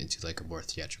keep it into like a more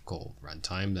theatrical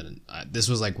runtime, then this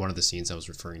was like one of the scenes I was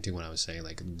referring to when I was saying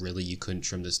like really you couldn't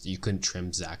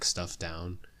trim Zack's stuff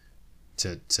down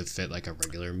to fit like a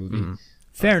regular movie.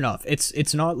 Fair enough.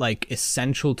 It's not like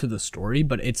essential to the story,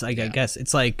 but it's like, I guess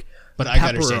it's like I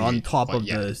pepper on top of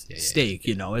the steak.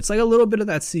 You know, it's like a little bit of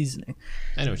that seasoning.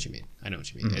 I know what you mean.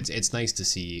 It's nice to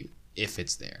see if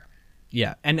it's there.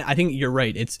 Yeah, and I think you're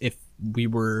right. It's if we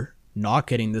were not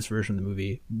getting this version of the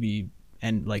movie, we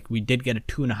did get a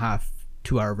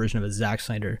 2.5-2-hour version of a Zack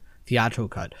Snyder theatrical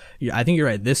cut. Yeah, I think you're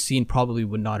right. This scene probably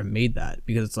would not have made that,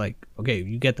 because it's like, okay,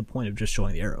 you get the point of just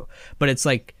showing the arrow, but it's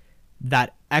like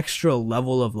that extra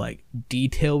level of like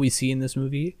detail we see in this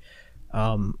movie.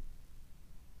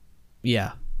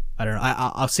 Yeah, I don't know.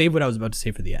 I'll save what I was about to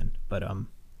say for the end, but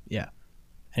yeah.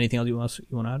 Anything else you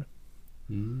want to add?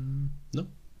 No.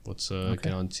 Let's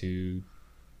get on to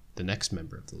the next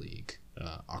member of the league,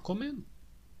 Aquaman.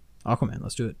 Aquaman,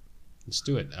 let's do it. Let's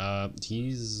do it.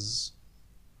 He's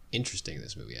interesting in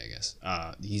this movie, I guess.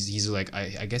 He's like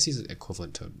I guess he's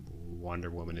equivalent to Wonder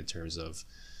Woman in terms of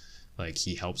like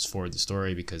he helps forward the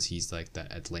story because he's like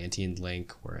the Atlantean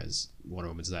link, whereas Wonder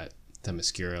Woman's that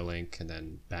Themyscira link, and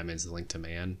then Batman's the link to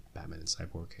man. Batman and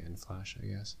Cyborg and Flash, I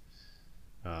guess.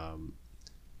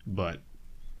 But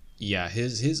yeah,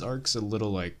 his arc's a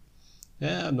little like,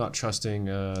 I'm not trusting,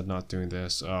 not doing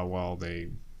this. Well,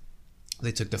 they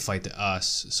took the fight to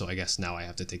us, so I guess now I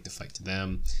have to take the fight to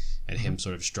them, and him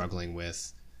sort of struggling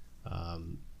with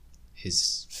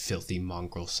his filthy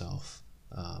mongrel self,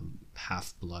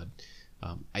 Half-Blood.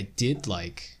 I did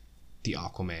like the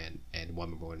Aquaman and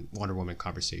Wonder Woman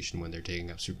conversation when they're taking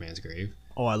up Superman's grave.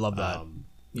 Oh, I love that.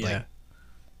 Yeah. Like,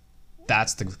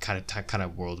 that's the kind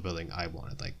of world building I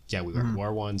wanted. Like, yeah, we were at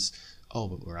war once. Oh,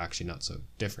 but we're actually not so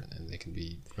different, and they can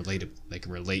be relatable. They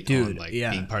can relate on like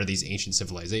being part of these ancient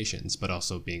civilizations, but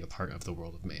also being a part of the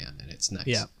world of man, and it's nice.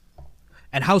 Yeah,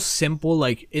 and how simple,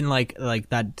 like in like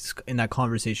that in that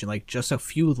conversation, like just a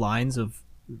few lines of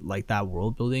like that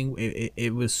world building.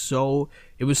 It was so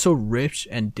rich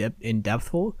and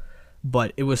depthful,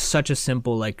 but it was such a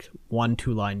simple like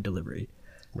 1-2 line delivery.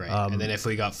 Right, and then if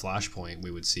we got Flashpoint,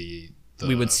 we would see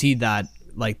that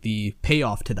like the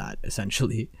payoff to that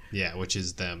essentially. Yeah, which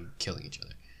is them killing each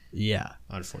other. Yeah,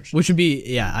 unfortunately. Which would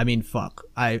be I mean, fuck.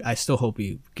 I still hope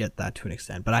we get that to an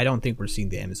extent, but I don't think we're seeing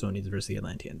the Amazonians versus the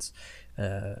Atlanteans.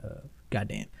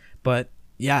 Goddamn. But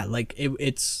yeah, like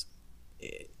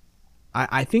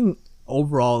I think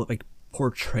overall like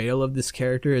portrayal of this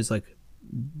character is like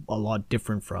a lot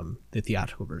different from the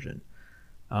theatrical version.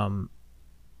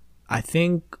 I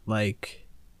think like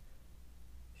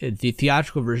the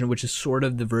theatrical version, which is sort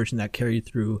of the version that carried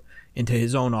through into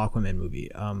his own Aquaman movie,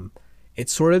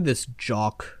 it's sort of this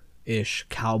jock-ish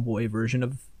cowboy version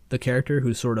of the character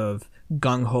who's sort of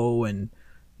gung-ho and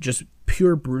just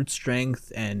pure brute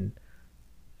strength and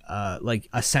like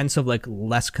a sense of like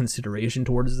less consideration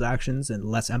towards his actions and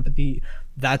less empathy.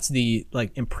 That's the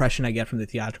like impression I get from the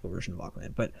theatrical version of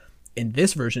Aquaman. But in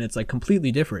this version, it's like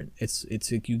completely different. It's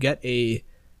like you get a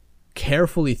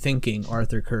carefully thinking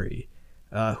Arthur Curry,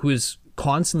 who is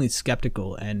constantly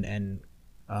skeptical and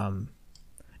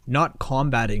not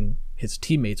combating his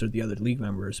teammates or the other league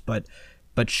members, but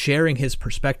sharing his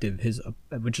perspective,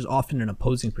 which is often an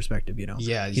opposing perspective. You know, he's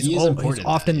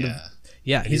often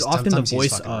he's often the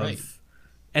voice of, right.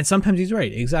 And sometimes he's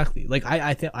right, exactly. Like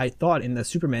I thought in the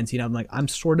Superman scene, I'm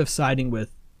sort of siding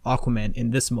with Aquaman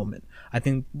in this moment. I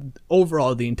think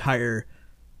overall the entire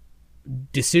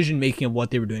decision making of what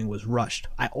they were doing was rushed.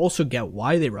 I also get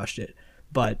why they rushed it,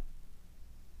 but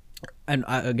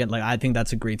I think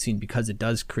that's a great scene because it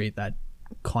does create that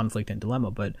conflict and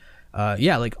dilemma. But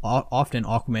like often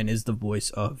Aquaman is the voice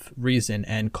of reason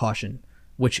and caution,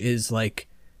 which is like,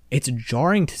 it's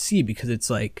jarring to see because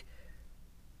it's like,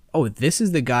 oh, this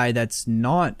is the guy that's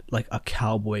not like a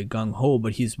cowboy gung-ho,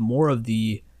 but he's more of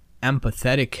the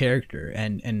empathetic character,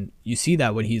 and you see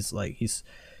that when he's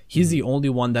the only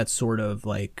one that sort of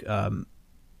like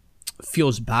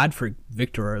feels bad for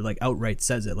Victor, or like outright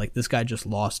says it, like, this guy just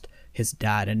lost his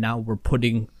dad and now we're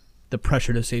putting the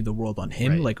pressure to save the world on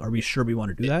him. Right. Like, are we sure we want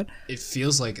to do that? It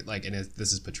feels like and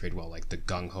this is portrayed well, like the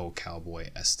gung-ho cowboy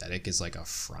aesthetic is like a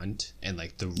front, and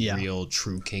like the real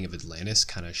true king of Atlantis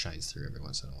kind of shines through every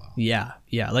once in a while. Yeah,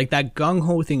 like that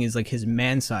gung-ho thing is like his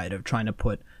man side of trying to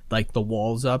put like the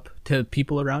walls up to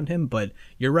people around him. But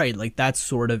you're right, like that's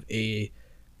sort of a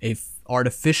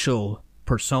artificial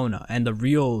persona, and the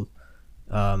real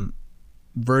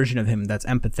version of him that's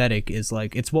empathetic is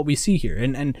like, it's what we see here,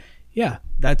 and yeah,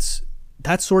 that's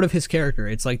sort of his character.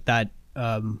 It's like that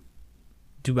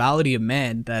duality of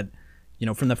man that, you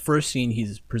know, from the first scene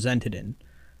he's presented in,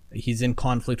 he's in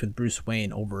conflict with Bruce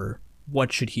Wayne over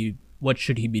what should he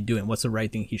be doing, what's the right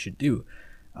thing he should do.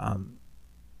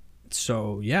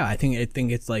 So yeah, I think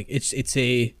it's like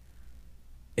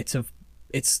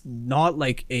it's not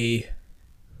like a,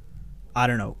 I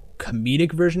don't know,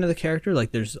 comedic version of the character.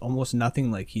 Like, there's almost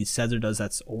nothing like he says or does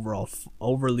that's overall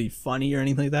overly funny or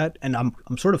anything like that, and I'm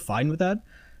sort of fine with that.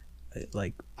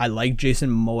 Like, I like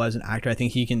Jason Momoa as an actor. I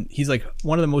think he's like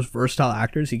one of the most versatile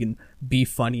actors. He can be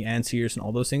funny and serious and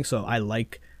all those things, so I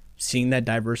like seeing that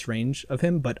diverse range of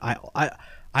him. But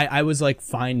I was like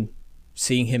fine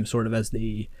seeing him sort of as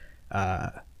the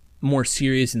more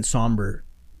serious and somber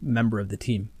member of the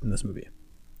team in this movie.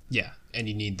 Yeah, and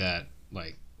you need that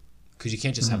like because you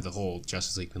can't just have the whole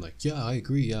Justice League being like, yeah, I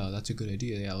agree, yeah, that's a good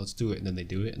idea, yeah, let's do it, and then they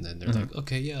do it, and then they're like,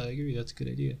 okay, yeah, I agree, that's a good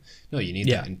idea. No, you need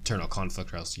that internal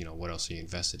conflict, or else, you know, what else are you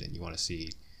invested in? You want to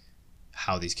see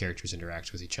how these characters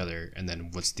interact with each other, and then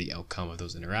what's the outcome of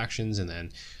those interactions, and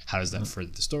then how does that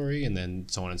further the story, and then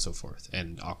so on and so forth.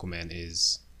 And Aquaman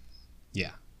is,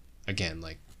 yeah, again,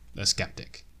 like a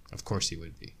skeptic. Of course he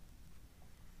would be.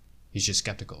 He's just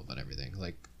skeptical about everything.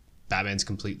 Like, Batman's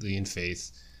completely in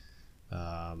faith.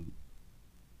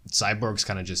 Cyborg's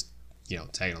kind of just, you know,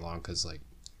 tagging along because, like,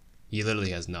 he literally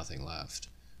has nothing left.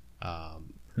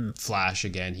 Flash,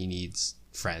 again, he needs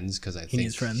friends because he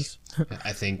needs friends.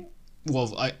 I think,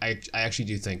 well, I actually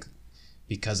do think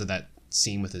because of that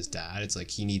scene with his dad, it's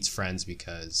like he needs friends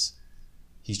because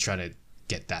he's trying to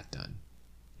get that done.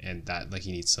 And that, like,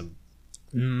 he needs some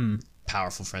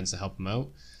powerful friends to help him out.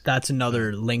 That's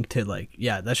another link to, like,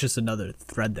 yeah, that's just another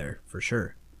thread there for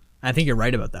sure. I think you're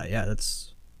right about that. Yeah,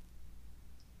 that's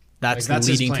like,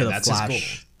 leading to the that's Flash. His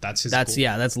goal. That's his goal.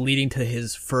 Yeah, that's leading to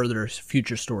his further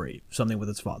future story, something with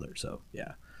his father. So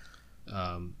yeah.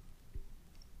 And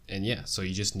yeah, so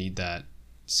you just need that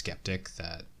skeptic,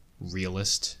 that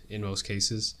realist in most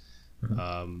cases,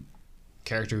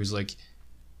 character who's like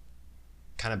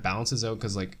kind of balances out,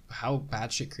 because like how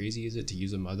batshit crazy is it to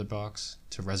use a mother box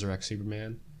to resurrect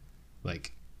Superman?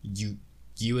 Like you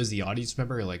as the audience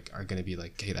member are gonna be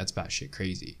like, hey, that's batshit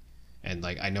crazy. And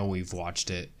like, I know we've watched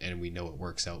it and we know it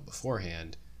works out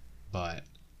beforehand, but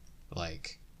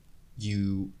like,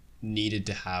 you needed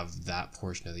to have that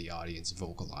portion of the audience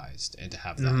vocalized, and to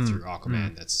have that through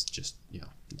Aquaman, that's just, you know,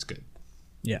 it's good.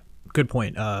 Yeah, good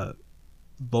point.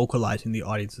 Vocalizing the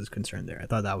audience's concern there. I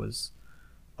thought that was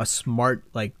a smart,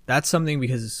 like, that's something,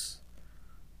 because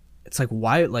it's like,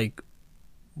 why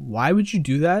would you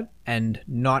do that and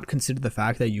not consider the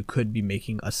fact that you could be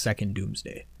making a second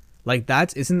Doomsday? Like,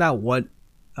 isn't that what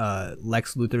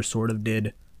Lex Luthor sort of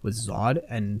did with Zod?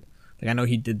 And like, I know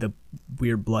he did the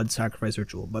weird blood sacrifice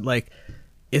ritual, but like,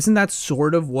 isn't that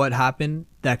sort of what happened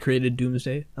that created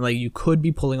Doomsday? And like, you could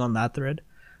be pulling on that thread,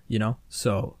 you know?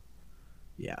 So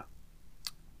yeah.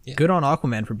 Good on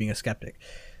Aquaman for being a skeptic.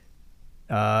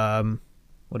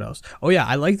 What else? Oh yeah,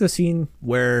 I like the scene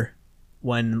where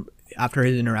after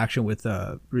his interaction with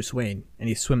Bruce Wayne and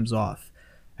he swims off,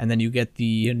 and then you get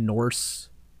the Norse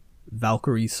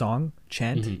Valkyrie song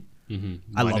chant.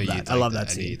 I love that. I love that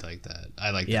scene.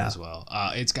 I like that as well.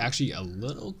 It's actually a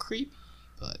little creepy,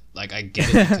 but like, I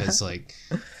get it, because like,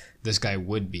 this guy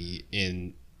would be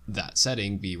in that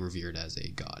setting be revered as a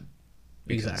god,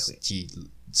 because exactly, he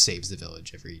saves the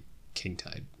village every king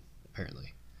tide,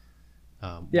 apparently.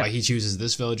 Why he chooses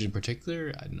this village in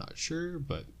particular, I'm not sure,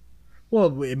 but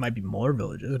well, it might be more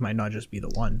villages. It might not just be the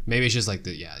one. Maybe it's just like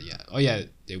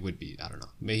it would be, I don't know.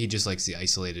 Maybe he just likes the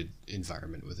isolated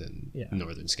environment within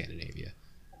northern Scandinavia.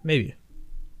 Maybe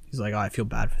he's like, oh, I feel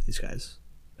bad for these guys.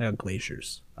 They got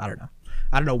glaciers. I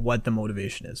don't know what the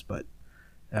motivation is, but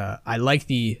I like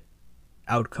the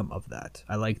outcome of that.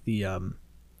 I like the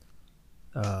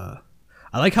I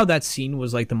like how that scene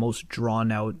was like the most drawn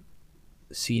out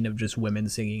scene of just women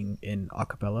singing in a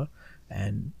cappella.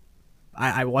 And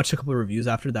I watched a couple of reviews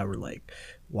after that were like,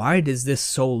 why is this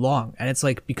so long? And it's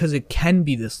like, because it can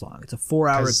be this long. It's a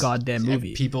 4-hour goddamn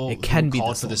movie. People it can who be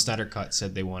called for the Snyder Cut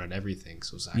said they wanted everything.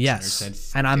 So Zack Snyder said,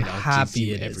 and I'm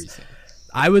happy it everything.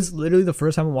 Is. I was literally, the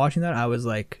first time watching that, I was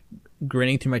like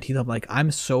grinning through my teeth. I'm like,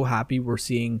 I'm so happy we're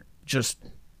seeing just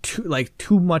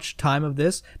too much time of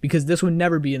this, because this would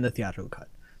never be in the theatrical cut.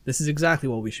 This is exactly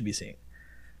what we should be seeing.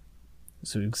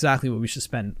 So exactly what we should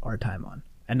spend our time on.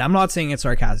 And I'm not saying it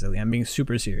sarcastically. I'm being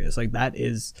super serious. Like, that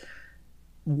is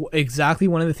exactly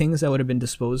one of the things that would have been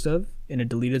disposed of in a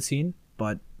deleted scene,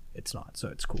 but it's not. So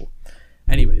it's cool.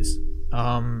 Anyways,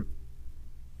 what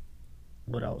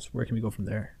else? Where can we go from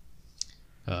there?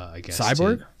 I guess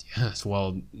Cyborg? Yes.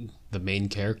 Well, the main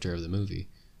character of the movie.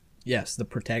 Yes, the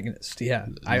protagonist. Yeah,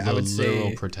 I would say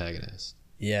literal protagonist.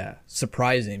 Yeah,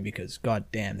 surprising, because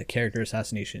goddamn, the character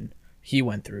assassination he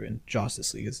went through in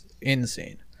Justice League is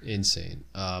insane.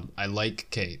 I like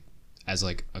Kate as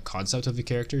like a concept of a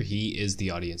character. He is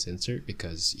the audience insert,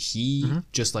 because he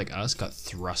just like us got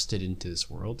thrusted into this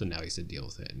world, and now he's to deal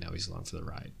with it, and now he's along for the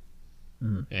ride.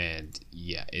 And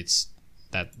yeah, it's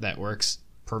that works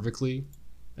perfectly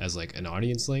as like an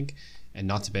audience link, and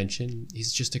not to mention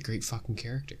he's just a great fucking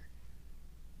character.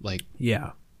 Like,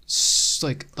 yeah,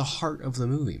 like the heart of the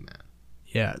movie, man.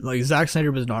 Yeah, like Zack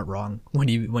Snyder was not wrong when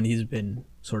he's been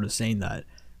sort of saying that.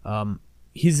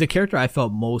 He's the character I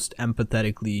felt most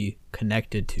empathetically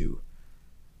connected to,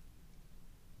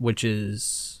 which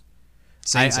is,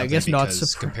 I guess not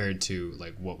compared to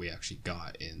like what we actually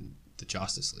got in the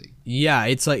Justice League. Yeah,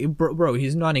 it's like, bro,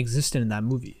 he's non-existent in that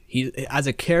movie. He, as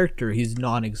a character, he's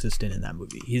non-existent in that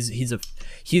movie.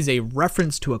 He's a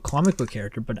reference to a comic book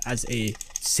character, but as a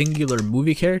singular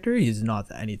movie character, he's not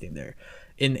anything there.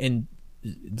 In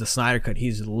the Snyder Cut,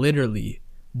 he's literally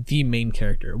the main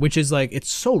character, which is like, it's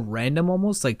so random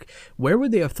almost. Like, where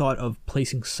would they have thought of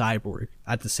placing Cyborg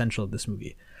at the center of this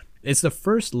movie? It's the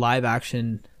first live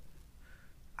action.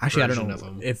 Actually, I don't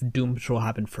know if Doom Patrol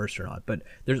happened first or not, but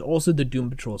there's also the Doom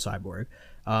Patrol Cyborg,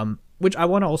 which I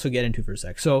want to also get into for a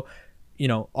sec. So, you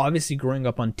know, obviously growing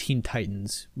up on Teen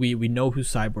Titans, we know who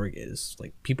Cyborg is.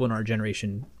 Like, people in our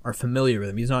generation are familiar with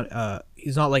him. He's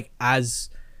not like as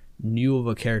new of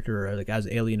a character or like as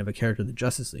alien of a character the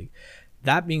Justice League.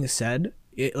 That being said,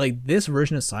 like, this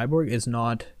version of Cyborg is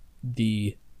not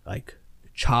the like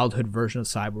childhood version of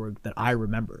Cyborg that I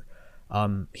remember.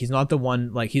 He's not the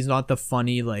one, like, he's not the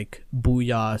funny like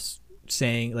booyah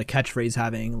saying, like, catchphrase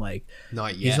having, like,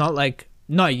 not yet. He's not like,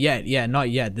 not yet. Yeah, not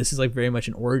yet. This is like very much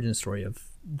an origin story of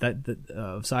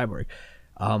of Cyborg.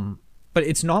 But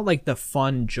it's not like the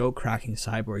fun joke cracking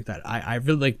Cyborg that I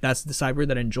really like. That's the Cyborg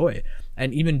that I enjoy.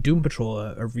 And even Doom Patrol,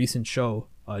 a recent show,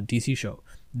 DC show,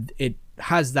 it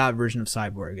has that version of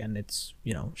Cyborg, and it's,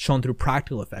 you know, shown through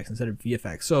practical effects instead of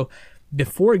VFX. So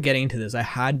before getting into this, I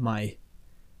had my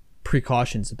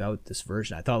precautions about this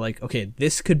version. I thought, like, okay,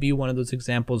 this could be one of those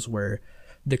examples where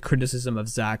the criticism of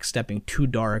Zack stepping too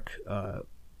dark,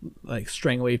 like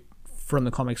straying away from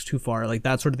the comics too far, like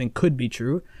that sort of thing could be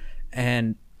true.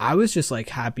 And I was just like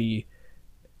happy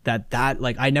that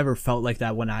like, I never felt like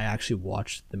that when I actually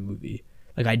watched the movie.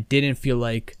 Like, I didn't feel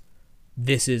like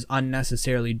this is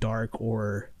unnecessarily dark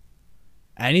or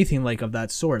anything like of that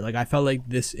sort. Like, I felt like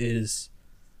this is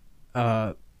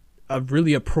a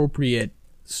really appropriate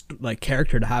like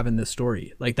character to have in this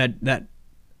story, like that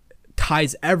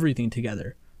ties everything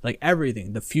together, like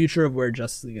everything, the future of where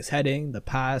Justice League is heading, the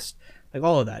past, like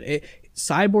all of that.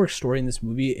 Cyborg's story in this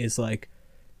movie is like,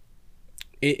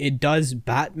 it does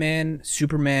Batman,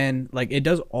 Superman, like it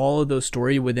does all of those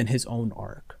story within his own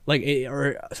arc. Like,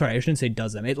 I shouldn't say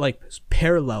does them. It like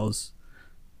parallels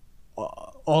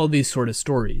all these sort of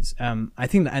stories. I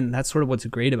think and that's sort of what's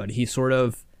great about it. He sort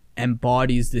of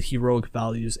embodies the heroic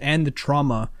values and the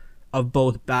trauma of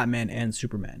both Batman and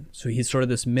Superman. So he's sort of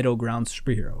this middle ground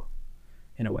superhero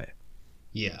in a way.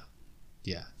 Yeah.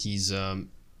 He's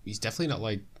definitely not,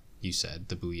 like you said,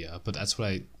 the booyah, but that's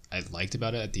what I liked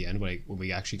about it at the end when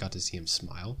we actually got to see him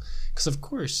smile. Because of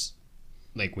course,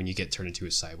 like, when you get turned into a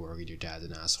cyborg and your dad's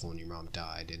an asshole and your mom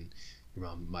died, and your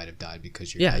mom might have died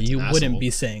because your dad's you an wouldn't asshole. be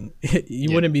saying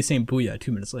wouldn't be saying booyah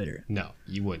 2 minutes later. No,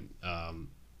 you wouldn't. I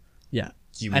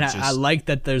like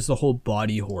that there's the whole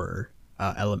body horror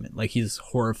element. Like, he's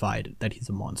horrified that he's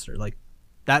a monster. Like,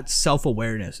 that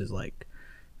self-awareness is like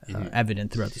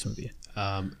evident throughout this movie.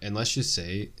 And let's just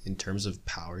say, in terms of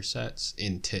power sets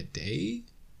in today,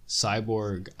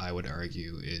 Cyborg, I would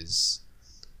argue, is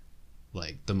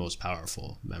like the most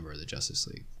powerful member of the Justice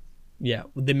League. Yeah,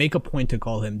 they make a point to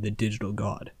call him the digital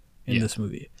god in this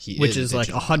movie, which is like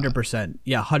 100%.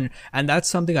 Yeah, 100. And that's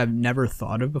something I've never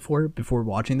thought of before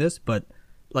watching this. But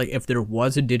like, if there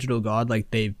was a digital god,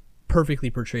 like, they perfectly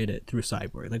portrayed it through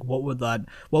Cyborg. Like, what would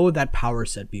that power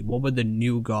set be? What would the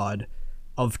new god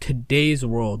of today's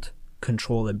world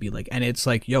control and be like? And it's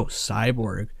like, yo,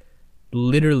 Cyborg,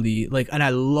 literally, like, and I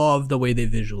love the way they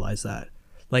visualize that.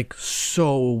 Like,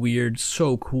 so weird,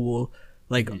 so cool.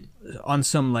 Like, on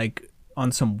some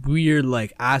weird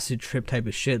like acid trip type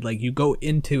of shit. Like, you go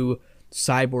into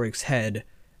Cyborg's head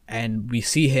and we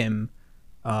see him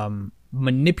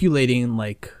manipulating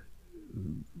like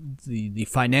the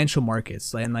financial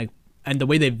markets, and the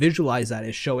way they visualize that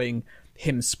is showing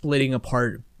him splitting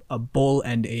apart a bull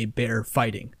and a bear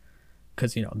fighting,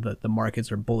 because, you know, the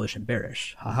markets are bullish and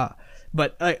bearish, haha.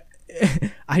 But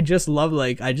I just love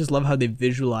how they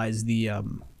visualize the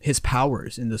his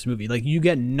powers in this movie. Like, you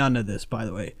get none of this, by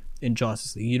the way, in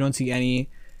Justice League. You don't see any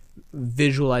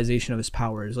visualization of his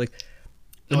powers. Like,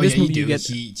 in this movie, you get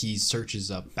he searches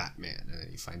up Batman and then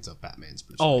he finds out Batman's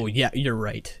Bruce Oh Wayne. yeah, you're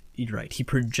right. He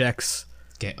projects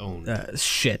Get owned.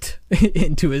 Shit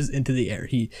into the air.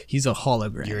 He's a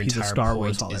hologram. Your He's a entire Star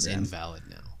Wars point hologram. is invalid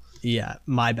now. Yeah,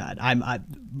 my bad.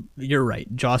 You're right.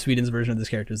 Joss Whedon's version of this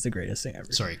character is the greatest thing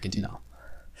ever. Sorry, continue. No,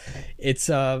 it's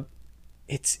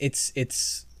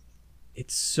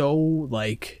so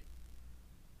like,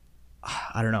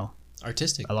 I don't know.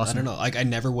 Artistic. I don't know. Like, I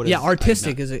never would have. Yeah,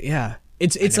 artistic is it? Yeah,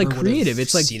 it's like creative.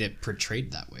 It's like seen it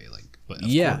portrayed that way. Like, but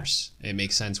of course, it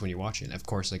makes sense when you're watching. Of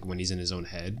course, like when he's in his own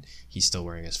head, he's still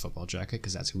wearing his football jacket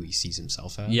because that's who he sees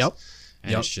himself as. Yep.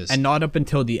 And it's just and not up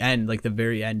until the end, like the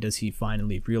very end, does he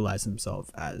finally realize himself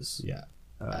as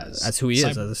as who he is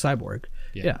as a cyborg.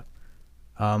 Yeah.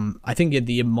 I think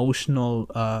the emotional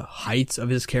heights of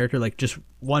his character, like just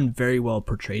one very well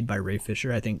portrayed by Ray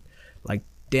Fisher. I think like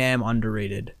damn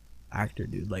underrated actor,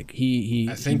 dude. Like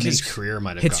I think his career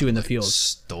might have hits you in the like, field,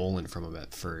 stolen from him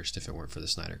at first if it weren't for the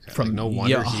Snyder Cut. From like, no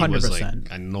wonder he was 100%.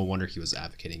 like, and no wonder he was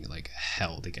advocating like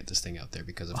hell to get this thing out there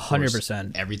because of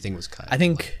 100%. Everything was cut. I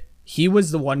think he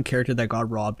was the one character that got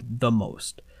robbed the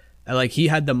most. Like he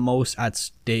had the most at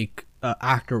stake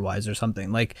actor wise or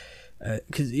something. Like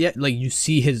because like you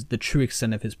see the true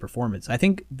extent of his performance. I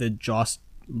think the Joss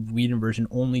Whedon version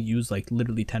only used like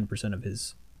literally 10% of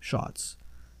his shots,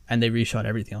 and they reshot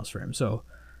everything else for him. So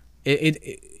it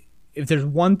if there's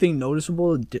one thing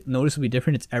noticeably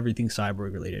different, it's everything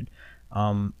cyborg related.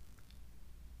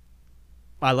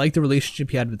 I like the relationship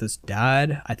he had with his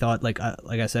dad. I thought like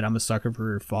I said, I'm a sucker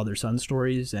for father-son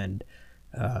stories, and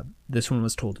this one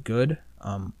was told good.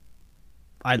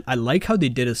 I like how they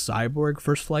did a cyborg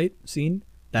first flight scene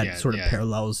that sort of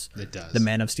parallels the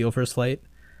Man of Steel first flight.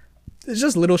 It's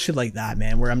just little shit like that,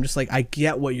 man, where I'm just like, I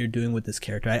get what you're doing with this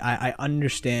character. I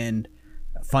understand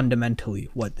fundamentally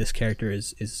what this character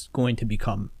is going to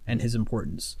become and his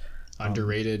importance.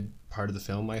 Underrated part of the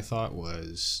film, I thought,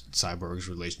 was Cyborg's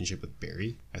relationship with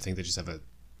Barry. I think they just have a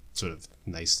sort of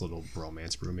nice little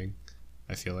bromance brewing,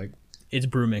 I feel like. It's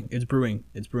brewing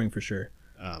for sure.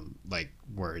 Like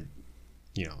where,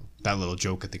 you know, that little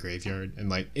joke at the graveyard, and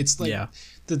like it's like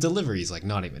the delivery is like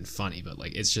not even funny, but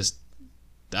like it's just,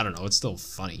 I don't know, it's still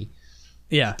funny.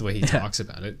 Yeah, the way he talks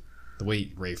about it, the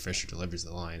way Ray Fisher delivers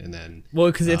the line, and then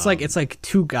because it's like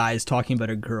two guys talking about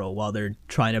a girl while they're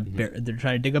trying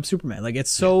to dig up Superman. Like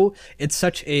it's it's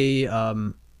such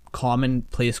a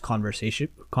commonplace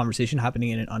conversation happening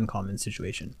in an uncommon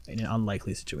situation, in an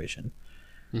unlikely situation.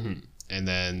 Mm-hmm. And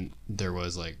then there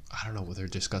was like, I don't know, what they're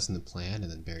discussing the plan,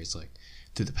 and then Barry's like,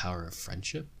 through the power of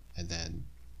friendship, and then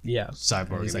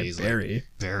Cyborg is like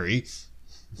Barry.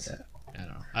 Yeah. I don't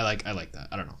know. I like that.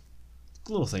 I don't know.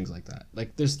 Little things like that.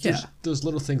 Like there's those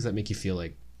little things that make you feel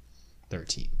like they're a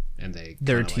team, and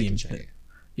they're a team.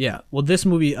 Yeah. Well, this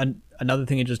movie, another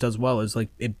thing it just does well is like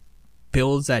it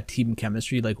builds that team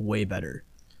chemistry like way better.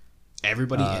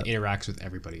 Everybody interacts with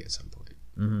everybody at some point.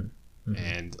 Mm-hmm. Mm-hmm.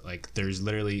 And like there's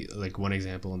literally like one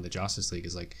example in the Justice League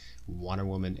is like Wonder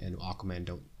Woman and Aquaman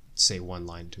don't say one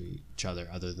line to each other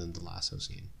than the lasso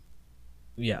scene.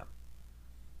 Yeah.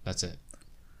 That's it.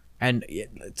 And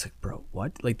it's like, bro,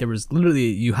 what? Like there was literally,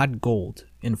 you had gold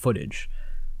in footage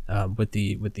with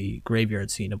the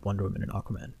graveyard scene of Wonder Woman and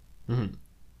Aquaman. Mm-hmm.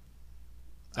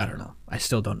 I don't know. I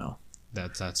still don't know.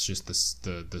 That's just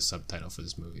the subtitle for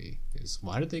this movie is,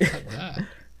 why did they cut that?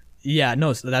 Yeah,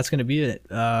 no, so that's gonna be it.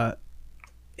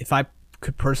 If I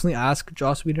could personally ask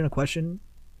Joss Whedon a question,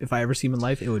 if I ever see him in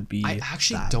life, it would be. I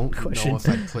actually don't know if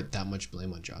I'd put that much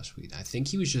blame on Joss Whedon. I think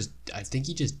he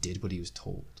just did what he was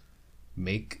told.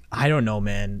 I don't know,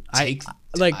 man.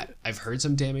 I've heard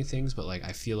some damning things, but like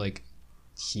I feel like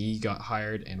he got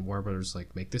hired and Warner Brothers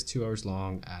like, make this 2 hours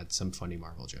long, add some funny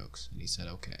Marvel jokes, and he said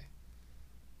okay.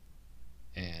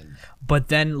 But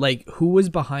then like, who was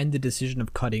behind the decision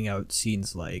of cutting out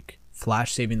scenes like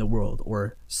Flash saving the world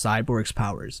or Cyborg's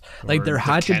powers? Like there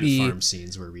had to be farm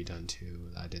scenes were redone too.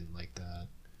 I didn't like that.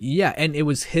 Yeah, and it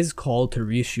was his call to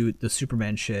reshoot the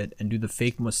Superman shit and do the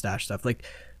fake mustache stuff. Like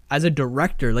as a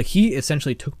director, like he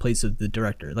essentially took place of the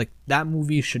director. Like that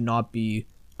movie should not be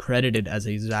credited as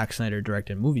a Zack Snyder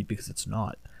directed movie because it's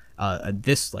not.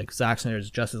 This like Zack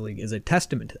Snyder's Justice League is a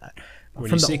testament to that. When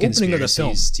from you say the opening of the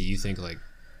film, do you think like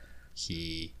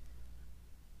he,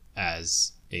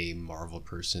 as a Marvel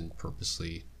person,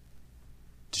 purposely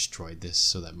destroyed this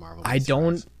so that Marvel? I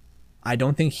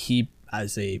don't think he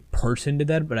as a person did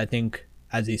that, but I think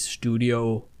as a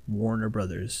studio, Warner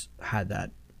Brothers had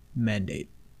that mandate.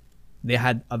 They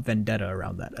had a vendetta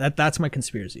around that. That's my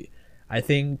conspiracy. I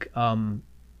think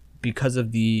because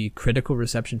of the critical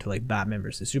reception to like Batman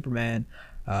versus Superman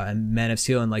and Man of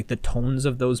Steel and like the tones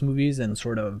of those movies and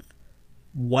sort of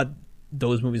what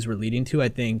those movies were leading to, I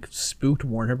think spooked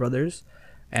Warner Brothers.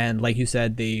 And like you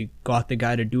said, they got the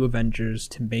guy to do Avengers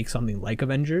to make something like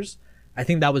Avengers. I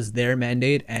think that was their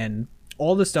mandate. And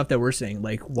all the stuff that we're saying,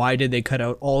 like why did they cut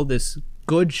out all this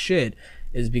good shit,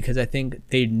 is because I think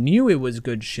they knew it was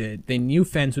good shit. They knew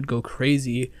fans would go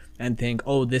crazy and think,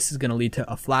 oh, this is going to lead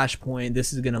to a Flashpoint.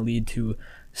 This is going to lead to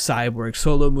Cyborg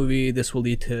solo movie. This will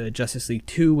lead to Justice League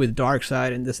 2 with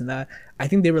Darkseid and this and that. I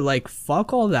think they were like,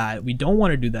 fuck all that. We don't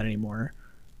want to do that anymore.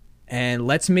 And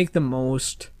let's make the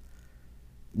most,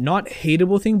 not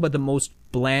hateable thing, but the most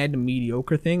bland,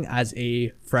 mediocre thing as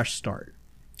a fresh start.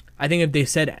 I think if they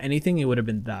said anything, it would have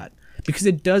been that, because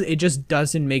it just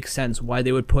doesn't make sense why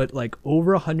they would put like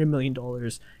over $100 million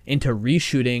into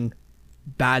reshooting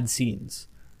bad scenes,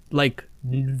 like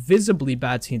visibly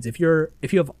bad scenes. If you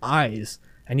have eyes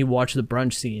and you watch the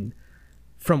brunch scene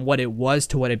from what it was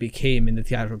to what it became in the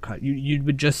theatrical cut, you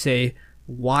would just say,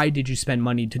 why did you spend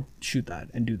money to shoot that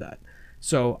and do that?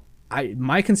 So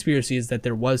my conspiracy is that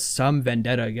there was some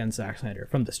vendetta against Zack Snyder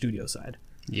from the studio side.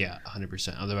 Yeah,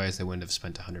 100%. Otherwise, they wouldn't have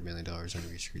spent $100 million on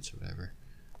reshoots or whatever.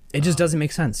 It just doesn't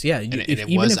make sense. Yeah, I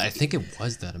think it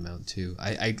was that amount too.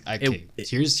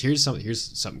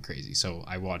 Here's something crazy. So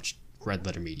I watched Red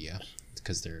Letter Media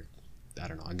because they're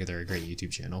a great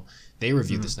YouTube channel. They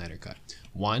reviewed the Snyder Cut.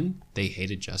 1, they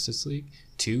hated Justice League.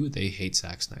 2, they hate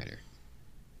Zack Snyder.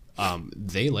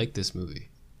 They like this movie,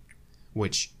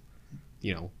 which,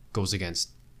 goes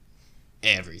against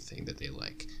everything that they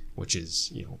like, which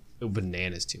is,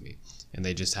 bananas to me. And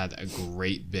they just had a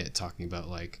great bit talking about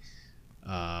like,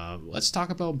 let's talk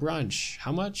about brunch.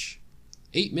 How much?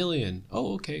 8 million.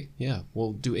 Oh, okay. Yeah,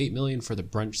 we'll do 8 million for the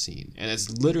brunch scene. And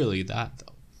it's literally that,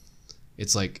 though.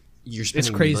 It's like you're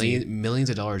spending millions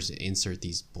of dollars to insert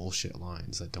these bullshit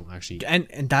lines that don't actually. And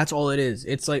that's all it is.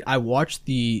 It's like I watched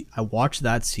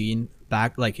that scene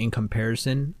back, like in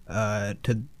comparison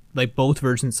to like both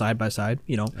versions side by side.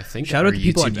 I think shout out to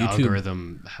people on YouTube.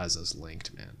 Algorithm has us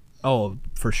linked, man. Oh,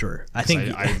 for sure. I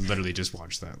think I literally just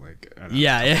watched that. Like,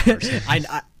 yeah.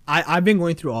 I've been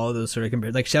going through all of those sort of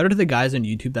compared. Like, shout out to the guys on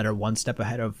YouTube that are one step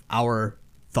ahead of our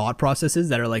thought processes,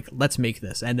 that are like, let's make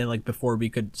this, and then like before we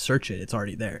could search it, it's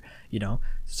already there.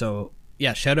 So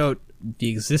yeah, shout out the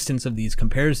existence of these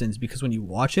comparisons, because when you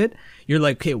watch it, you're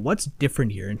like, okay, what's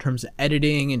different here in terms of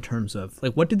editing, in terms of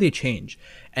like what did they change?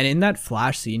 And in that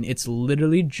Flash scene, it's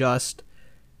literally just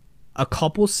a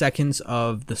couple seconds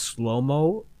of the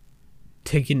slow-mo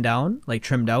taken down, like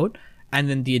trimmed out, and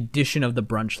then the addition of the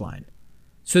brunch line.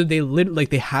 So they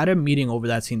they had a meeting over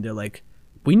that scene. They're like,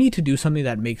 we need to do something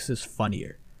that makes this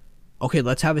funnier. Okay,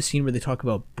 let's have a scene where they talk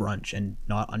about brunch and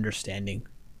not understanding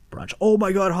brunch. Oh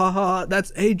my god, haha,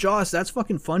 hey Joss, that's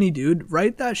fucking funny, dude.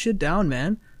 Write that shit down,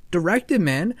 man. Direct it,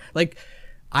 man. Like,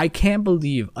 I can't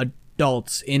believe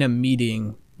adults in a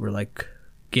meeting were like,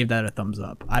 gave that a thumbs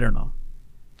up. I don't know.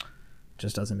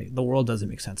 Just the world doesn't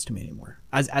make sense to me anymore.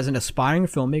 As an aspiring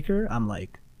filmmaker, I'm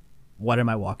like, what am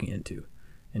I walking into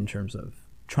in terms of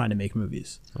trying to make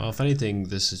movies? Well, if anything,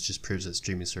 this just proves that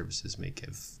streaming services may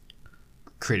give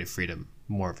creative freedom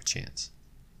more of a chance.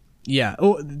 Yeah.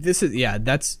 Oh, this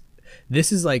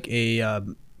is like a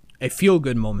feel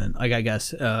good moment, like, I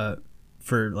guess,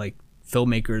 for like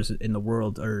filmmakers in the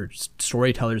world, or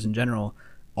storytellers in general,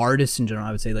 artists in general.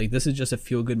 I would say, like, this is just a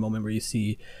feel good moment where you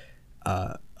see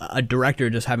a director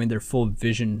just having their full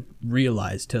vision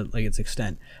realized to like its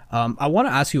extent. I want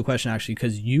to ask you a question, actually,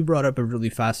 because you brought up a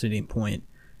really fascinating point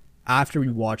after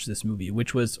we watched this movie,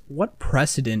 which was, what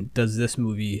precedent does this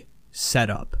movie set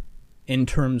up in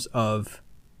terms of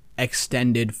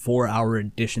extended 4-hour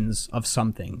editions of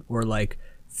something, or like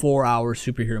 4-hour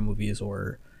superhero movies,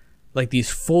 or like these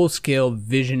full-scale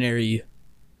visionary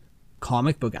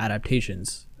comic book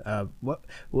adaptations? What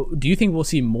do you think we'll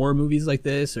see more movies like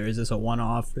this, or is this a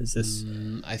one-off? Is this?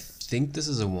 I think this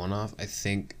is a one-off. I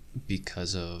think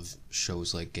because of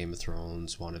shows like Game of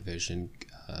Thrones, WandaVision,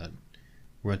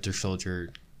 Winter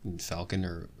Soldier, and Falcon,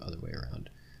 or other way around.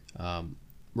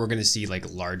 We're going to see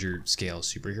like larger scale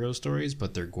superhero stories,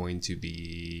 but they're going to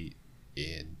be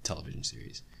in television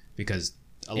series, because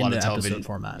a lot of television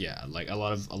format. Yeah, like a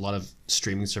lot of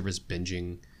streaming service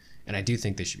binging. And I do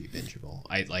think they should be bingeable.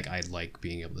 I like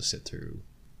being able to sit through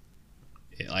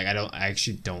it. Like,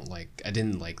 I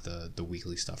didn't like the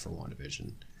weekly stuff for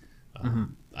WandaVision.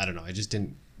 I don't know. It just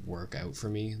didn't work out for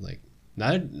me. Like,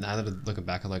 now that I'm looking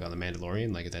back on like on The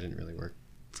Mandalorian, like, that didn't really work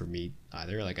for me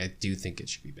either. Like, I do think it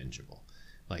should be bingeable.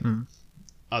 Like,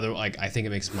 I think it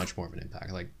makes much more of an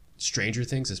impact. Like, Stranger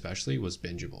Things especially was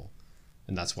bingeable.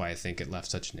 And that's why I think it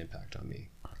left such an impact on me.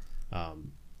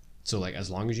 So like, as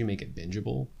long as you make it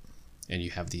bingeable, and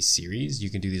you have these series, you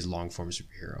can do these long form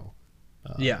superhero.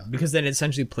 Yeah, because then it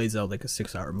essentially plays out like a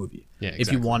 6-hour movie. Yeah, exactly.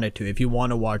 If you wanted to, if you want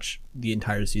to watch the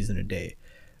entire season a day.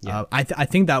 Yeah. I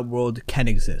think that world can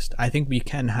exist. I think we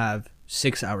can have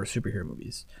 6-hour superhero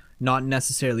movies, not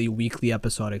necessarily weekly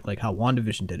episodic like how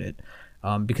WandaVision did it,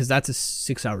 because that's a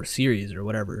 6-hour series or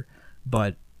whatever.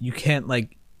 But you can't,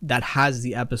 like, that has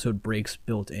the episode breaks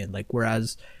built in. Like,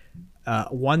 whereas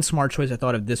one smart choice I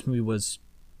thought of this movie was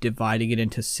dividing it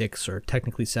into 6 or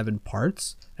technically 7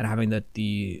 parts and having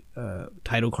the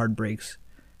title card breaks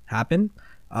happen.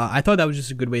 I thought that was just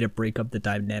a good way to break up the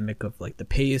dynamic of like the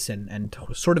pace and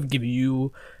to sort of give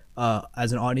you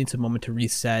as an audience a moment to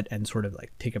reset and sort of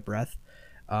like take a breath.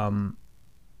 And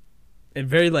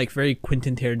very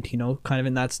Quentin Tarantino kind of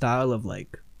in that style of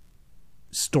like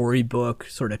storybook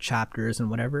sort of chapters and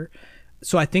whatever.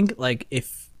 So I think like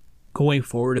if going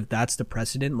forward, if that's the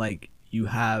precedent, like you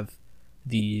have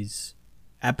these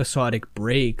episodic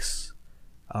breaks,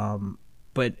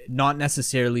 but not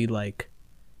necessarily like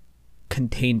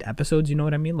contained episodes, you know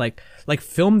what I mean? Like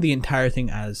film the entire thing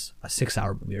as a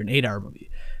 6-hour movie or an 8-hour movie,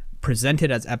 present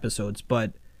it as episodes,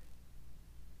 but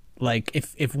like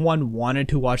if one wanted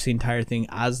to watch the entire thing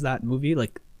as that movie,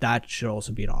 like that should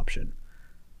also be an option.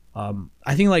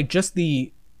 I think like just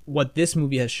what this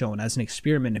movie has shown as an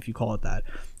experiment, if you call it that,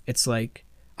 it's like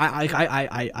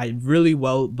I really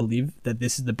well believe that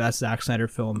this is the best Zack Snyder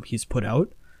film he's put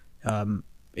out,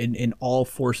 in all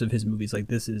force of his movies. Like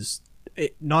this is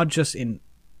not just in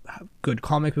good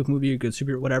comic book movie or good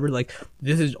superhero whatever, like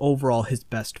this is overall his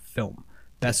best film,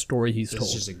 best story he's told.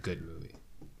 It's just a good movie.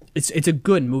 It's a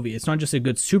good movie. It's not just a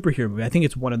good superhero movie. I think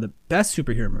it's one of the best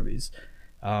superhero movies.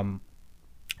 I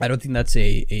don't think that's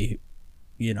I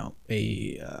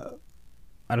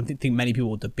don't think many people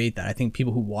will debate that. I think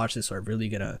people who watch this are really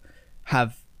gonna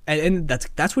have, and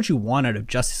that's what you want out of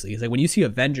Justice League. It's like when you see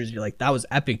Avengers, you're like, that was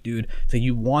epic, dude. It's like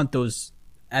you want those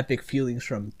epic feelings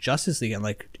from Justice League, and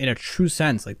like in a true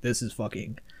sense, like this is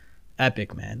fucking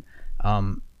epic, man.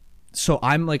 So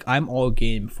I'm all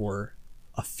game for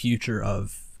a future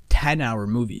of 10-hour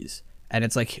movies, and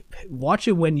it's like watch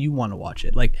it when you want to watch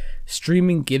it. Like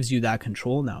streaming gives you that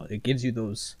control now. It gives you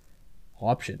those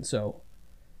options. So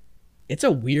it's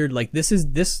a weird, like this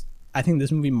I think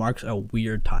this movie marks a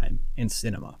weird time in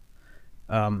cinema.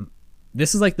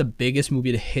 This is like the biggest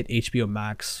movie to hit HBO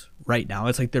Max right now.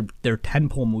 It's like their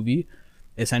tentpole movie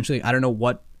essentially. I don't know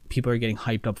what people are getting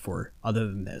hyped up for other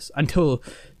than this until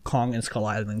Kong and Skull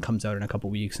Island comes out in a couple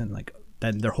weeks, and like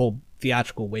then their whole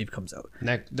theatrical wave comes out.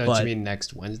 Don't you mean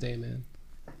next Wednesday, man?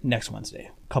 Next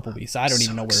Wednesday, couple weeks. I don't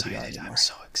even know where we are anymore. I'm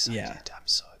so excited. Yeah. I'm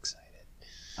so excited.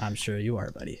 I'm sure you are,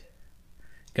 buddy.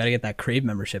 Got to get that Crave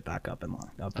membership back up and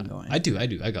going. I do.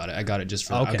 I got it just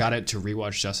for. Okay. I got it to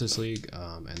rewatch Justice League,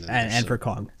 and for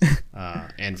Kong,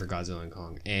 and for Godzilla and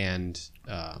Kong, and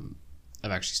I've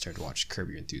actually started to watch Curb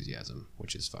Your Enthusiasm,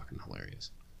 which is fucking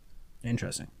hilarious.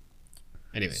 Interesting.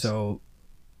 Anyway, so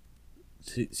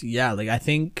yeah, like I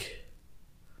think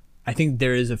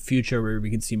there is a future where we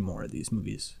can see more of these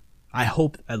movies. I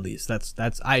hope, at least.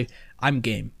 I'm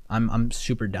game. I'm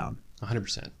super down.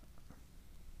 100%.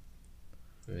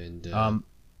 And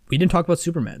we didn't talk about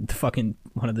Superman, the fucking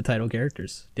one of the title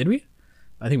characters, did we?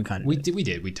 I think we kind of did. We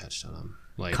did. We touched on him.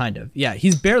 Like kind of. Yeah,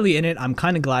 he's barely in it. I'm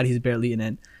kind of glad he's barely in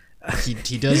it.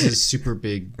 he does his super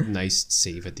big nice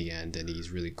save at the end, and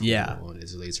he's really cool. Yeah. And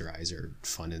his laser eyes are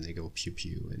fun, and they go pew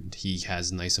pew. And he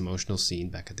has a nice emotional scene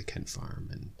back at the Kent farm.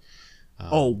 And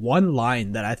one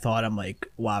line that I thought, I'm like,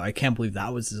 wow, I can't believe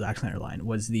that was the Zack Snyder line,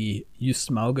 was the "you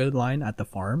smell good" line at the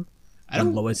farm. I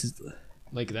don't. Lois is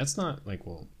like, that's not like,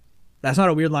 well, that's not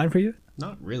a weird line for you.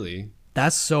 Not really.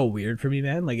 That's so weird for me,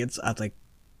 man. Like it's like,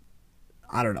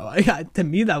 I don't know. To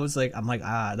me, that was like, I'm like,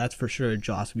 that's for sure a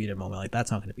Joss Whedon moment. Like that's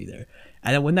not gonna be there.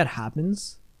 And then when that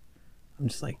happens, I'm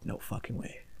just like, no fucking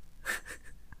way.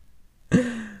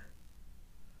 I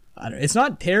don't. It's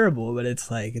not terrible, but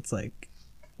it's like that's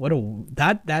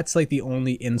like the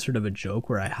only insert of a joke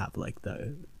where I have like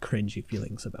the cringy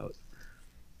feelings about.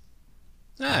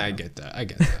 I get that. I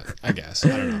guess. I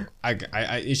don't know.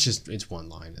 It's one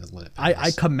line. And let it pass. I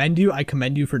commend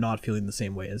you for not feeling the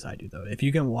same way as I do, though. If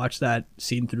you can watch that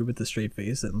scene through with a straight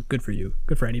face, then good for you.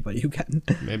 Good for anybody who can.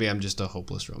 Maybe I'm just a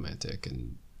hopeless romantic,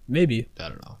 and maybe I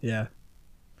don't know. Yeah.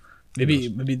 Maybe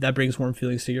that brings warm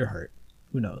feelings to your heart.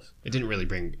 Who knows? It didn't really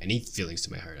bring any feelings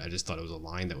to my heart. I just thought it was a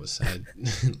line that was said.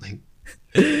 Like,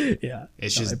 yeah.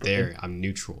 It's just there. I'm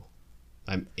neutral.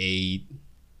 I'm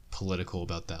apolitical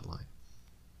about that line.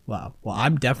 Wow. Well,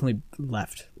 I'm definitely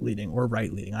left leaning or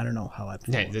right leaning. I don't know how I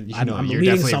feel. Yeah, you're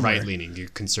definitely right leaning. You're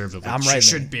conservative. I'm right.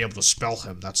 She shouldn't be able to spell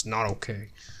him. That's not okay.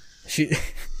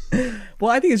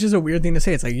 Well, I think it's just a weird thing to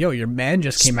say. It's like, yo, your man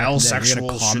just came out.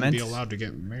 Sexual shouldn't be allowed to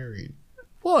get married.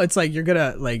 Well, it's like you're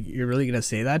really gonna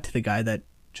say that to the guy that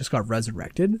just got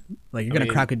resurrected? Like you're gonna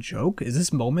crack a joke? Is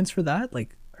this moments for that?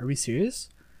 Like, are we serious?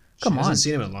 Come on. I haven't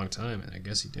seen him in a long time, and I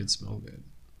guess he did smell good.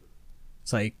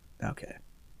 It's like, okay,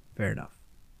 fair enough.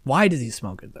 Why does he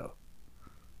smell good though?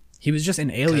 He was just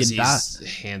an alien bath.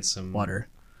 Handsome water.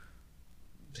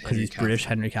 Because he's British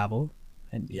Henry Cavill,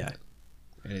 and yeah.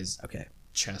 And his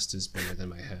chest is bigger than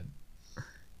my head.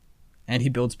 And he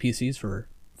builds PCs for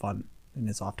fun in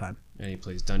his off time. And he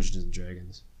plays Dungeons and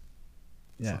Dragons.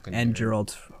 Yeah, and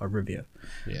Geralt of Rivia.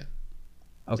 Yeah.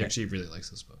 He Okay. actually really likes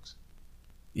those books.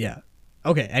 Yeah.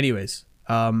 Okay. Anyways,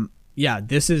 yeah,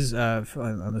 this is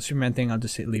on the Superman thing. I'll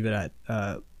just leave it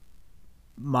at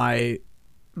my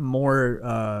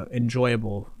more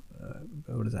enjoyable.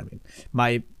 What does that mean?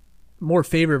 My more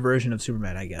favorite version of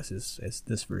Superman, I guess, is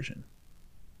this version,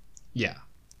 Yeah.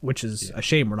 which is a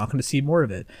shame. We're not going to see more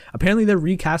of it. Apparently, they're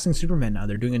recasting Superman now.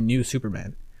 They're doing a new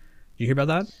Superman. Did you hear about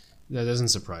that? That doesn't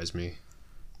surprise me.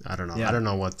 I don't know. Yeah. I don't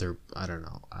know what they're. I don't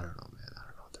know, man. I don't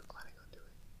know what they're planning on doing.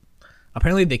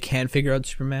 Apparently, they can't figure out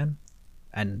Superman,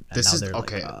 and This now is they're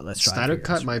okay. Like, let's try. Snyder and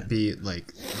figure out Cut might Superman. be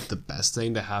like the best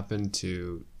thing to happen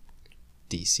to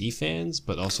DC fans,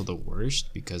 but also the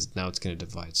worst because now it's going to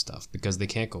divide stuff because they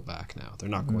can't go back now. They're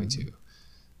not going to,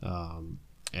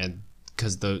 and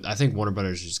because I think Warner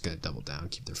Brothers is just going to double down,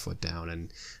 keep their foot down,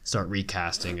 and start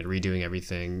recasting and redoing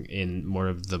everything in more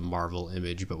of the Marvel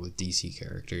image, but with DC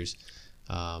characters.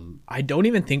 I don't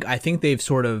even think. I think they've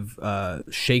sort of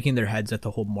shaking their heads at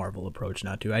the whole Marvel approach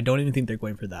now too. I don't even think they're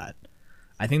going for that.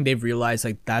 I think they've realized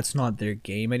like that's not their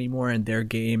game anymore, and their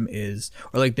game is,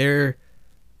 or like their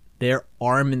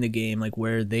arm in the game, like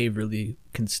where they really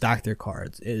can stack their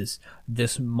cards, is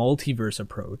this multiverse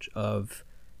approach of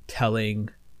telling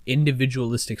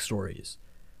individualistic stories,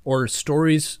 or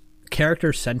stories,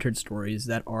 character-centered stories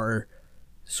that are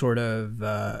sort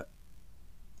of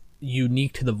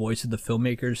unique to the voice of the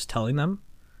filmmakers telling them,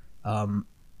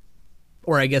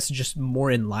 or I guess just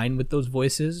more in line with those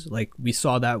voices. Like we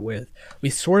sort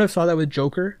of saw that with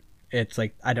Joker. It's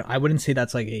like I wouldn't say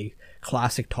that's like a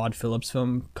classic Todd Phillips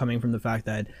film, coming from the fact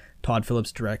that Todd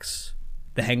Phillips directs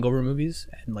the Hangover movies,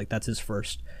 and like that's his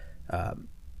first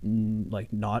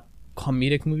like not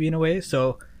comedic movie in a way.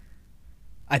 So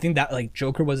I think that like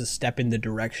Joker was a step in the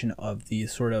direction of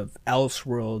these sort of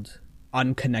Elseworld,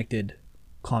 unconnected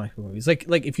comic book movies.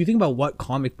 Like if you think about what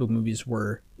comic book movies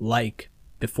were like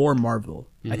before Marvel,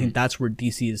 I think that's where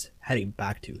DC is heading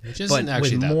back to. Which isn't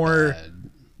actually that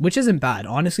bad. Which isn't bad,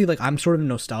 honestly. Like I'm sort of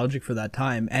nostalgic for that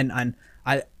time, and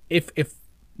I if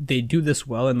they do this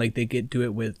well and like they do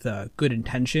it with good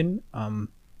intention,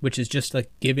 which is just like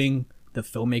giving the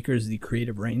filmmakers the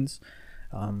creative reins,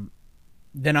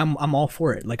 then I'm all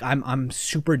for it. Like I'm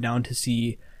super down to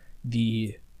see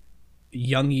the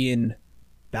Jungian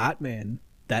Batman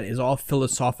that is all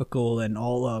philosophical and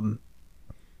all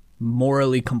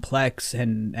morally complex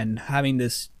and having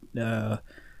this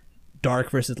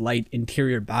dark versus light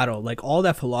interior battle, like all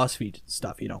that philosophy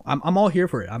stuff, you know. I'm all here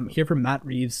for it. I'm here for Matt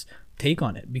Reeves' take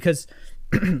on it because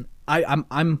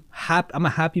I'm a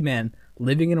happy man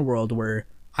living in a world where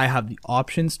I have the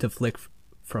options to flick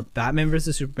from Batman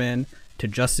versus Superman to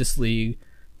Justice League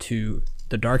to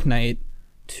The Dark Knight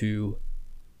to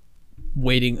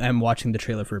waiting and watching the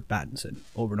trailer for Pattinson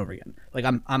over and over again. Like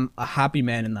I'm a happy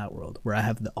man in that world where I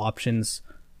have the options.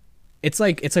 It's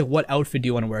like what outfit do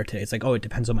you want to wear today? It's like, oh, it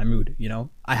depends on my mood, you know?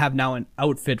 I have now an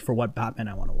outfit for what Batman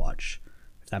I want to watch,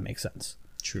 if that makes sense.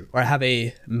 True. Or I have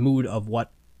a mood of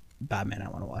what Batman I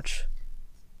want to watch.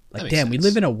 Like, makes damn, we sense.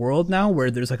 live in a world now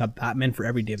where there's like a Batman for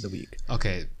every day of the week.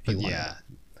 Okay, but want yeah,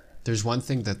 there's one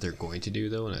thing that they're going to do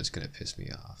though, and it's going to piss me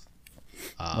off.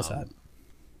 What's that?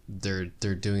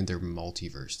 They're doing their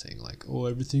multiverse thing, like, oh,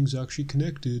 everything's actually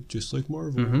connected, just like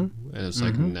Marvel, and it's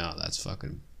like, no,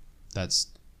 that's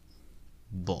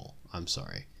bull. I'm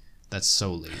sorry, that's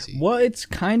so lazy. Well, it's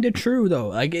kind of true though.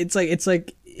 Like it's It's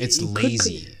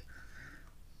lazy.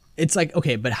 It's like,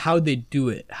 okay, but how they do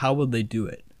it? How will they do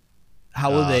it? How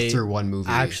will they through one movie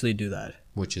actually do that?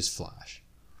 which is Flash.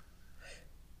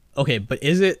 Okay, but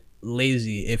is it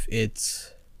lazy if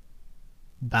it's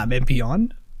Batman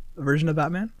Beyond version of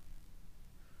Batman?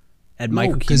 And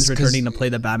Michael Keaton's 'cause returning to play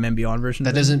the Batman Beyond version.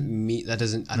 That of it? doesn't mean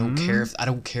I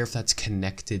don't care if that's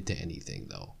connected to anything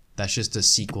though. That's just a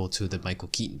sequel to the Michael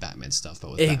Keaton Batman stuff,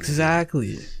 but with Batman.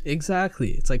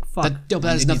 Exactly. It's like fuck. That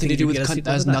has Did you nothing to think do you'd with get a that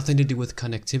sequel has to that? nothing to do with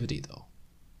connectivity though.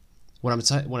 What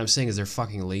I'm saying is they're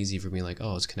fucking lazy for being like,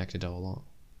 oh, it's connected all along.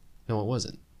 No, it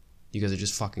wasn't. You guys are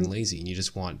just fucking lazy, and you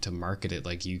just want to market it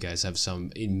like you guys have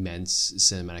some immense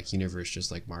cinematic universe,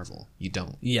 just like Marvel. You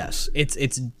don't. Yes, it's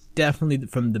definitely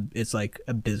it's like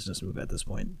a business move at this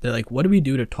point. They're like, what do we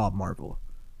do to top Marvel?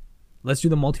 Let's do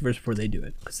the multiverse before they do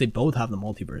it, because they both have the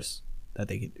multiverse that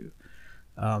they can do.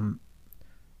 I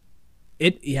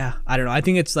don't know. I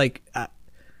think it's like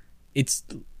it's.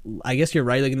 I guess you're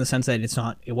right, like in the sense that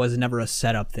it was never a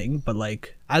setup thing, but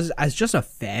like as just a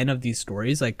fan of these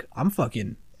stories, like I'm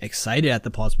fucking excited at the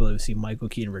possibility of seeing Michael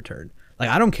Keaton return. Like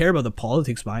I don't care about the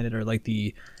politics behind it or like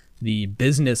the the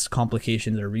business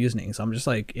complications or reasoning. So I'm just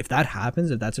like, if that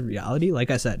happens, if that's a reality, like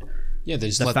I said, Yeah, they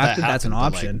just the let fact that that that's an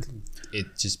happen, but, option. like, it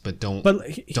just, but don't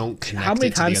connect how many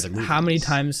it times to the other movies.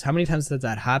 how many times does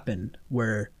that happen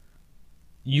where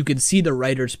you could see the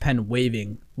writer's pen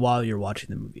waving while you're watching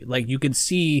the movie? Like, you could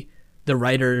see the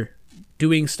writer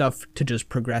doing stuff to just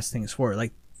progress things forward.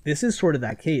 Like, this is sort of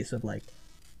that case of like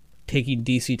taking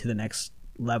DC to the next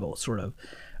level, sort of.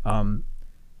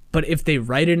 But if they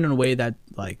write it in a way that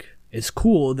like is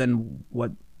cool, then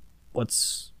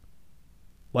what's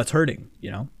hurting?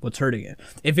 You know, what's hurting it?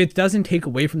 If it doesn't take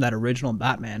away from that original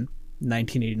Batman,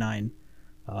 1989,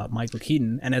 Michael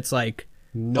Keaton, and it's like,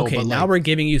 No, okay, but, now like, we're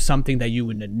giving you something that you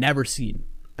would have never seen,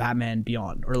 Batman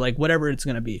Beyond, or like whatever it's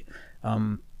gonna be.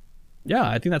 Yeah,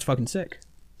 I think that's fucking sick.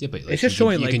 Yeah, but like, It's just you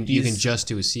showing, can, like, you can these- just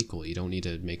do a sequel. You don't need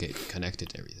to make it connected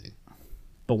to everything.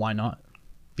 But why not?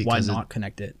 Because why not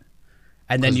connect it?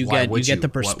 And then you why get would the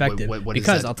perspective. What does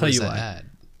Because that- I'll tell what does you that why. add?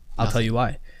 I'll tell you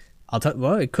why.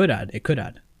 Well, it could add. It could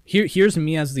add. Here's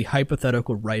me as the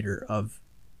hypothetical writer of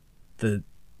the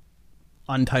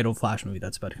untitled Flash movie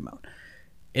that's about to come out.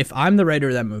 If I'm the writer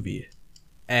of that movie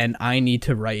and I need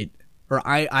to write, or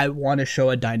I want to show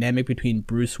a dynamic between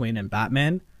Bruce Wayne and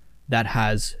Batman that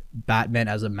has Batman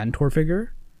as a mentor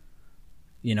figure,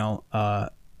 you know,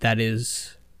 that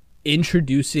is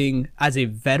introducing as a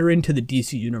veteran to the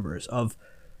DC universe of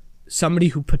somebody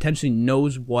who potentially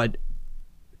knows what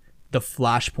the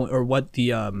Flashpoint or what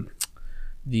the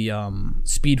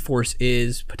Speed Force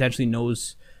is, potentially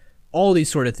knows all these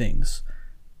sort of things.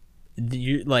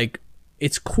 Like,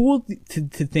 it's cool to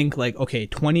think like, okay,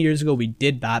 20 years ago we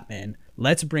did Batman,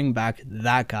 let's bring back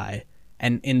that guy,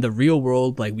 and in the real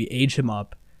world, like, we age him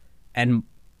up and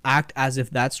act as if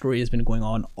that story has been going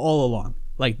on all along.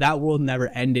 Like, that world never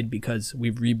ended because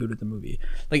we've rebooted the movie.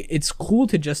 Like, it's cool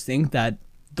to just think that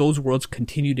those worlds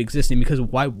continued existing, because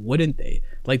why wouldn't they?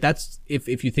 Like, that's,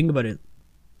 if you think about it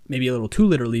maybe a little too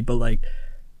literally, but like,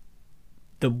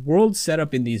 the world set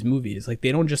up in these movies, like,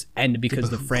 they don't just end because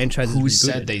the franchise is rebooted. Who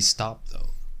said they stopped though?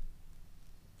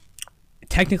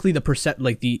 Technically, the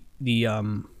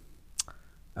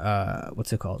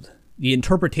what's it called? The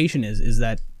interpretation is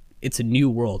that it's a new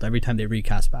world every time they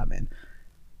recast Batman.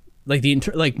 Like,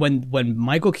 when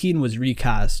Michael Keaton was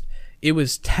recast, it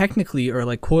was technically, or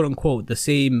like, quote unquote, the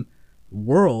same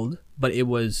world, but it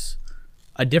was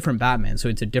a different Batman, so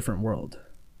it's a different world.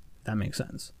 If that makes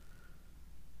sense.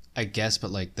 I guess,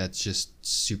 but like, that's just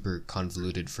super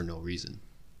convoluted for no reason.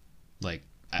 Like,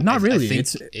 Not really. I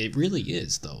think it really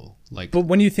is though. Like, but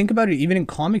when you think about it, even in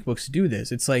comic books do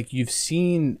this. It's like, you've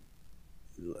seen,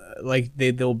 like,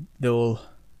 they'll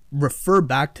refer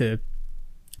back to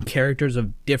characters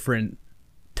of different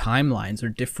timelines or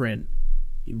different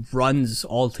runs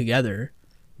altogether,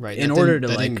 right, in that order didn't- to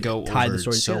that like didn't go tie over the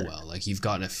story so together. well. Like, you've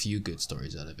gotten a few good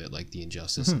stories out of it, like the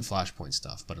Injustice and Flashpoint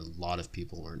stuff, but a lot of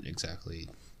people weren't exactly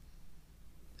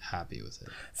happy with it.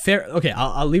 Fair. Okay,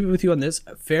 I'll leave it with you on this.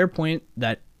 Fair point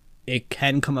that it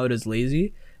can come out as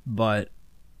lazy, but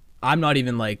I'm not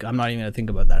even gonna think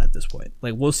about that at this point.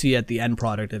 Like, we'll see at the end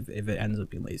product if it ends up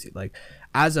being lazy. Like,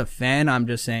 as a fan, I'm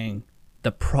just saying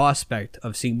the prospect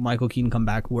of seeing Michael Keaton come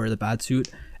back, wear the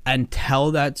Batsuit, and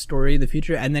tell that story in the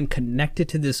future, and then connect it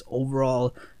to this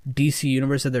overall DC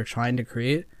universe that they're trying to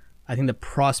create. I think the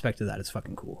prospect of that is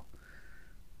fucking cool.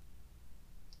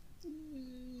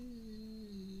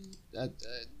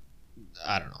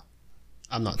 I don't know.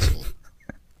 I'm not sold.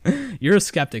 You're a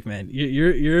skeptic, man.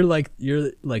 You're like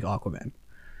Aquaman.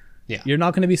 Yeah. You're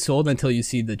not going to be sold until you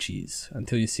see the cheese,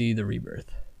 until you see the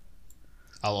rebirth.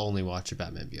 I'll only watch a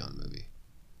Batman Beyond movie.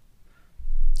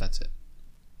 That's it.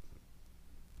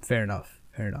 Fair enough.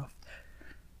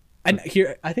 And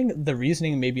here, I think the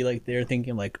reasoning maybe like they're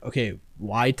thinking like, okay,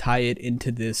 why tie it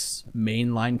into this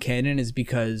mainline canon is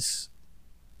because,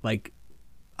 like,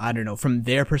 I don't know, from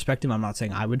their perspective, I'm not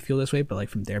saying I would feel this way, but like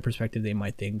from their perspective, they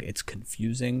might think it's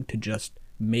confusing to just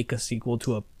make a sequel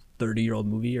to a 30-year-old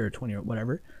movie or a 20-year-old,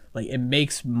 whatever. Like, it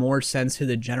makes more sense to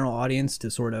the general audience to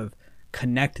sort of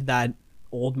connect that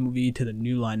old movie to the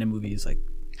new line of movies. Like,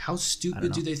 How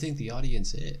stupid do they think the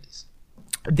audience is?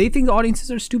 they think the audiences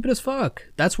are stupid as fuck.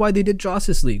 That's why they did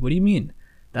Justice League. What do you mean?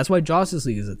 That's why Justice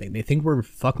League is a thing. They think we're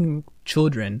fucking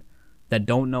children that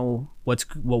don't know what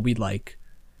we like,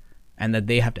 and that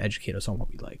they have to educate us on what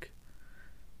we like.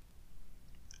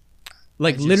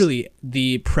 Like, literally,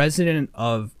 the president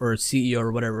of, or CEO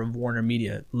or whatever, of Warner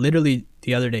Media, literally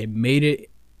the other day made it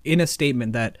in a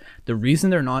statement that the reason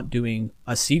they're not doing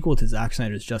a sequel to Zack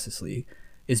Snyder's Justice League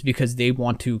is because they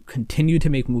want to continue to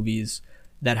make movies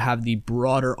that have the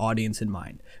broader audience in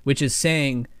mind, which is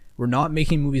saying, we're not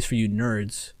making movies for you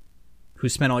nerds who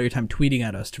spent all your time tweeting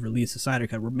at us to release the Snyder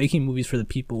Cut. We're making movies for the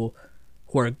people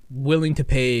who are willing to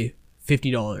pay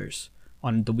 $50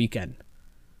 on the weekend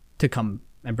to come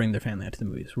and bring their family out to the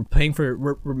movies.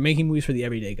 We're making movies for the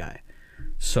everyday guy.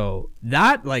 So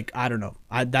that, like, I don't know,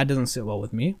 that doesn't sit well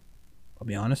with me, I'll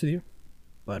be honest with you.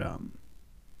 But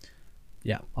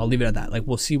yeah, I'll leave it at that. Like,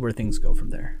 we'll see where things go from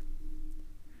there.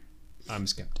 I'm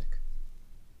skeptic.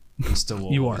 And still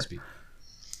will You always are. be.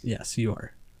 Yes, you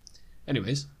are.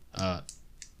 Anyways,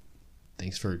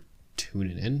 thanks for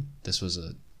tuning in. This was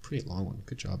a pretty long one.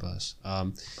 Good job, us.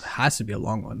 It has to be a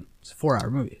long one. It's a 4-hour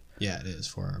movie. Yeah, it is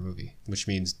 4-hour movie, which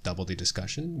means double the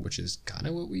discussion, which is kind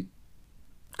of what we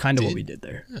What we did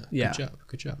there. Yeah.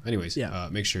 Good job. Anyways, Yeah.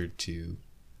 make sure to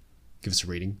give us a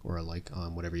rating or a like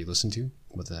on whatever you listen to,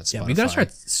 whether that's Spotify. Yeah, we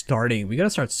gotta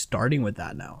start starting with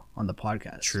that now on the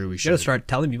podcast. True, we We should. gotta start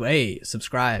telling people, hey,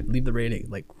 subscribe, leave the rating.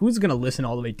 Like, who's gonna listen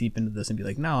all the way deep into this and be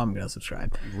like, no, I'm gonna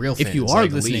subscribe. Real If you fans are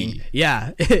like listening, Lee.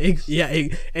 yeah, yeah.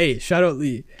 Hey, shout out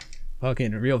Lee,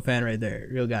 fucking real fan right there,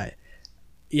 real guy.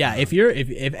 Yeah, if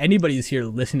anybody's here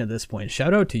listening to this point,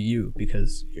 shout out to you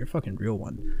because you're a fucking real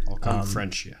one. I'll come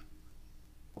French you.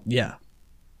 Yeah.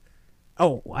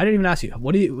 Oh, I didn't even ask you.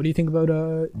 What do you think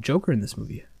about Joker in this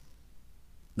movie?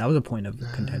 That was a point of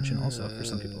contention also for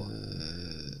some people.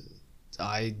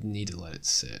 I need to let it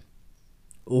sit.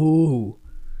 Ooh,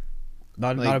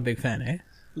 not a big fan, eh?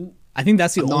 I think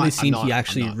that's the I'm only not- scene I'm he not-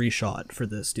 actually I'm not. reshot for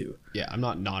this too. Yeah, I'm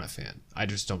not a fan. I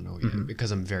just don't know yet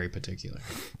because I'm very particular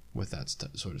with that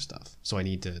sort of stuff. So I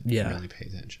need to Yeah. really pay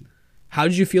attention. How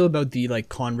did you feel about the like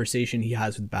conversation he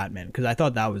has with Batman? Because I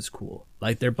thought that was cool.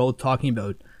 Like they're both talking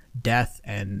about death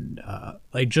and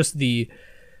like just the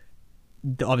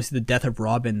obviously the death of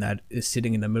Robin that is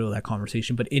sitting in the middle of that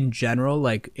conversation, but in general,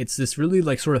 like it's this really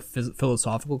like sort of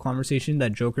philosophical conversation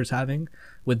that Joker's having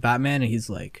with Batman, and he's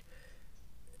like,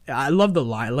 I love the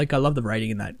line, like I love the writing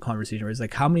in that conversation where it's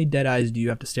like, how many dead eyes do you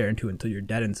have to stare into until you're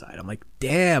dead inside? I'm like,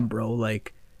 damn, bro,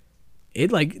 like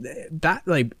it like that,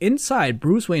 like inside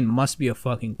Bruce Wayne must be a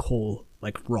fucking coal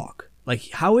like rock.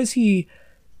 Like how is he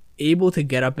able to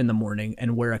get up in the morning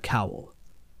and wear a cowl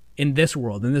in this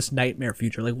world, in this nightmare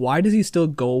future? Like why does he still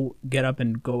get up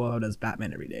and go out as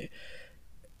Batman every day?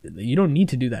 You don't need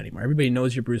to do that anymore. Everybody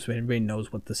knows you're Bruce Wayne, everybody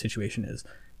knows what the situation is,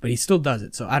 but he still does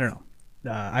it. So I don't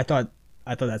know. I thought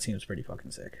that seems pretty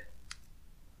fucking sick.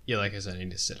 Yeah, like I said, I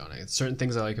need to sit on it. Certain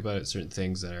things I like about it, certain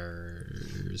things that are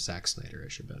Zack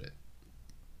Snyder-ish about it.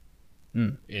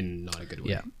 In not a good way.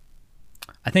 Yeah.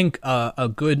 I think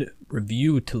a good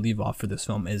review to leave off for this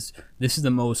film is this is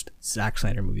the most Zack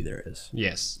Snyder movie there is.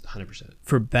 Yes, 100%.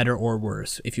 For better or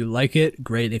worse. If you like it,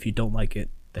 great. If you don't like it,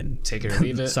 then Take it or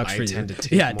leave it. sucks for I you. tend to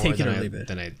take Yeah, more take it than or I, leave it.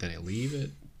 Than I leave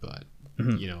it. But,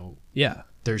 you know, Yeah.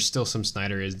 there's still some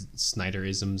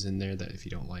Snyderisms in there that if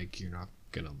you don't like, you're not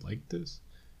going to like this.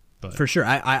 But For sure.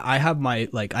 I have my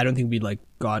like I don't think we like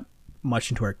got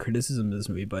much into our criticism of this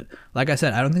movie, but like I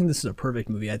said, I don't think this is a perfect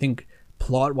movie. I think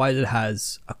plot wise it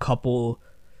has a couple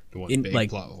one big like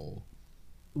plot hole.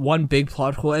 one big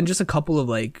plot hole and just a couple of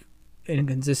like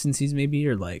inconsistencies maybe,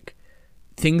 or like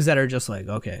things that are just like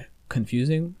okay,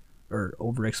 confusing or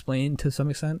over explained to some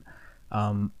extent.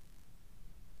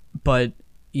 But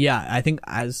yeah, I think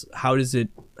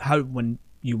when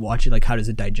you watch it, like how does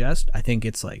it digest? I think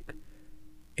it's like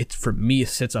it's for me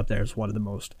sits up there as one of the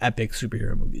most epic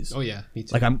superhero movies. Oh yeah, me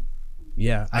too. Like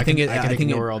I think I can think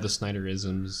ignore all the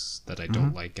Snyderisms that I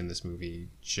don't like in this movie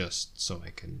just so I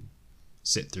can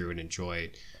sit through and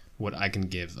enjoy what I can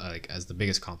give like as the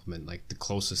biggest compliment, like the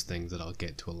closest thing that I'll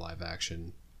get to a live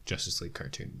action Justice League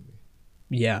cartoon movie.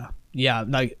 Yeah,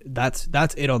 like that's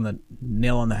it on the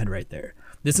nail on the head right there.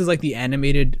 This is like the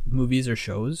animated movies or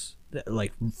shows that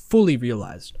like fully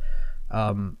realized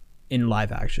in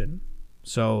live action.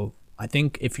 So I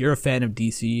think if you're a fan of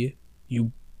DC,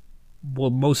 you will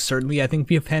most certainly, I think,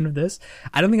 be a fan of this.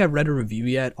 I don't think I've read a review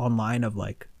yet online of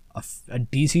like a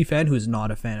DC fan who's not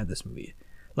a fan of this movie.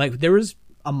 Like there was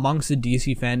amongst the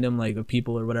DC fandom, like of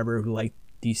people or whatever who like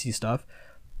DC stuff,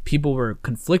 people were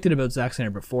conflicted about Zack Snyder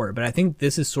before, but I think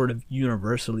this is sort of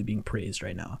universally being praised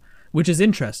right now, which is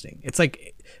interesting. It's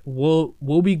like, will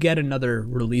we get another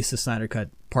release of Snyder Cut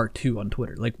Part 2 on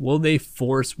Twitter? Like, will they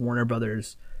force Warner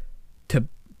Brothers to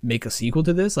make a sequel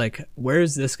to this? Like, where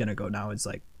is this gonna go now? It's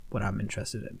like what I'm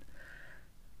interested in.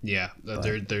 Yeah,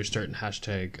 they're starting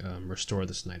hashtag restore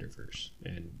the Snyderverse,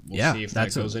 and we'll Yeah, see if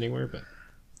that's that goes anywhere. But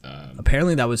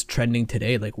Apparently that was trending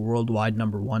today, like worldwide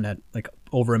 #1 at like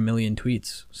over 1 million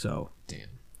tweets. So damn.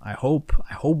 I hope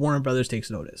Warner Brothers takes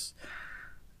notice.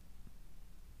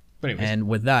 But anyways, And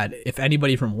with that, if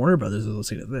anybody from Warner Brothers is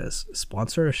listening to this,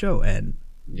 sponsor a show and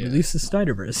Yeah. release the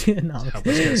Snyderverse. help us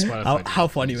get a Spotify how deal,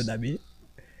 funny please. would that be?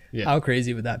 Yeah. How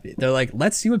crazy would that be? They're like,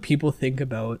 let's see what people think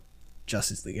about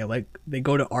Justice League. And like, they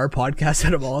go to our podcast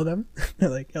out of all of them. They're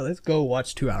like, yeah, let's go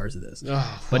watch 2 hours of this.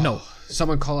 Oh, But no.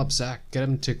 Someone call up Zach. Get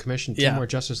him to commission 2 Yeah. more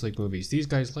Justice League movies. These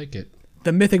guys like it.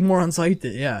 The Mythic Morons liked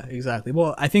it. Yeah, exactly.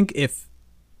 Well, I think if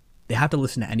they have to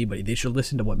listen to anybody, they should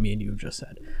listen to what me and you have just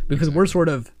said. Because we're sort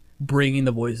of bringing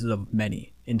the voices of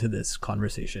many into this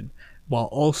conversation while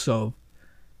also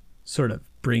sort of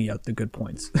bringing out the good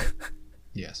points.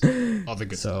 Yes. All the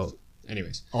good So- stuff.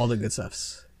 Anyways, All the good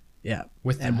stuffs. Yeah.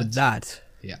 With with that,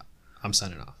 yeah, I'm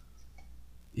signing off.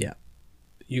 yeah.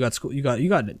 You got school. You got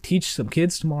to teach some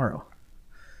kids tomorrow.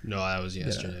 No, that was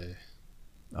yesterday.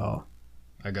 Oh,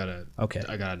 I got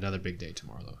another big day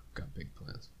tomorrow though. Got big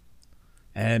plans.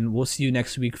 and we'll see you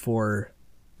next week for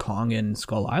Kong and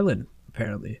Skull Island.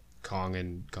 Apparently, Kong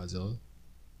and Godzilla.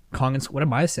 Kong and what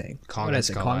am I saying? Kong what did and I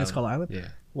say? Skull Kong and Island. Skull Island. Yeah.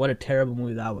 What a terrible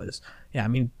movie that was. Yeah, I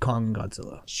mean Kong and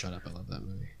Godzilla. Shut up! I love that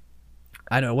movie.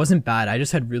 I know it wasn't bad. I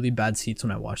just had really bad seats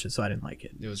when I watched it, so I didn't like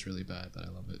it. It was really bad, but I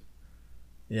love it.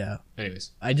 Yeah.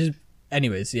 Anyways,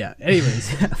 Anyways, yeah.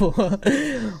 Anyways,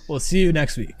 we'll see you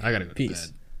next week. I gotta go to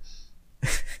Peace. bed.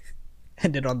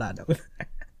 End it on that note.